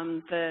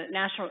the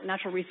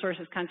Natural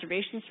Resources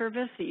Conservation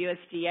Service, the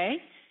USDA,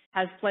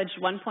 has pledged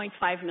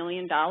 $1.5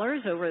 million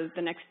over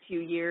the next few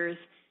years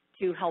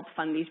to help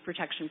fund these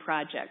protection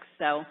projects.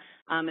 So,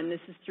 and this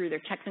is through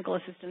their technical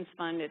assistance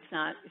fund. It's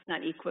not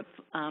EQIP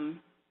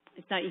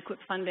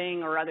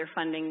funding or other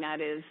funding that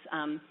is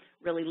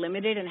really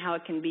limited in how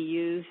it can be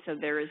used. So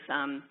there is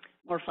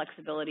more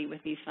flexibility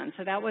with these funds.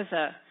 So that was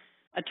a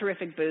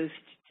terrific boost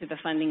to the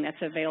funding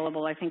that's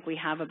available. I think we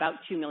have about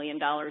 $2 million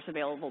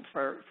available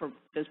for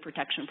those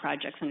protection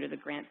projects under the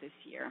grant this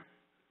year.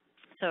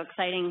 So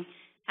exciting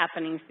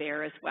happenings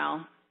there as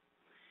well.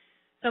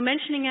 So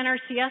mentioning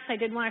NRCS, I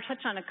did want to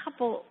touch on a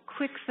couple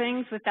quick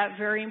things with that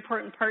very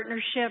important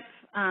partnership.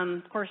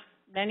 Of course,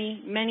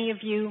 many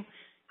of you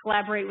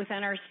collaborate with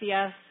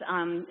NRCS,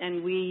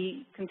 and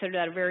we consider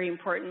that a very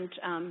important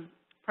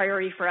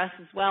priority for us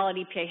as well at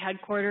EPA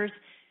headquarters.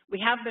 We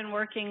have been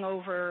working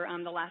over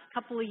the last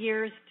couple of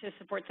years to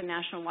support the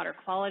National Water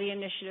Quality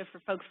Initiative. For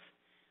folks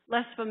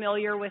less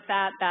familiar with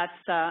that,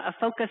 that's a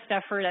focused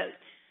effort at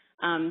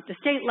the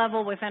state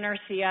level with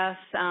NRCS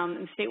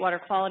and State Water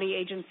Quality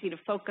Agency to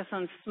focus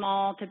on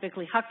small,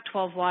 typically HUC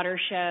 12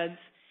 watersheds,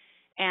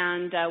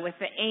 and with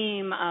the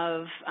aim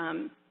of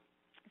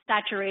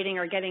saturating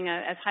or getting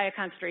as high a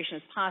concentration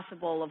as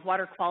possible of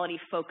water quality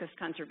focused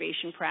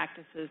conservation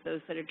practices, those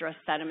that address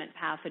sediment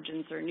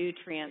pathogens or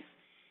nutrients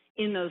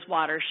in those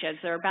watersheds.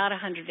 There are about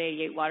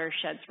 188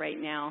 watersheds right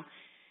now.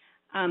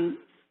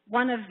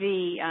 One of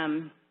the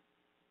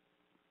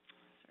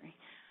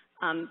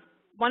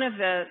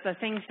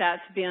things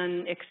that's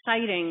been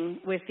exciting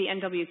with the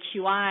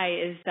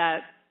NWQI is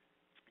that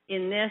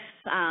in this,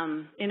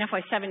 in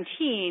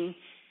FY17,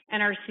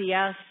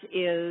 NRCS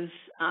is,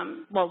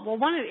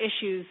 one of the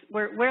issues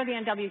where the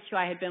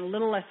NWQI had been a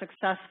little less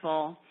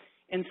successful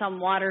in some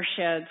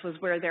watersheds was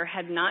where there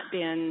had not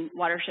been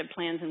watershed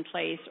plans in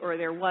place, or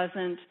there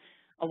wasn't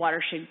a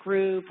watershed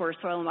group or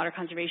soil and water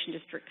conservation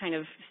district kind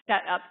of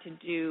set up to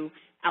do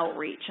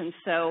outreach. And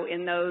so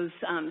in those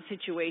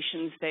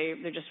situations, there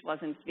just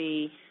wasn't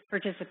the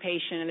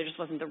participation and there just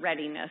wasn't the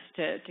readiness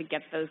to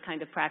get those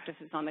kinds of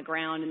practices on the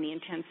ground and the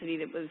intensity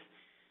that was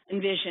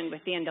envisioned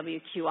with the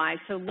NWQI.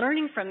 So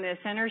learning from this,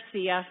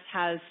 NRCS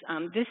has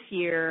this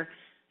year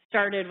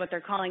started what they're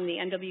calling the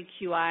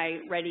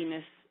NWQI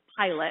Readiness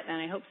Pilot,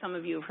 and I hope some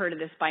of you have heard of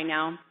this by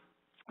now.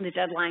 The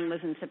deadline was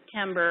in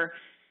September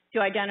to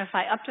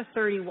identify up to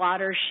 30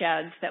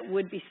 watersheds that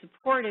would be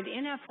supported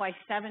in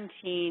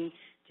FY17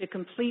 to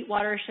complete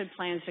watershed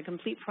plans, to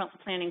complete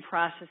planning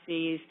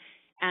processes,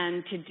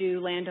 and to do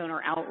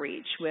landowner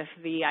outreach, with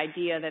the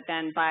idea that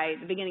then by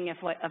the beginning of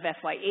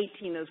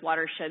FY18, those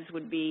watersheds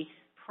would be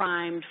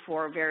primed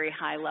for a very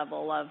high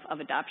level of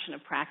adoption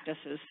of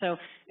practices. So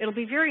it'll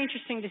be very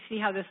interesting to see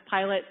how this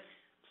pilot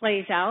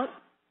plays out.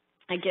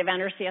 I give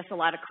NRCS a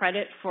lot of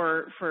credit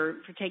for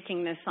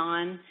taking this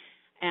on,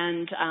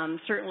 and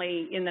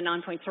certainly in the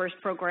Nonpoint Source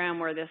program,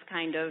 where this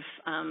kind of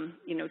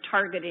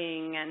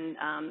targeting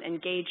and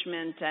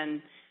engagement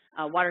and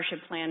watershed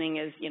planning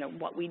is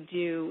what we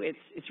do.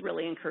 It's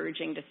really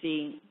encouraging to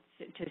see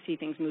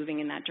things moving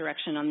in that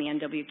direction on the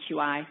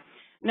NWQI.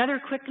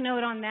 Another quick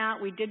note on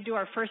that, we did do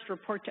our first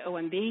report to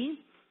OMB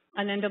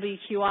on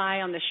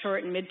NWQI on the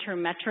short and midterm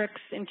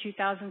metrics in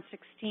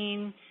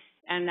 2016,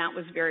 and that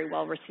was very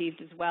well received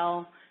as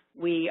well.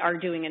 We are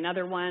doing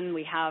another one.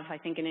 We have, I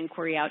think, an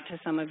inquiry out to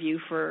some of you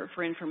for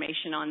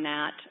information on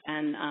that.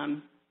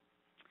 And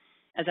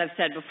as I've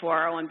said before,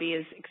 OMB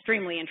is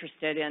extremely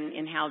interested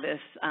in how this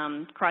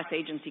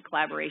cross-agency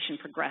collaboration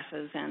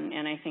progresses,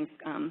 and I think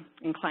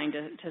inclined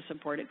to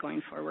support it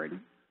going forward.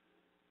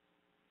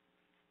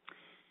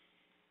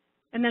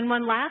 And then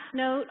one last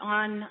note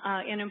on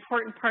an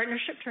important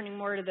partnership, turning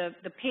more to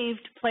the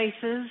paved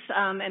places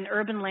and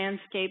urban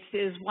landscapes,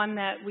 is one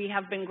that we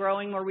have been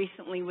growing more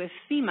recently with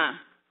FEMA.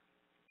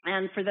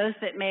 And for those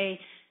that may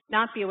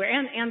not be aware,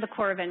 and the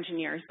Corps of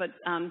Engineers, but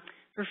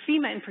for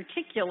FEMA in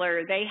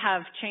particular, they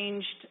have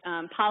changed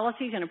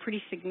policies in a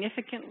pretty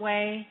significant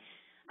way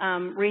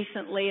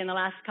recently in the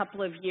last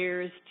couple of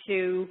years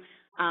to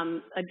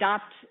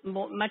adopt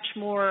much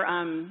more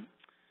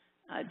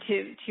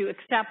to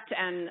accept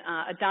and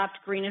adopt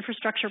green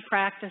infrastructure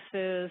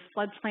practices,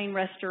 floodplain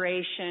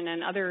restoration,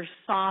 and other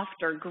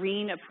soft or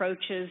green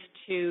approaches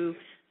to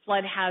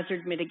flood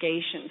hazard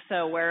mitigation.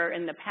 So where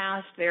in the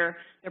past their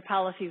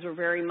policies were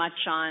very much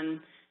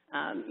on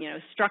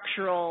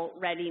structural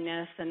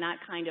readiness and that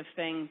kind of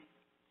thing,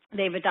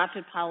 they've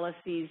adopted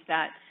policies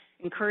that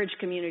encourage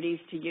communities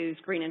to use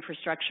green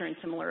infrastructure and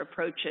similar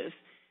approaches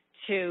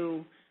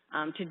to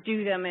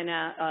do them in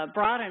a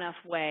broad enough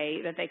way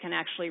that they can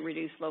actually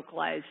reduce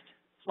localized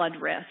flood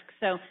risk.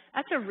 So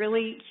that's a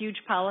really huge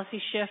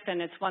policy shift,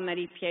 and it's one that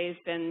EPA has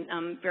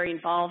been very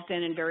involved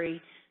in and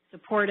very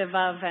supportive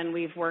of, and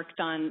we've worked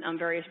on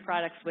various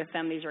products with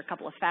them. These are a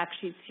couple of fact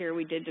sheets here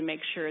we did to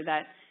make sure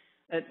that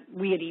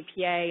we at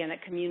EPA and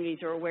that communities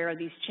are aware of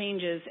these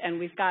changes, and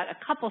we've got a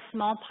couple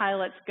small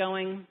pilots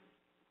going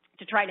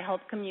to try to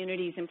help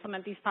communities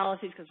implement these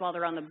policies, because while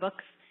they're on the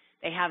books,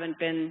 they haven't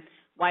been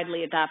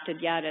widely adopted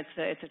yet.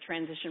 It's a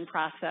transition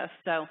process.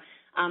 So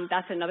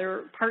that's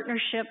another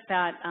partnership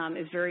that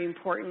is very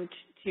important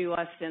to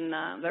us in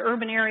the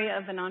urban area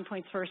of the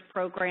Nonpoint Source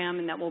program,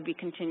 and that we'll be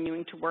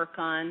continuing to work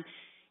on,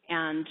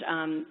 and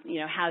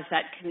has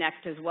that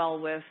connect as well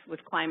with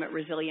climate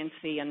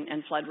resiliency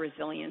and flood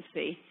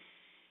resiliency.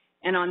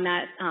 And on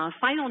that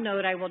final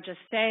note, I will just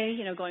say,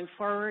 going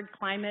forward,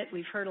 climate,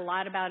 we've heard a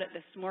lot about it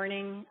this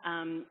morning,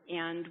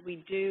 and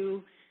we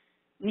do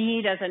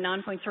need, as a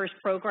Nonpoint Source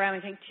program, I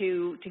think,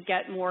 to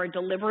get more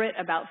deliberate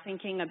about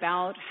thinking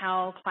about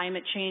how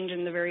climate change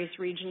in the various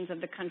regions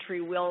of the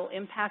country will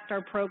impact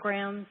our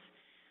programs,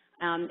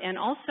 and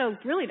also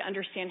really to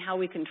understand how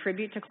we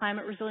contribute to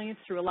climate resilience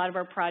through a lot of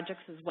our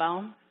projects as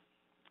well.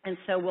 And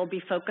so we'll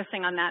be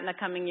focusing on that in the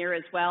coming year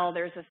as well.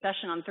 There's a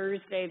session on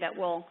Thursday that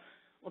will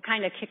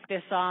kind of kick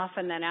this off,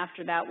 and then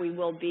after that we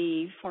will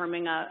be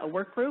forming a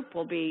work group.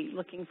 We'll be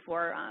looking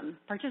for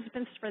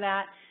participants for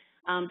that.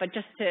 But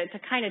just to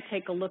kind of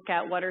take a look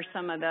at what are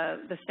some of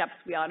the steps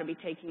we ought to be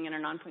taking in our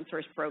Nonpoint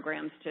Source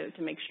programs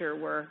to make sure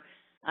we're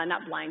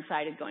not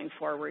blindsided going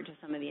forward to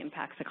some of the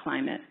impacts of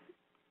climate.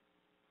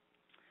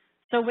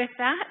 So with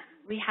that,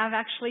 we have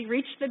actually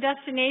reached the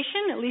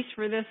destination, at least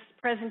for this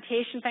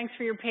presentation. Thanks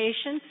for your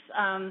patience.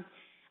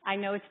 I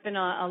know it's been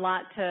a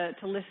lot to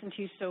listen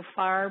to so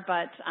far,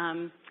 but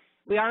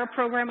we are a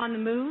program on the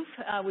move.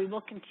 We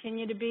will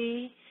continue to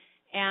be.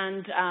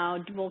 And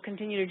we'll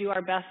continue to do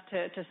our best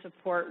to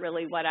support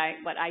really what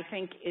I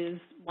think is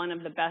one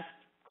of the best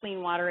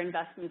clean water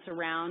investments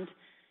around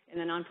in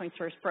the Nonpoint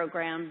Source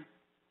program.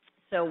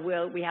 So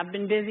we have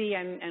been busy,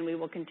 and we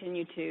will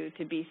continue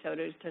to be so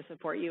to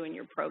support you in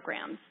your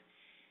programs.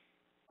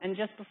 And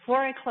just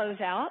before I close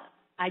out,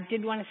 I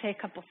did want to say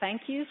a couple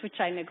thank yous, which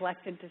I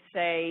neglected to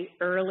say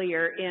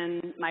earlier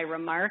in my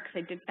remarks.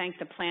 I did thank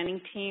the planning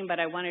team, but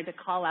I wanted to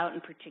call out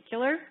in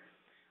particular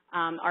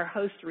our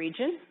host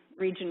region,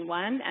 Region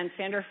 1, and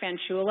Sandra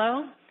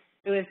Fanciullo,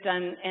 who has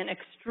done an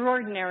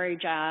extraordinary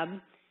job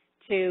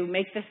to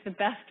make this the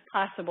best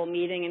possible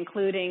meeting,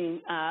 including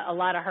a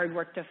lot of hard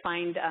work to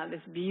find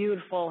this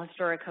beautiful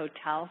historic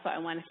hotel. So I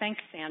want to thank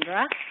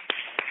Sandra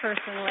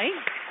personally.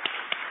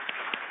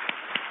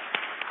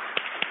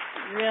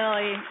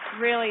 Really,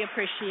 really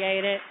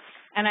appreciate it.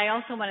 And I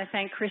also want to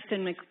thank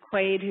Kristen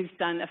McQuaid, who's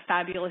done a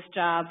fabulous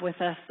job with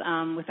us,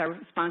 with our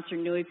sponsor,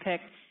 NUIPIC,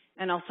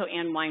 and also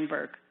Ann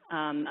Weinberg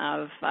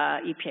of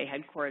EPA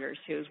headquarters,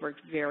 who has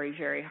worked very,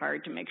 very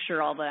hard to make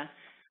sure all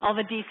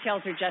the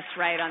details are just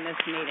right on this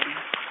meeting.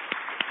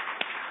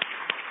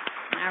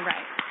 All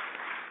right.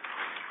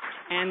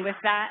 And with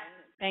that,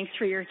 thanks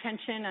for your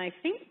attention. I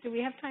think, do we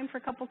have time for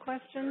a couple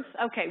questions?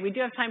 Okay, we do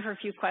have time for a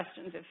few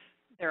questions if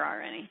there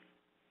are any.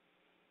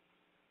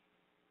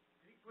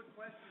 Any quick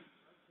questions?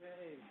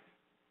 Okay. I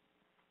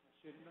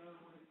should know.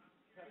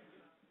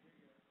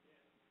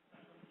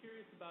 I'm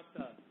curious about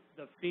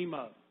the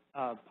FEMA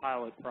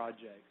pilot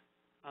projects.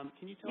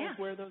 Can you tell us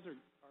where those are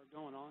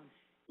going on?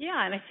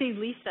 Yeah, and I see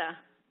Lisa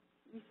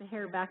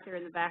Hare back there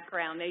in the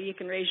background. Maybe you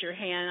can raise your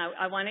hand.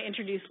 I want to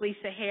introduce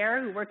Lisa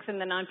Hare, who works in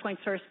the Nonpoint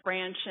Source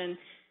Branch, and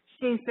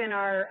she's been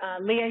our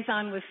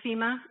liaison with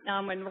FEMA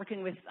when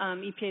working with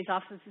EPA's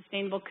Office of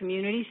Sustainable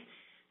Communities.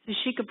 So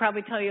she could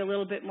probably tell you a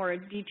little bit more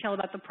detail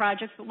about the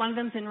projects, but one of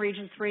them's in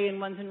Region 3 and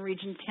one's in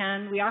Region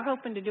 10. We are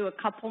hoping to do a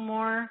couple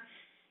more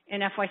in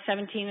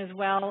FY17 as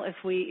well if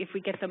we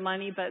get the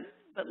money,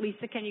 but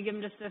Lisa, can you give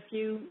them just a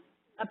few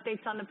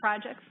updates on the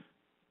projects?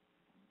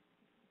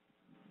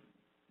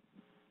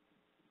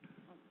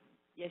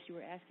 Yes, you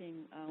were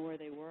asking where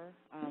they were.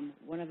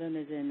 One of them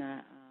is in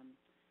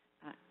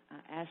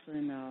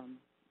Ashland,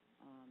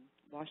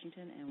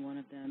 Washington, and one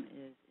of them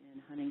is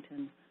in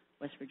Huntington,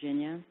 West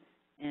Virginia.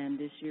 And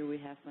this year we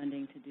have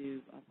funding to do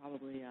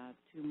probably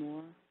 2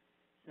 more.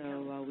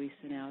 So we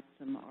sent out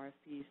some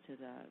RFPs to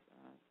the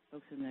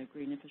folks in the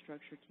Green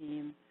Infrastructure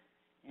team,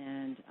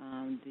 and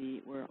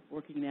we're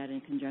working that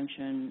in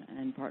conjunction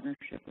and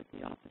partnership with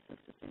the Office of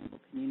Sustainable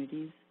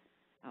Communities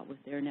with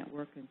their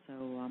network, and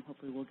so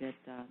hopefully we'll get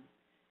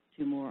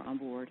 2 more on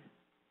board.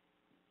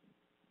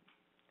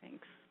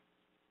 Thanks.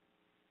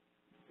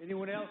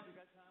 Anyone else? We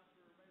got time for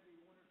maybe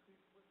 1 or 2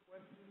 quick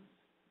questions.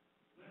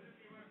 Linda,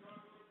 do you want to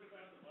talk a little bit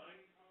about the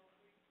mining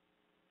policy?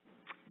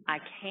 I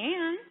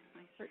can.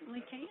 I certainly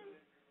can.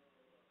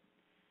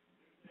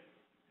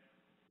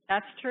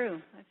 That's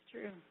true. That's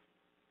true.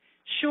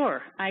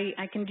 Sure,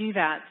 I can do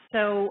that.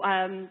 So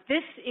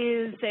this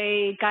is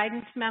a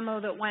guidance memo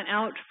that went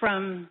out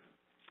from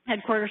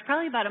headquarters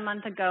probably about a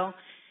month ago.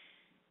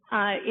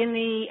 In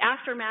the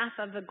aftermath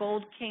of the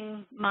Gold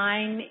King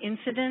mine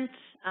incident,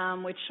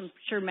 which I'm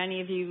sure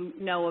many of you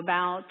know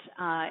about,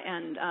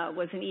 and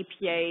was an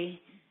EPA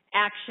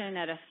action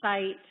at a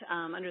site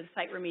under the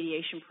site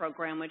remediation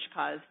program, which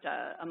caused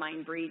a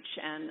mine breach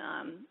and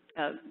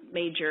a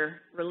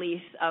major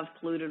release of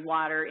polluted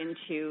water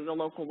into the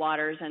local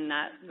waters, and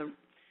that the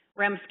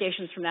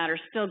ramifications from that are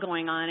still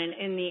going on. And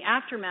in the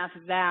aftermath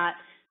of that,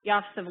 the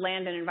Office of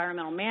Land and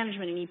Environmental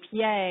Management and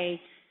EPA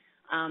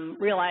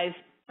realized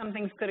some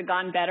things could have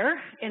gone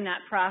better in that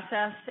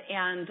process,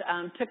 and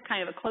took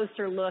kind of a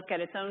closer look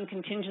at its own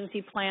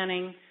contingency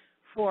planning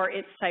for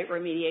its site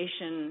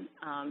remediation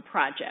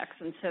projects.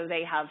 And so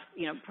they have,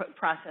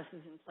 processes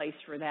in place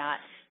for that.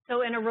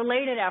 So in a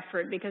related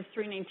effort, because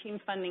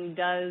 319 funding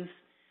does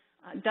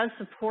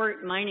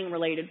support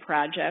mining-related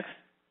projects,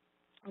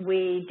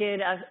 we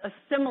did a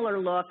similar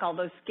look,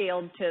 although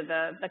scaled to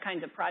the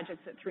kinds of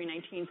projects that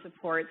 319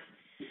 supports,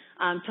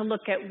 to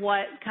look at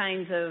what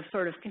kinds of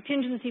sort of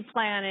contingency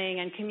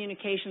planning and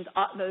communications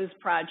ought those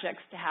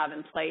projects to have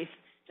in place,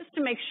 just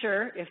to make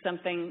sure if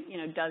something,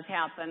 does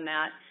happen,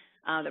 that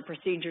the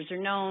procedures are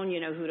known,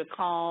 who to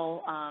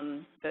call,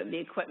 the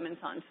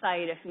equipment's on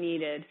site if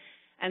needed.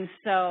 And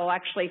so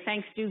actually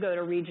thanks do go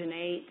to Region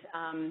 8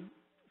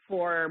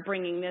 for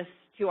bringing this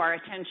to our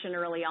attention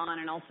early on,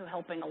 and also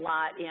helping a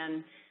lot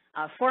in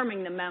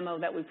forming the memo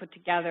that we put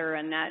together,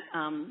 and that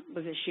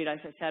was issued, as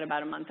I said,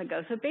 about a month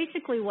ago. So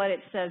basically what it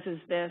says is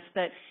this,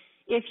 that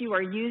if you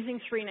are using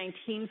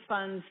 319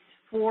 funds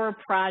for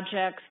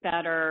projects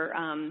that are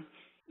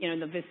in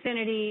the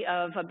vicinity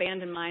of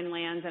abandoned mine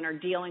lands and are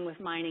dealing with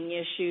mining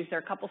issues, there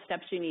are a couple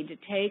steps you need to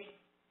take.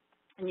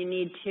 And you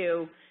need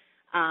to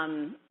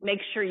make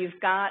sure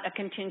you've got a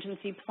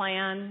contingency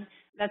plan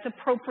that's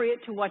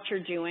appropriate to what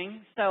you're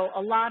doing. So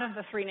a lot of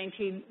the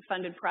 319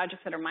 funded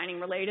projects that are mining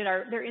related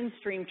they're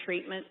in-stream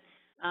treatment.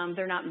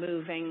 They're not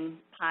moving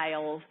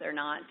piles. They're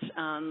not,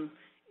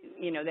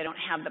 they don't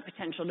have the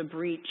potential to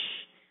breach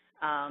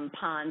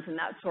ponds and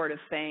that sort of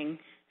thing.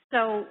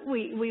 So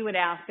we would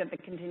ask that the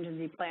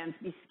contingency plans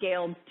be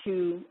scaled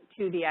to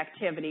the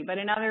activity. But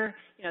in other,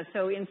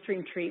 so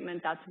in-stream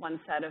treatment, that's one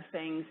set of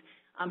things.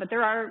 But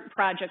there are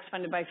projects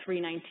funded by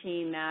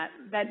 319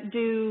 that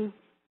do,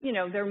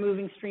 they're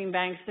moving stream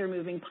banks, they're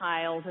moving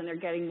piles, and they're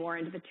getting more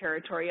into the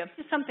territory of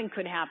just something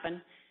could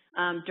happen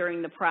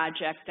during the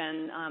project,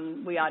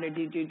 and we ought to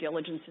do due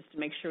diligence just to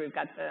make sure we've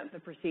got the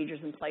procedures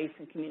in place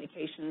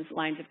and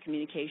lines of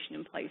communication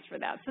in place for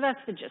that. So that's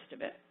the gist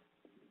of it.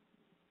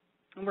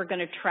 And we're going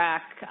to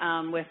track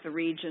with the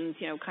regions,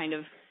 kind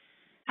of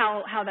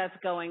how that's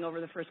going over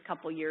the first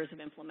couple years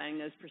of implementing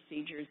those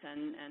procedures,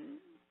 and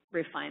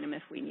refine them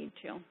if we need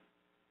to.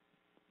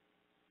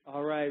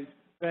 All right.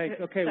 Thanks.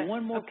 Okay,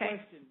 one more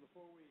question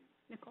before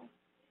we... Nicole?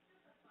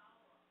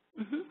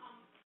 Mm-hmm.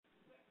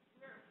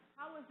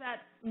 How was that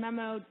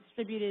memo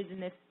distributed,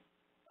 and if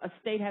a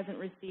state hasn't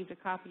received a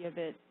copy of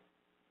it,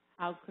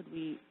 how could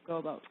we go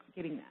about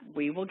getting that?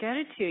 We will get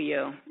it to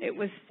you. It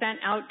was sent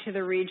out to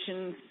the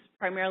regions,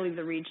 primarily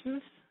the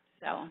regions,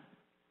 so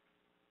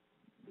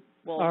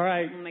All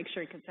right. we'll make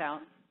sure it gets out.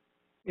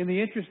 In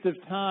the interest of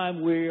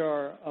time, we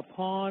are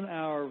upon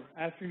our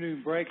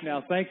afternoon break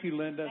now. Thank you,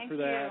 Linda, for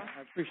that.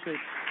 I appreciate it.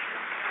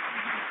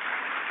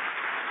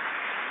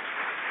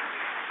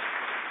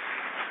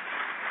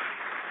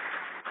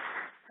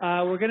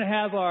 We're going to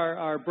have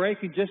our break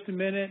in just a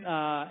minute,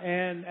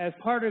 and as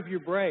part of your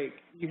break,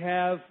 you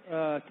have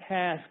a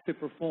task to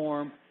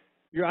perform.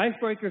 Your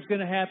icebreaker is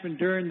going to happen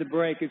during the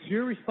break. It's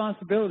your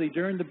responsibility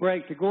during the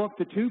break to go up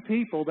to two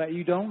people that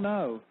you don't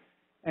know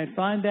and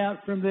find out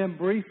from them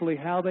briefly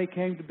how they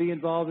came to be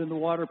involved in the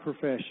water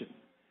profession.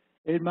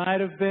 It might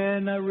have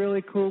been a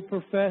really cool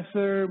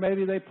professor.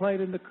 Maybe they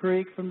played in the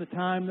creek from the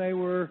time they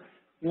were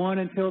 1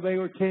 until they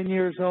were 10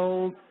 years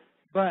old.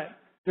 But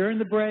during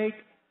the break,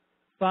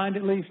 find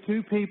at least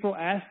two people,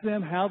 ask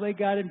them how they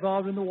got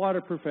involved in the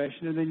water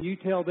profession, and then you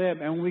tell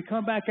them. And when we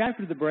come back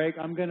after the break,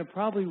 I'm going to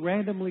probably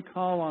randomly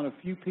call on a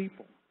few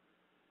people.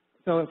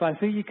 So if I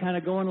see you kind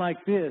of going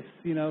like this,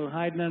 you know,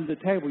 hiding under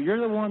the table,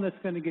 you're the one that's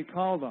going to get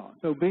called on.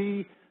 So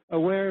be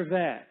aware of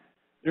that.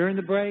 During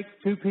the break,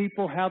 two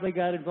people, how they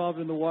got involved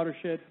in the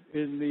watershed,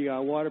 in the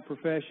water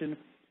profession.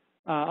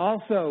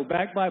 Also,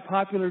 backed by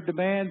popular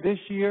demand this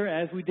year,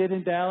 as we did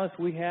in Dallas,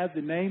 we have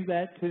the Name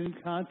That Tune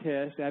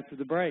contest after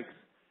the breaks.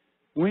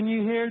 When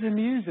you hear the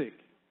music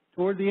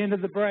toward the end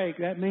of the break,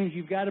 that means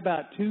you've got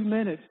about 2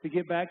 minutes to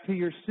get back to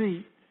your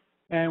seat.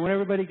 And when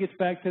everybody gets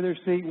back to their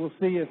seat, we'll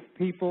see if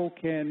people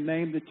can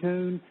name the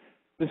tune.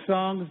 The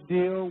songs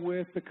deal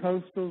with the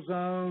coastal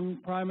zone,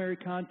 primary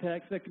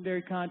contact,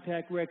 secondary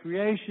contact,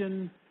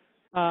 recreation,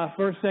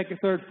 first, second,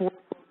 third, fourth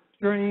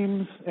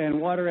streams,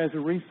 and water as a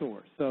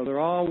resource. So they're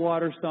all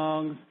water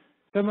songs.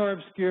 Some are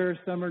obscure,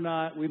 some are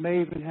not. We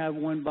may even have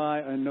one by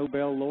a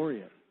Nobel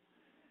laureate.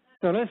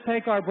 So let's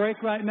take our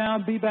break right now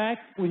and be back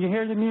when you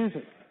hear the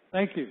music.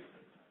 Thank you.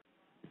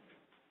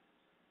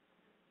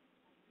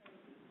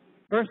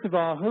 First of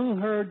all, who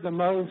heard the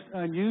most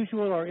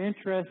unusual or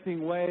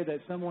interesting way that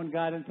someone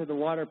got into the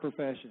water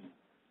profession?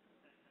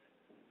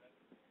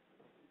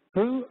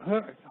 Who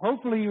heard,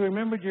 hopefully you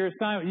remembered your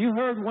assignment. You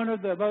heard one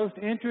of the most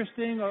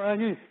interesting or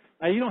unusual.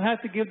 Now, you don't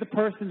have to give the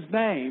person's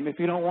name if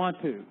you don't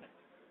want to.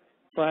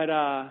 But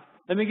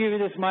let me give you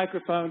this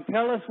microphone.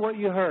 Tell us what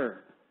you heard.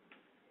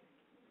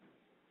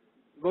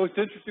 The most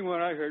interesting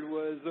one I heard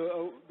was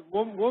a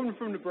woman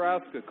from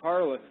Nebraska,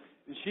 Carla,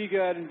 and she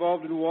got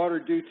involved in water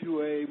due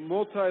to a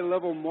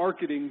multi-level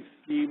marketing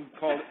scheme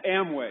called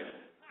Amway.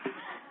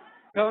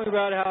 Telling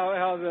about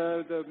how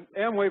the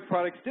Amway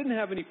products didn't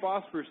have any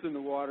phosphorus in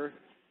the water,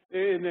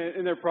 in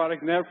their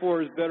product, and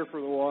therefore is better for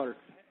the water.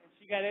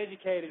 She got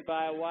educated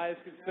by a wise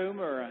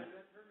consumer.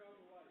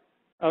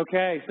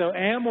 Okay, so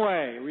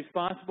Amway,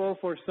 responsible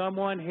for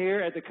someone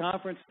here at the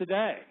conference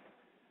today.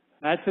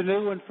 That's a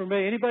new one for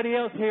me. Anybody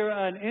else hear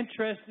an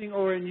interesting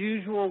or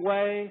unusual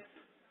way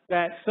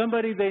that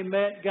somebody they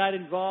met got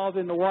involved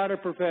in the water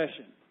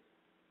profession?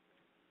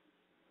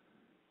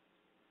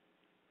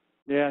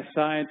 Yeah,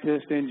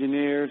 scientists,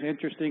 engineers,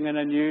 interesting and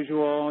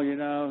unusual, you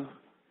know.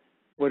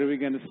 What are we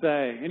going to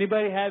say?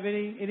 Anybody have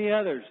any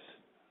others?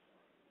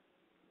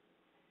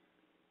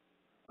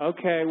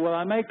 Okay, well,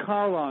 I may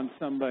call on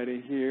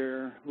somebody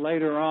here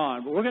later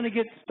on, but we're going to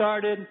get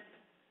started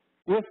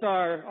with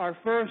our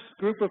first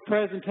group of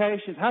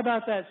presentations. How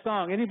about that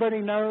song?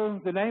 Anybody know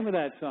the name of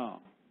that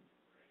song?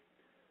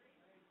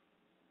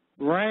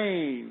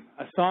 Rain.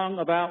 A song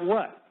about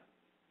what?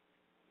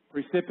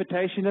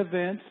 Precipitation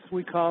events,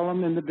 we call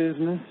them in the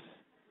business.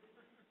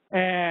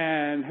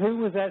 And who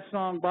was that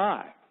song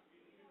by?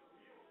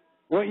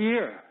 What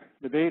year?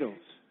 The Beatles.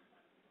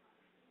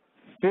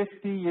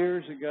 50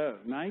 years ago,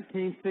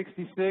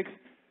 1966.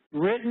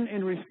 Written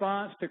in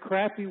response to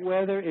crappy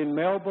weather in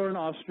Melbourne,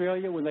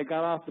 Australia, when they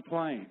got off the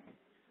plane.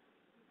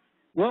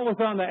 What was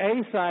on the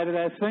A side of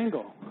that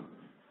single?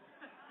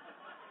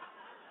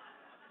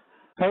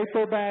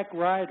 Paperback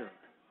Writer.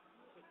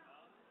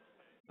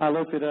 I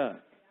looked it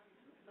up.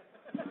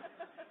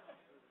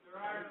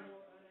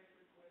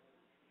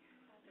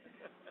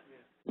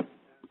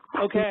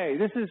 Okay,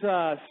 this is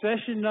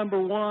session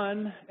number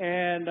 1,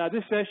 and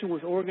this session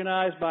was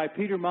organized by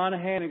Peter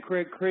Monahan and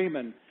Craig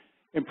Creeman.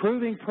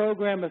 Improving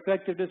program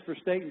effectiveness for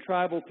state and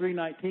tribal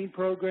 319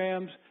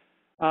 programs.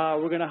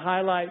 We're going to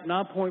highlight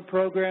Nonpoint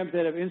programs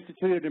that have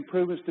instituted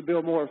improvements to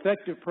build more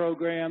effective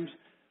programs.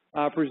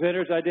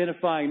 Presenters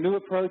identifying new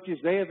approaches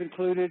they have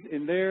included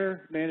in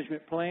their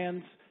management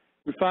plans.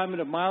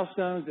 Refinement of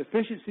milestones,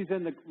 efficiencies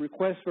in the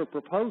request for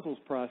proposals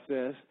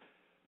process,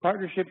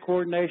 partnership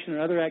coordination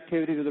and other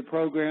activities of the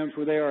programs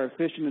where they are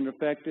efficient and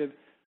effective.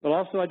 They'll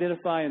also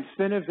identify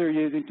incentives they're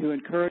using to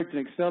encourage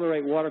and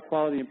accelerate water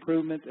quality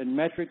improvements and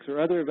metrics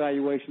or other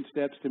evaluation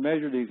steps to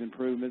measure these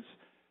improvements,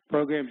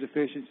 programs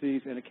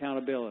efficiencies, and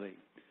accountability.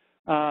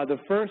 The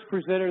first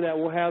presenter that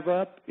we'll have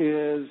up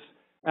is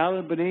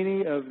Alan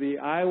Bonini of the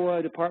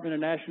Iowa Department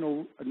of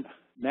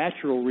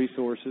Natural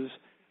Resources,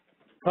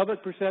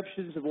 Public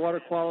Perceptions of Water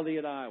Quality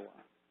in Iowa.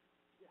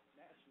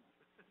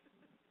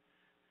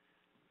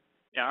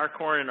 Yeah, our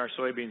corn and our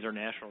soybeans are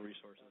natural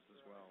resources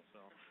as well. So,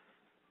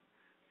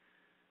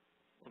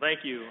 well,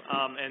 thank you,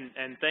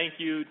 and thank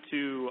you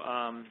to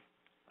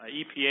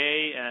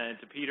EPA and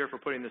to Peter for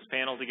putting this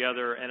panel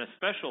together, and a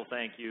special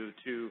thank you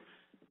to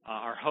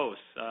our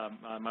hosts.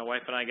 My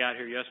wife and I got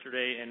here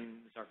yesterday, and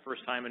it's our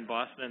first time in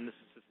Boston, and this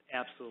is just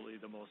absolutely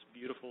the most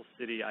beautiful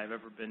city I've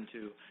ever been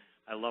to.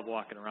 I love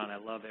walking around. I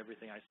love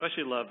everything. I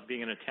especially love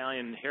being an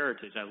Italian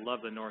heritage. I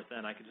love the North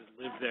End. I could just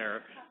live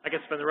there. I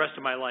could spend the rest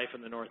of my life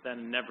in the North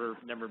End and never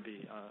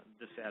be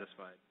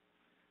dissatisfied.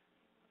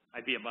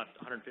 I'd be about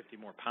 150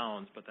 more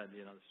pounds, but that'd be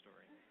another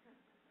story.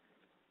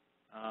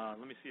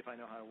 Let me see if I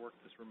know how to work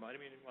this remote.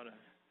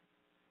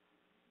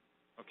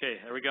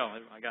 Okay, there we go.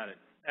 I got it.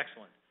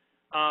 Excellent.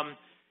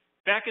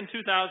 Back in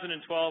 2012,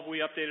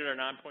 we updated our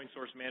Nonpoint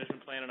Source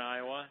Management Plan in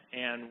Iowa,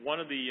 and one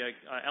of the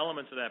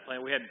elements of that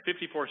plan, we had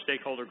 54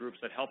 stakeholder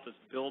groups that helped us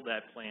build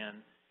that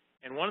plan,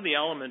 and one of the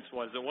elements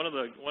was that one of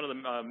the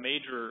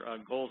major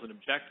goals and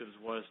objectives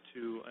was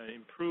to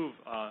improve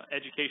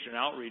education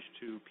and outreach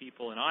to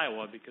people in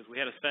Iowa, because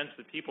we had a sense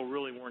that people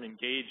really weren't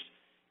engaged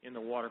in the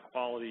water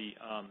quality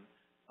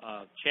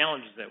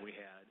challenges that we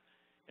had.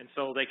 And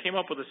so they came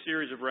up with a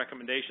series of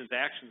recommendations,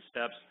 action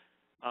steps,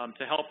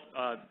 to help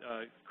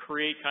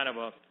create kind of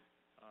an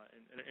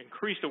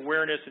increased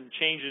awareness and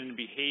change in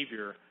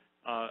behavior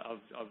of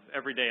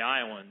everyday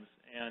Iowans.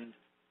 And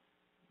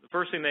the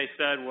first thing they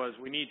said was,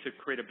 we need to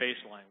create a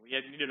baseline. We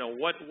need to know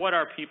what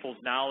are people's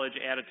knowledge,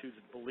 attitudes,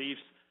 and beliefs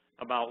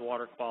about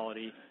water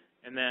quality,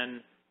 and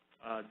then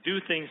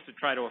do things to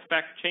try to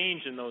affect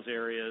change in those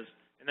areas,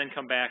 and then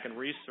come back and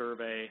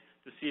resurvey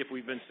to see if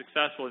we've been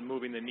successful in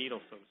moving the needle,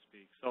 so to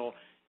speak. So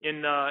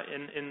in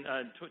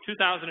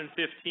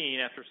 2015,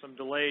 after some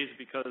delays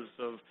because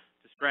of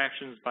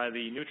distractions by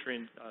the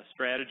nutrient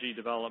strategy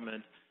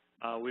development,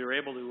 we were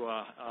able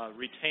to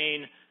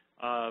retain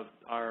our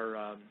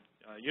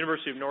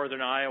University of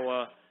Northern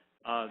Iowa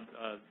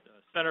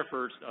Center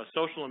for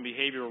Social and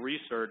Behavioral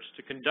Research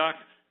to conduct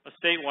a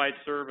statewide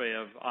survey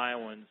of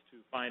Iowans to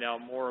find out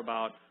more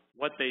about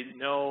what they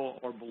know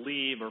or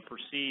believe or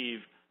perceive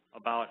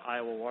about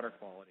Iowa water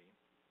quality.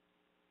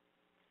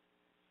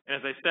 And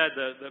as I said,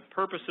 the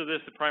purpose of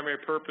this, the primary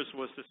purpose,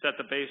 was to set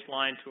the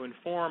baseline to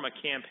inform a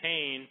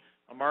campaign,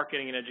 a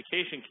marketing and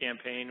education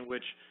campaign,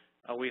 which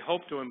we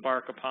hope to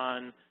embark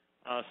upon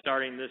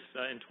starting this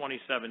in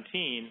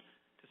 2017,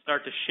 to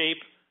start to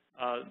shape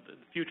the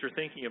future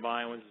thinking of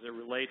Iowans as it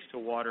relates to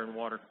water and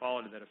water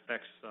quality that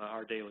affects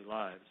our daily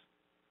lives.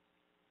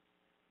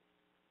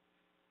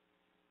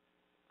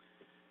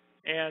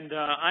 And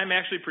I'm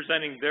actually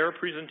presenting their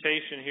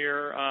presentation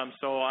here,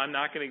 so I'm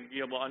not going to be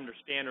able to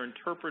understand or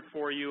interpret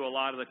for you a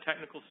lot of the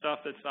technical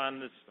stuff that's on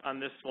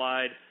this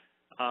slide,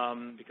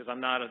 because I'm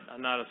not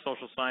a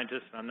social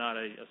scientist, I'm not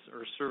a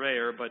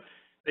surveyor, but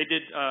they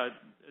did.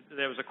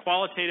 There was a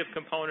qualitative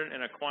component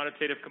and a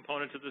quantitative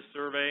component to this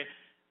survey.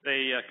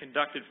 They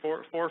conducted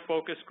four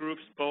focus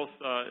groups, both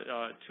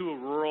two of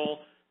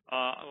rural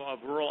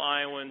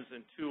Iowans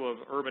and two of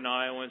urban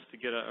Iowans, to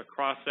get a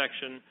cross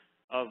section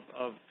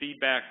of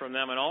feedback from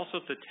them, and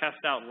also to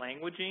test out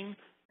languaging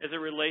as it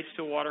relates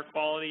to water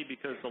quality,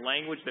 because the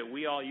language that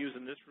we all use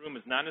in this room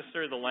is not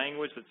necessarily the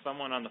language that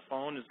someone on the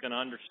phone is going to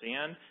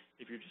understand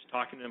if you're just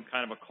talking to them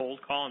kind of a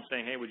cold call and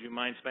saying, hey, would you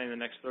mind spending the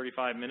next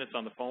 35 minutes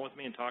on the phone with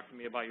me and talk to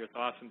me about your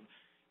thoughts and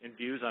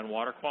views on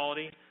water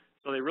quality?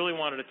 So they really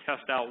wanted to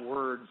test out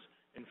words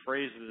and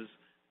phrases.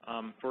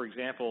 For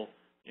example,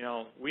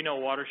 we know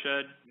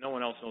watershed, no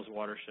one else knows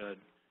watershed.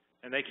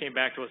 And they came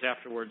back to us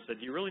afterwards and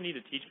said, do you really need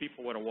to teach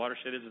people what a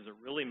watershed is? Does it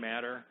really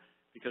matter?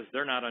 Because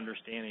they're not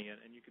understanding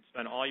it. And you could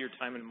spend all your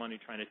time and money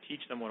trying to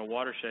teach them what a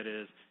watershed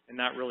is and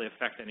not really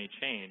affect any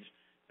change.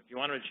 If you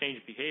want them to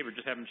change behavior,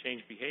 just have them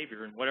change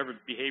behavior. And whatever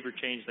behavior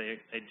change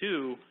they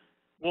do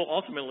will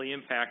ultimately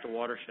impact a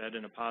watershed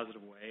in a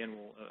positive way and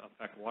will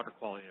affect water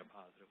quality in a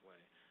positive way.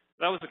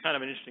 So that was a kind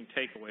of an interesting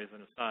takeaway as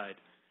an aside.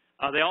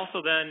 They also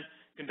then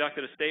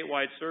conducted a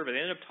statewide survey. They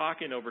ended up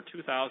talking to over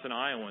 2,000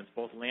 Iowans,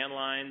 both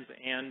landlines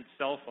and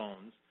cell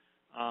phones.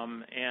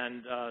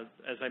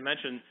 As I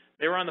mentioned,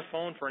 they were on the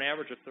phone for an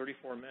average of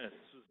 34 minutes.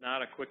 This was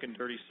not a quick and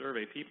dirty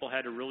survey. People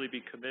had to really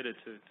be committed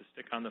to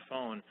stick on the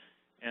phone,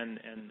 and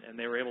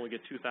they were able to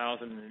get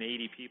 2,080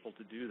 people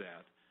to do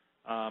that.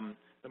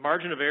 The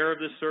margin of error of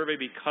this survey,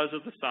 because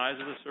of the size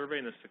of the survey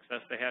and the success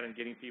they had in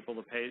getting people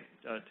to pay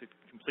to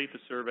complete the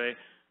survey,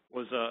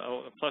 was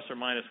a plus or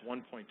minus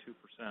 1.2%.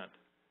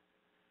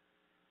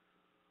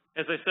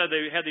 As I said,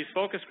 they had these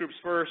focus groups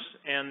first,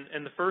 and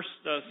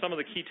some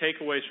of the key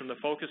takeaways from the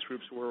focus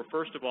groups were,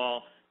 first of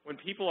all, when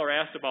people are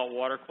asked about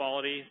water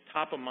quality,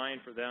 top of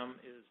mind for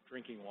them is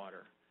drinking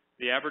water.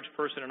 The average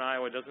person in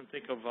Iowa doesn't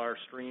think of our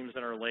streams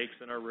and our lakes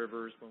and our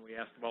rivers when we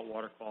ask about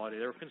water quality.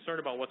 They're concerned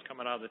about what's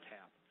coming out of the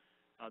tap.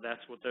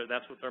 That's what they're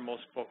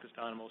most focused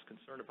on and most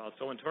concerned about.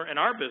 So in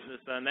our business,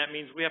 then, that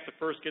means we have to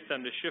first get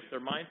them to shift their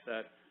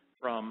mindset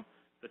from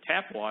the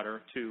tap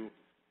water to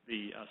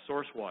the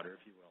source water,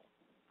 if you will.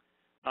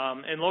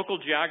 And local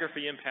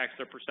geography impacts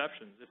their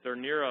perceptions. If they're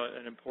near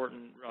an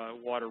important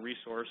water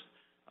resource,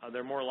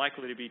 they're more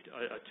likely to be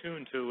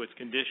attuned to its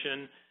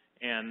condition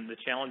and the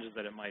challenges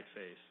that it might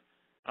face.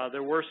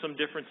 There were some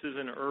differences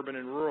in urban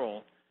and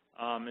rural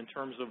in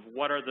terms of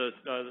what are the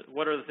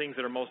things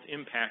that are most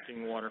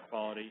impacting water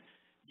quality.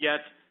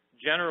 Yet,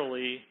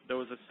 generally, there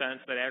was a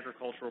sense that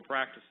agricultural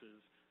practices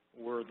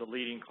were the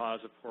leading cause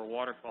of poor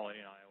water quality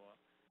in Iowa,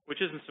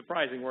 which isn't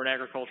surprising. We're an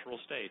agricultural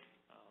state.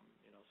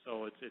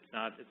 So it's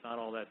not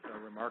all that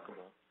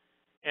remarkable.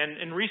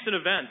 And recent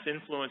events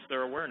influence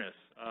their awareness.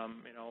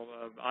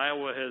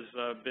 Iowa has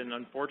been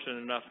unfortunate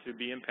enough to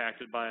be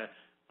impacted by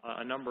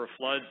a number of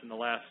floods in the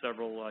last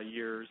several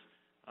years,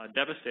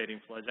 devastating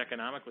floods,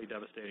 economically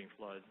devastating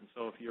floods. And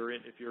so if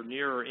you're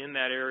near or in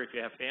that area, if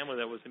you have family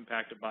that was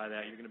impacted by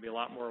that, you're going to be a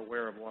lot more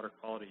aware of water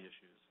quality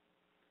issues.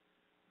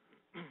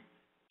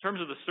 In terms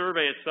of the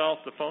survey itself,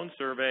 the phone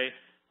survey,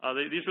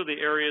 these are the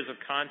areas of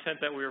content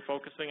that we were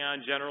focusing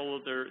on.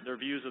 General, their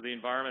views of the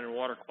environment and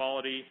water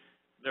quality,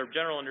 their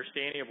general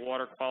understanding of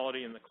water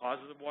quality and the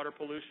causes of water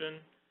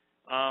pollution,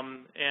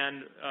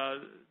 and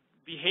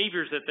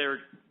behaviors that they're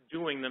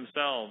doing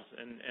themselves,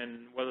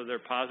 and whether they're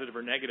positive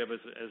or negative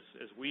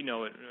as we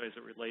know it as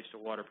it relates to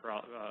water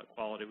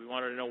quality. We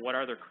wanted to know what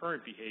are their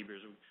current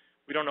behaviors.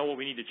 We don't know what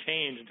we need to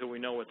change until we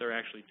know what they're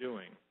actually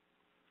doing.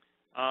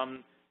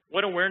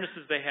 What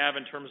awarenesses they have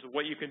in terms of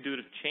what you can do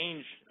to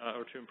change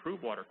or to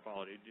improve water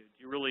quality. Do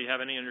you really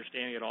have any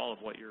understanding at all of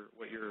what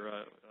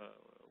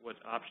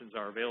options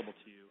are available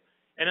to you?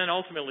 And then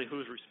ultimately,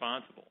 who's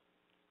responsible?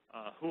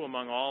 Who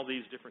among all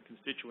these different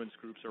constituents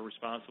groups are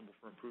responsible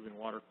for improving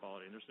water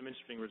quality? And there's some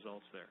interesting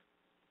results there.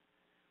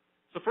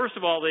 So first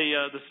of all,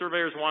 the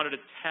surveyors wanted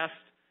to test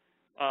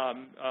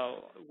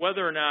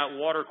whether or not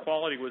water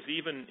quality was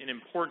even an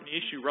important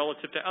issue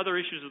relative to other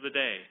issues of the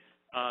day,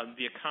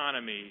 the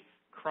economy,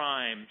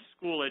 crime,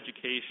 school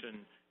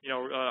education,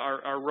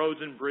 our roads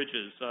and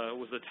bridges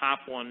was the top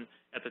one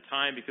at the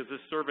time because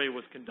this survey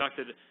was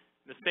conducted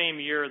the same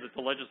year that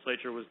the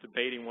legislature was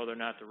debating whether or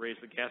not to raise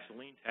the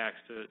gasoline tax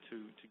to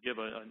give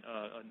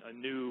a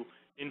new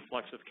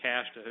influx of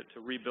cash to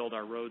rebuild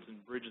our roads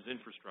and bridges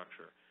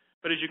infrastructure.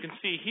 But as you can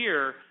see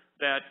here,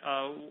 that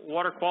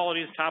water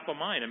quality is top of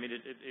mind. I mean,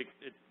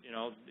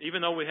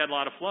 even though we had a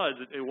lot of floods,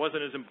 it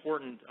wasn't as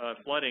important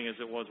flooding as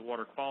it was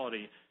water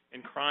quality.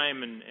 And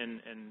crime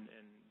and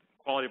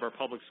quality of our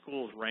public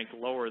schools ranked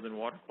lower than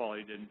water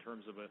quality did in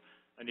terms of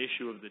an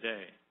issue of the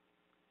day.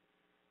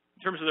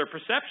 In terms of their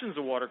perceptions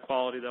of water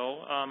quality,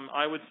 though,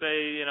 I would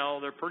say,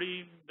 they're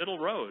pretty middle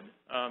road,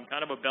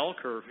 kind of a bell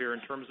curve here in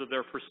terms of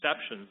their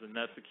perceptions, and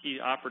that's the key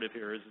operative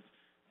here is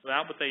it's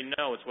not what they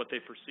know, it's what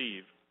they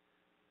perceive.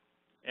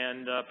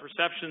 And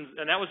perceptions,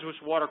 and that was just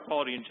water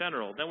quality in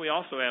general. Then we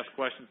also asked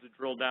questions that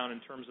drill down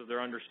in terms of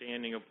their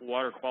understanding of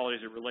water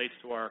quality as it relates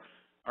to our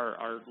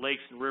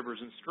lakes and rivers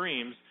and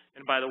streams.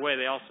 And by the way,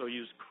 they also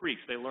use creeks.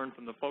 They learned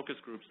from the focus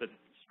groups that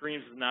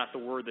streams is not the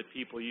word that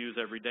people use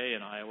every day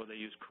in Iowa. They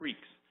use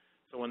creeks.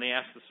 So when they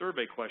asked the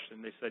survey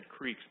question, they said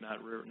creeks,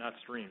 not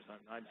streams.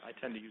 I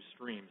tend to use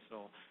streams,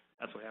 so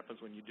that's what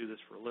happens when you do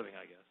this for a living,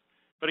 I guess.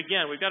 But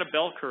again, we've got a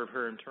bell curve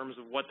here in terms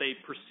of what they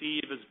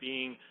perceive as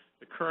being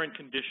the current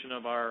condition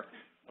of our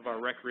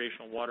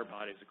recreational water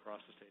bodies across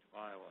the state of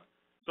Iowa.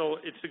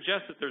 So it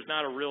suggests that there's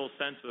not a real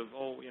sense of,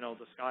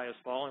 the sky is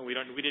falling. We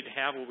didn't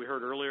have what we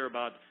heard earlier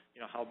about,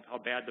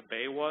 how bad the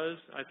bay was,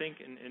 I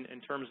think,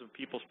 in terms of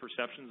people's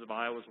perceptions of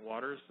Iowa's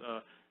waters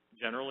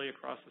generally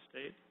across the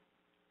state.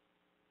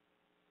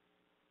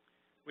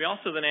 We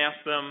also then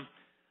asked them,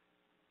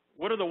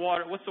 what's the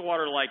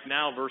water like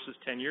now versus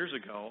 10 years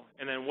ago?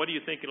 And then what do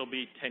you think it'll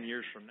be 10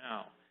 years from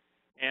now?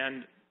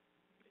 And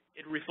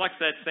it reflects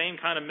that same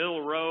kind of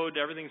middle road,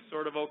 everything's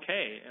sort of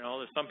okay.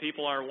 Some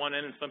people are at one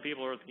end and some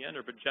people are at the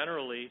other, but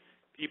generally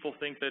people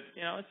think that,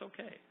 it's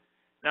okay.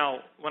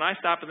 Now, when I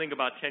stopped to think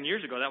about 10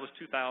 years ago, that was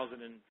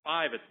 2005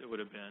 it would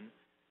have been,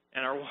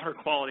 and our water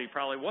quality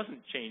probably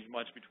wasn't changed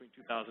much between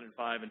 2005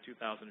 and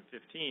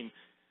 2015.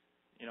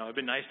 It'd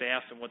been nice to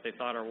ask them what they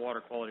thought our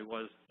water quality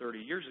was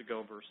 30 years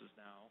ago versus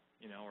now,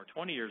 or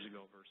 20 years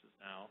ago versus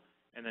now,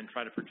 and then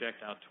try to project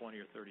out 20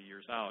 or 30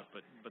 years out.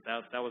 But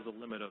that was the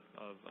limit of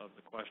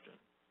the question.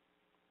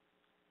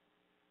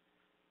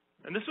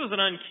 And this was an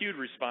uncued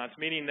response,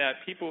 meaning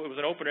that it was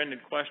an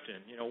open-ended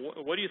question.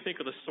 What do you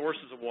think of the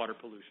sources of water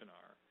pollution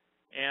are?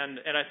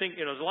 And I think,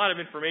 there's a lot of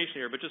information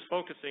here, but just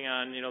focusing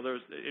on,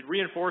 it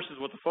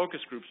reinforces what the focus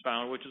groups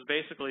found, which is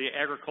basically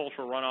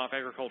agricultural runoff,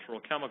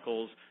 agricultural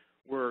chemicals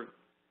were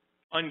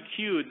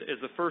uncued as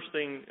the first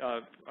thing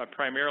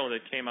primarily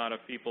that came out of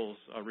people's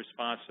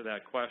response to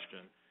that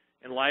question.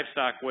 And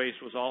livestock waste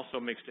was also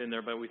mixed in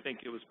there, but we think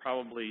it was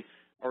probably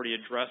already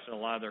addressed in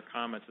a lot of their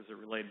comments as it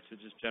related to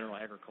just general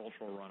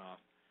agricultural runoff.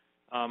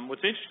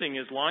 What's interesting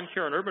is lawn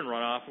care and urban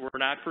runoff were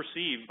not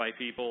perceived by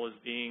people as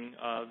being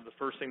the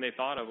first thing they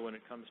thought of when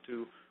it comes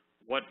to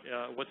what's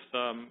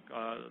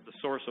the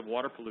source of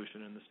water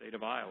pollution in the state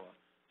of Iowa.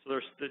 So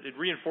it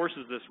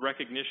reinforces this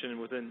recognition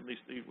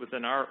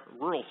within our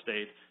rural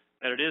state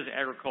that it is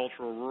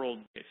agricultural,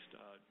 rural-based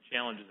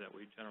challenges that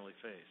we generally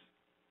face.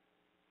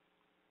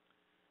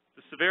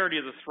 The severity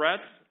of the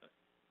threats,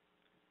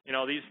 you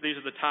know, these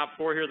are the top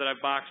 4 here that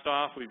I've boxed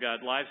off. We've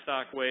got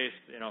livestock waste,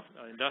 you know,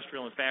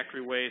 industrial and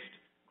factory waste,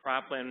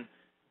 cropland,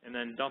 and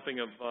then dumping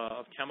of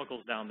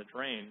chemicals down the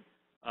drain.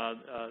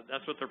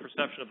 That's what their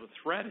perception of the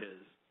threat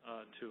is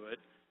to it.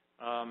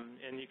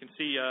 And you can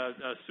see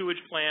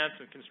sewage plants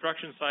and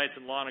construction sites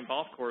and lawn and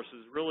golf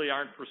courses really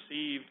aren't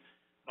perceived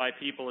by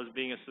people as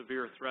being a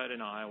severe threat in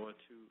Iowa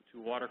to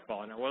water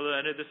quality. Now, whether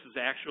this is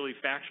actually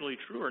factually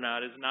true or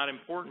not is not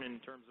important in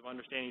terms of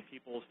understanding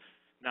people's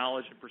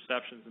knowledge and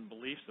perceptions and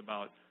beliefs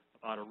about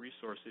a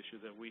resource issue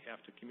that we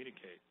have to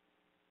communicate.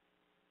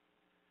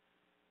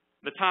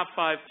 The top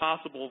 5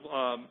 possible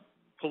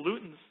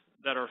pollutants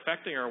that are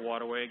affecting our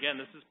waterway, again,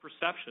 this is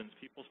perceptions,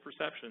 people's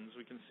perceptions.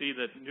 We can see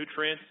that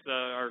nutrients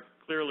are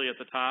clearly at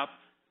the top,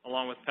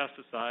 along with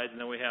pesticides, and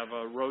then we have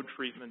road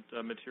treatment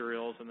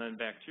materials and then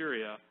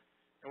bacteria.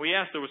 And we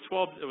asked, there was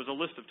a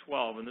list of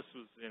 12, and this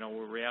was, you know,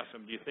 where we asked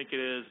them, do you think it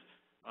is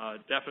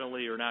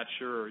definitely or not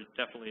sure, or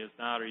definitely is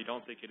not, or you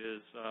don't think it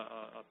is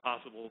a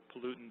possible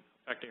pollutant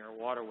affecting our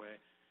waterway?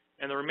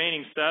 And the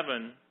remaining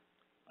 7,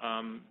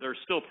 they're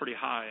still pretty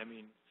high. I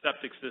mean,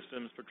 septic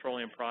systems,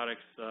 petroleum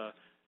products,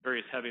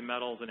 various heavy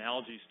metals, and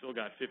algae still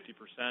got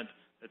 50%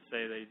 that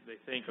say they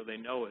think or they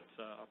know it's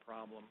a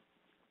problem.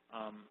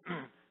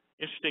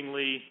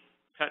 Interestingly,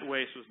 pet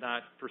waste was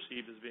not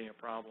perceived as being a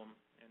problem.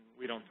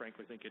 We don't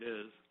frankly think it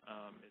is.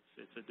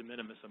 It's a de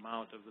minimis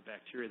amount of the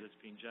bacteria that's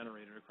being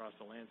generated across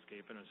the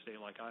landscape in a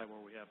state like Iowa,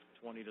 where we have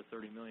 20 to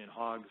 30 million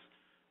hogs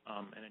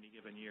in any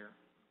given year.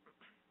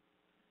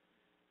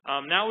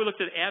 Now we looked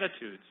at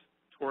attitudes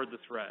toward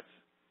the threats.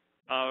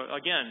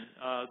 Again,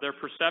 their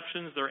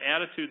perceptions, their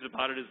attitudes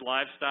about it as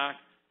livestock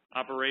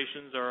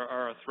operations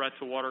are a threat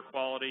to water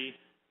quality.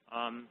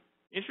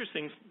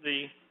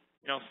 Interestingly,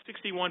 you know,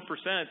 61%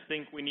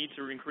 think we need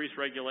to increase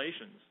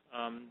regulations.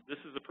 This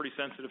is a pretty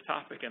sensitive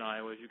topic in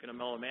Iowa, as you can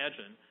well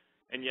imagine,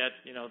 and yet,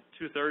 you know,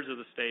 2/3 of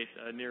the state,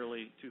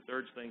 nearly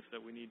 2/3, thinks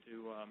that we need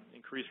to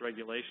increase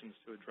regulations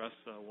to address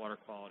water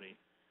quality.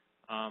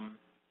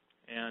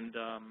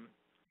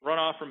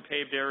 Runoff from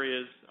paved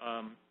areas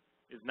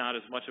is not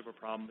as much of a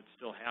problem, but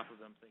still half of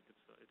them think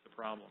it's a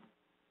problem.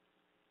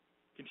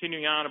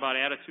 Continuing on about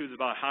attitudes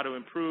about how to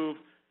improve,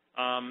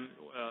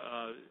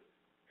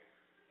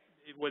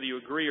 whether you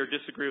agree or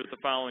disagree with the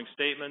following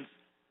statements.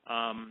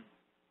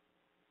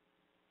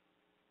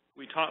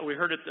 We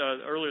heard it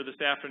earlier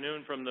this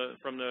afternoon from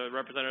the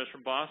representatives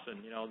from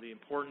Boston. You know, the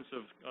importance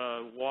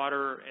of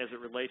water as it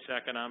relates to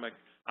economic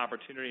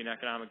opportunity and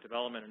economic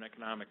development and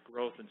economic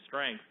growth and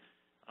strength.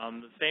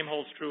 The same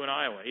holds true in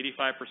Iowa.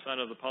 85%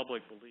 of the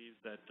public believes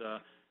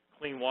that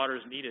clean water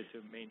is needed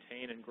to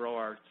maintain and grow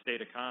our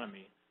state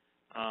economy.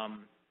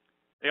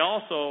 They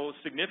also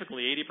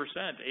significantly,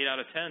 80%, 8 out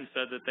of 10,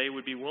 said that they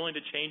would be willing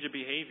to change a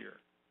behavior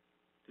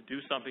to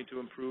do something to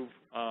improve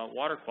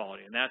water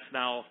quality. And that's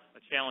now a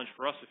challenge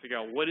for us to figure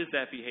out what is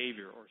that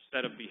behavior or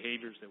set of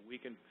behaviors that we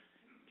can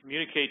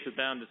communicate to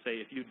them to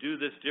say, if you do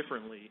this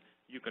differently,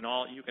 you can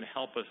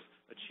help us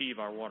achieve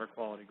our water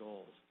quality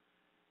goals.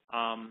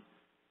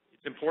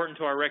 It's important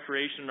to our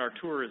recreation and our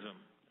tourism.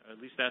 At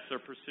least that's their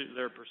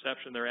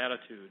perception, their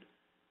attitude.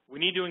 We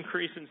need to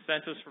increase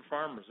incentives for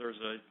farmers.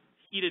 There's a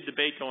heated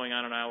debate going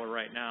on in Iowa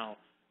right now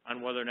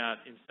on whether or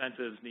not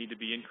incentives need to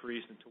be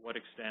increased and to what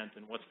extent,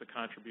 and what's the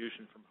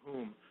contribution from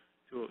whom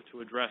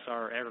to address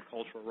our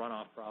agricultural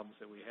runoff problems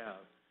that we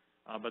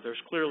have. But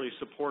there's clearly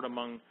support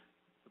among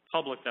the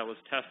public that was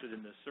tested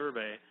in this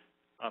survey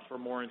for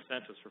more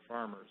incentives for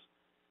farmers.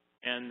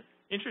 And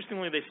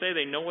interestingly, they say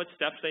they know what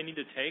steps they need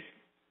to take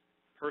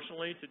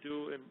personally to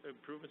do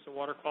improvements in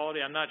water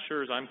quality. I'm not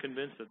sure as I'm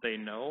convinced that they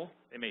know.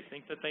 They may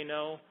think that they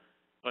know,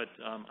 but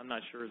I'm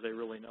not sure as they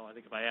really know. I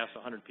think if I asked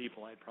 100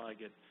 people, I'd probably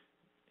get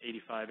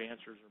 85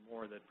 answers or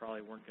more that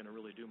probably weren't going to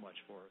really do much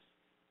for us.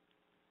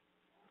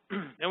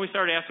 Then we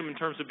started asking them in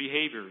terms of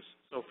behaviors.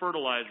 So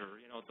fertilizer,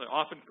 you know, it's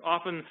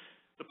often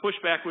the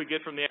pushback we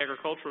get from the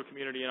agricultural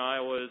community in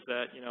Iowa is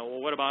that, you know, well,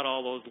 what about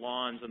all those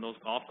lawns and those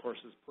golf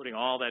courses putting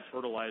all that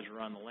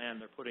fertilizer on the land?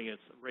 They're putting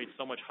its rates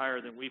so much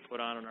higher than we put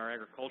on our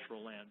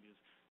agricultural land because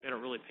they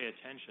don't really pay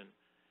attention.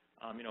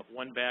 You know, if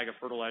 1 bag of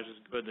fertilizer is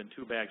good, then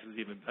 2 bags is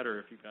even better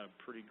if you've got a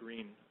pretty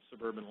green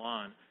suburban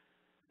lawn.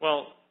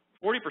 Well,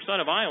 40%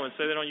 of Iowans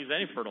say they don't use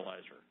any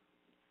fertilizer.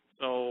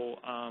 So,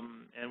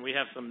 and we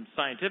have some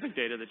scientific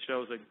data that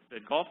shows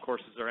that golf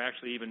courses are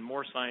actually even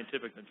more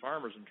scientific than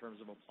farmers in terms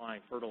of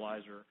applying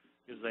fertilizer,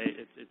 because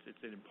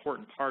it's an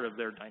important part of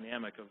their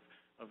dynamic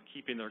of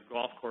keeping their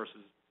golf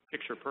courses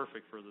picture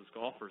perfect for those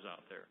golfers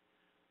out there.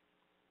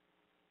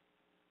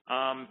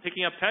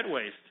 Picking up pet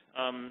waste,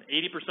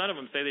 80% of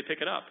them say they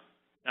pick it up.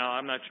 Now,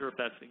 I'm not sure if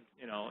that's,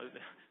 you know,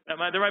 there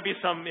might be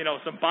some, you know,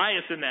 some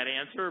bias in that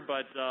answer,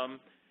 but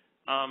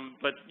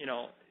you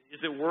know, is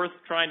it worth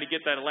trying to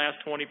get that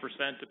last 20%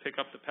 to pick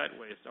up the pet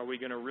waste? Are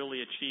we going to really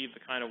achieve the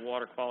kind of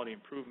water quality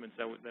improvements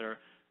that are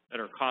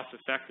cost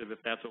effective if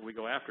that's what we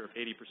go after, if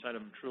 80%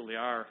 of them truly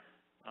are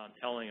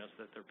telling us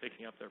that they're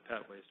picking up their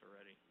pet waste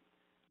already?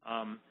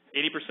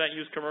 80%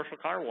 use commercial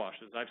car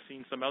washes. I've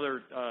seen some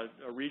other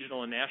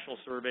regional and national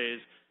surveys,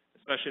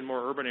 especially in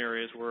more urban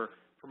areas, where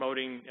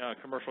promoting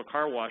commercial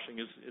car washing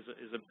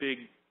is a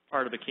big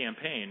part of the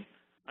campaign.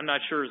 I'm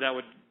not sure that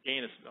would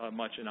gain us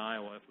much in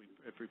Iowa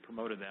if we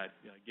promoted that,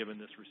 given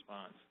this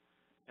response.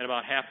 And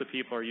about half the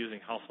people are using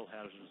household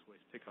hazardous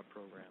waste pickup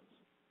programs.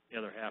 The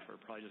other half are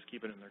probably just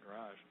keeping it in their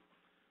garage.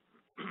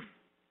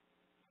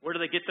 Where do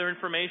they get their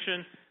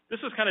information?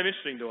 This was kind of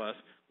interesting to us.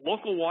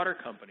 Local water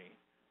company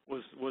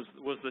was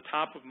the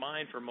top of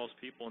mind for most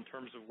people in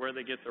terms of where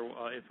they get their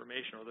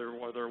information, or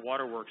their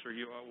waterworks or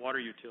water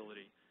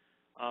utility.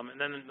 And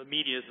then the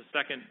media is the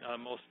second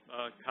most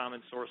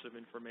common source of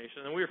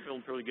information. And we were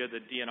feeling pretty good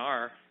that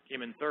DNR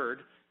came in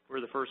third. We're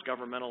the first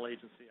governmental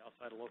agency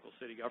outside of local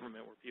city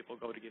government where people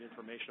go to get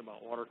information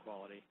about water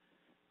quality.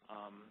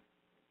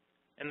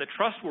 And the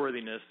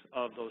trustworthiness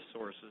of those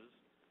sources.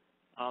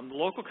 The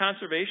local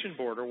conservation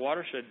board or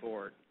watershed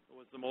board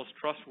was the most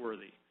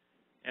trustworthy.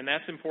 And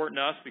that's important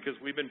to us because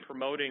we've been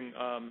promoting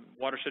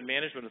watershed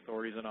management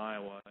authorities in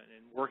Iowa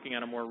and working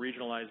on a more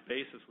regionalized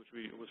basis, which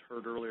was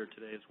heard earlier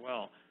today as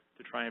well,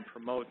 to try and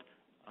promote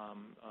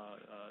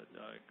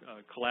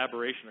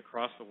collaboration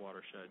across the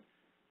watershed.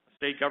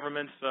 State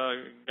governments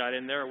got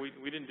in there.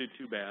 We didn't do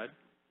too bad.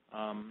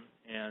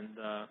 And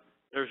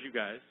there's you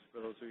guys,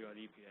 for those of you at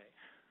EPA.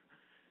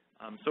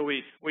 So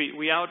we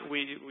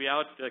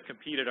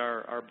out-competed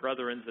our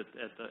brethren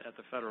at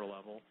the federal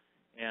level.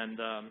 And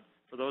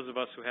for those of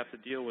us who have to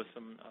deal with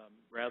some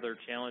rather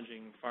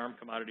challenging farm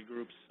commodity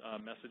groups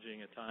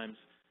messaging at times,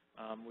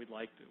 we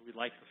like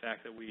the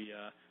fact that we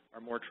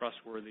are more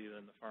trustworthy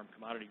than the farm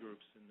commodity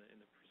groups in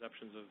the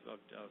perceptions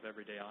of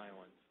everyday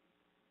Iowans.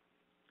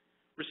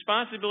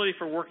 Responsibility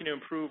for working to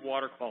improve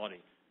water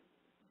quality.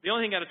 The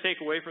only thing I got to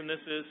take away from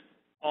this is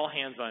all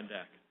hands on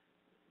deck.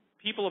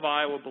 People of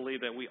Iowa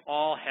believe that we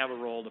all have a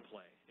role to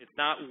play. It's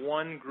not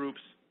one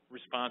group's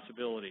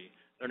responsibility.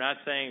 They're not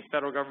saying,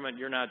 federal government,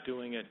 you're not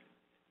doing it.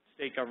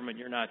 State government,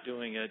 you're not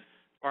doing it.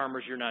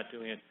 Farmers, you're not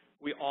doing it.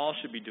 We all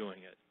should be doing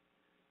it.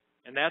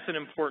 And that's an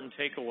important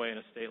takeaway in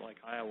a state like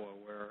Iowa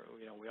where,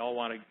 we all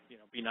want to,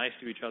 be nice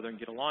to each other and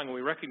get along. And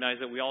we recognize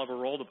that we all have a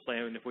role to play.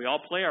 And if we all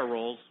play our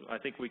roles, I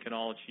think we can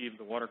all achieve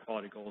the water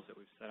quality goals that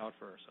we've set out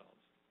for ourselves.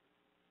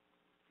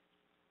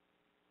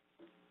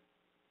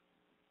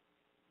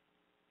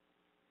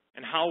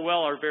 And how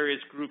well are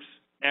various groups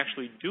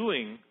actually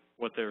doing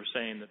what they're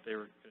saying that they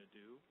were going to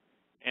do?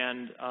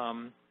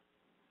 And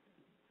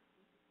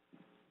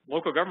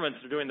local governments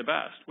are doing the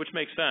best, which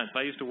makes sense.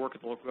 I used to work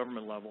at the local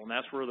government level, and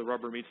that's where the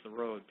rubber meets the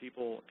road.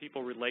 People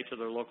relate to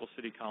their local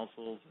city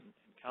councils and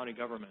county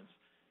governments,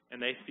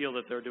 and they feel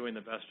that they're doing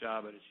the best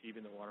job at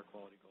achieving the water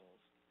quality goals.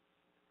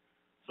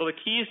 So the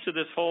keys to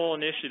this whole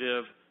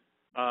initiative,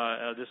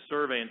 this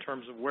survey in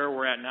terms of where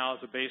we're at now as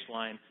a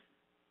baseline,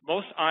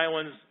 most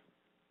Iowans,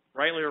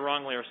 rightly or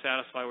wrongly, are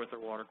satisfied with their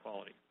water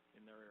quality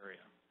in their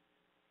area.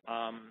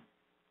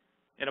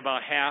 And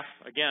about half,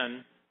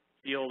 again,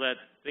 feel that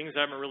things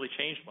haven't really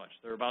changed much.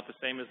 They're about the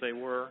same as they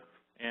were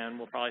and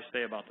will probably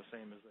stay about the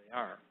same as they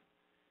are.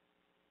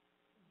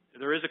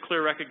 There is a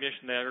clear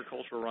recognition that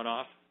agricultural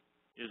runoff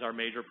is our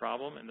major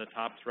problem and the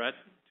top threat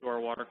to our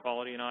water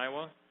quality in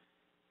Iowa.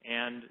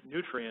 And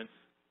nutrients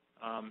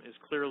is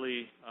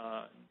clearly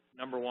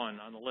number one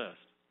on the list.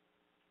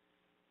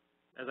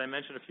 As I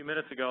mentioned a few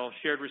minutes ago,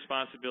 shared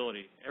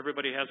responsibility.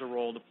 Everybody has a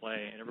role to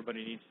play, and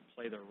everybody needs to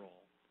play their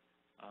role.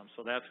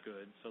 So that's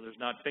good. So there's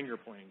not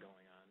finger-pointing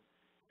going on.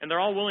 And they're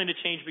all willing to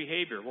change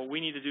behavior. What we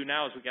need to do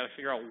now is we've got to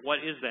figure out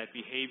what is that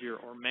behavior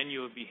or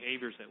menu of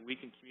behaviors that we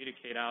can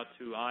communicate out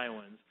to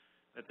Iowans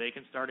that they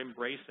can start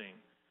embracing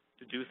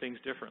to do things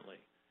differently.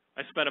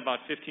 I spent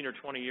about 15 or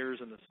 20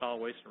 years in the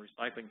solid waste and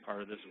recycling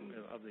part of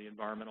the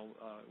environmental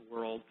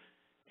world.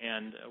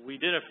 And we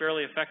did a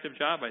fairly effective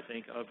job, I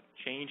think, of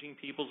changing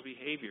people's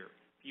behavior.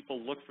 People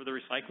look for the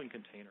recycling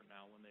container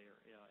now when they're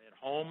at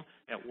home,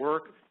 at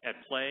work, at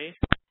play.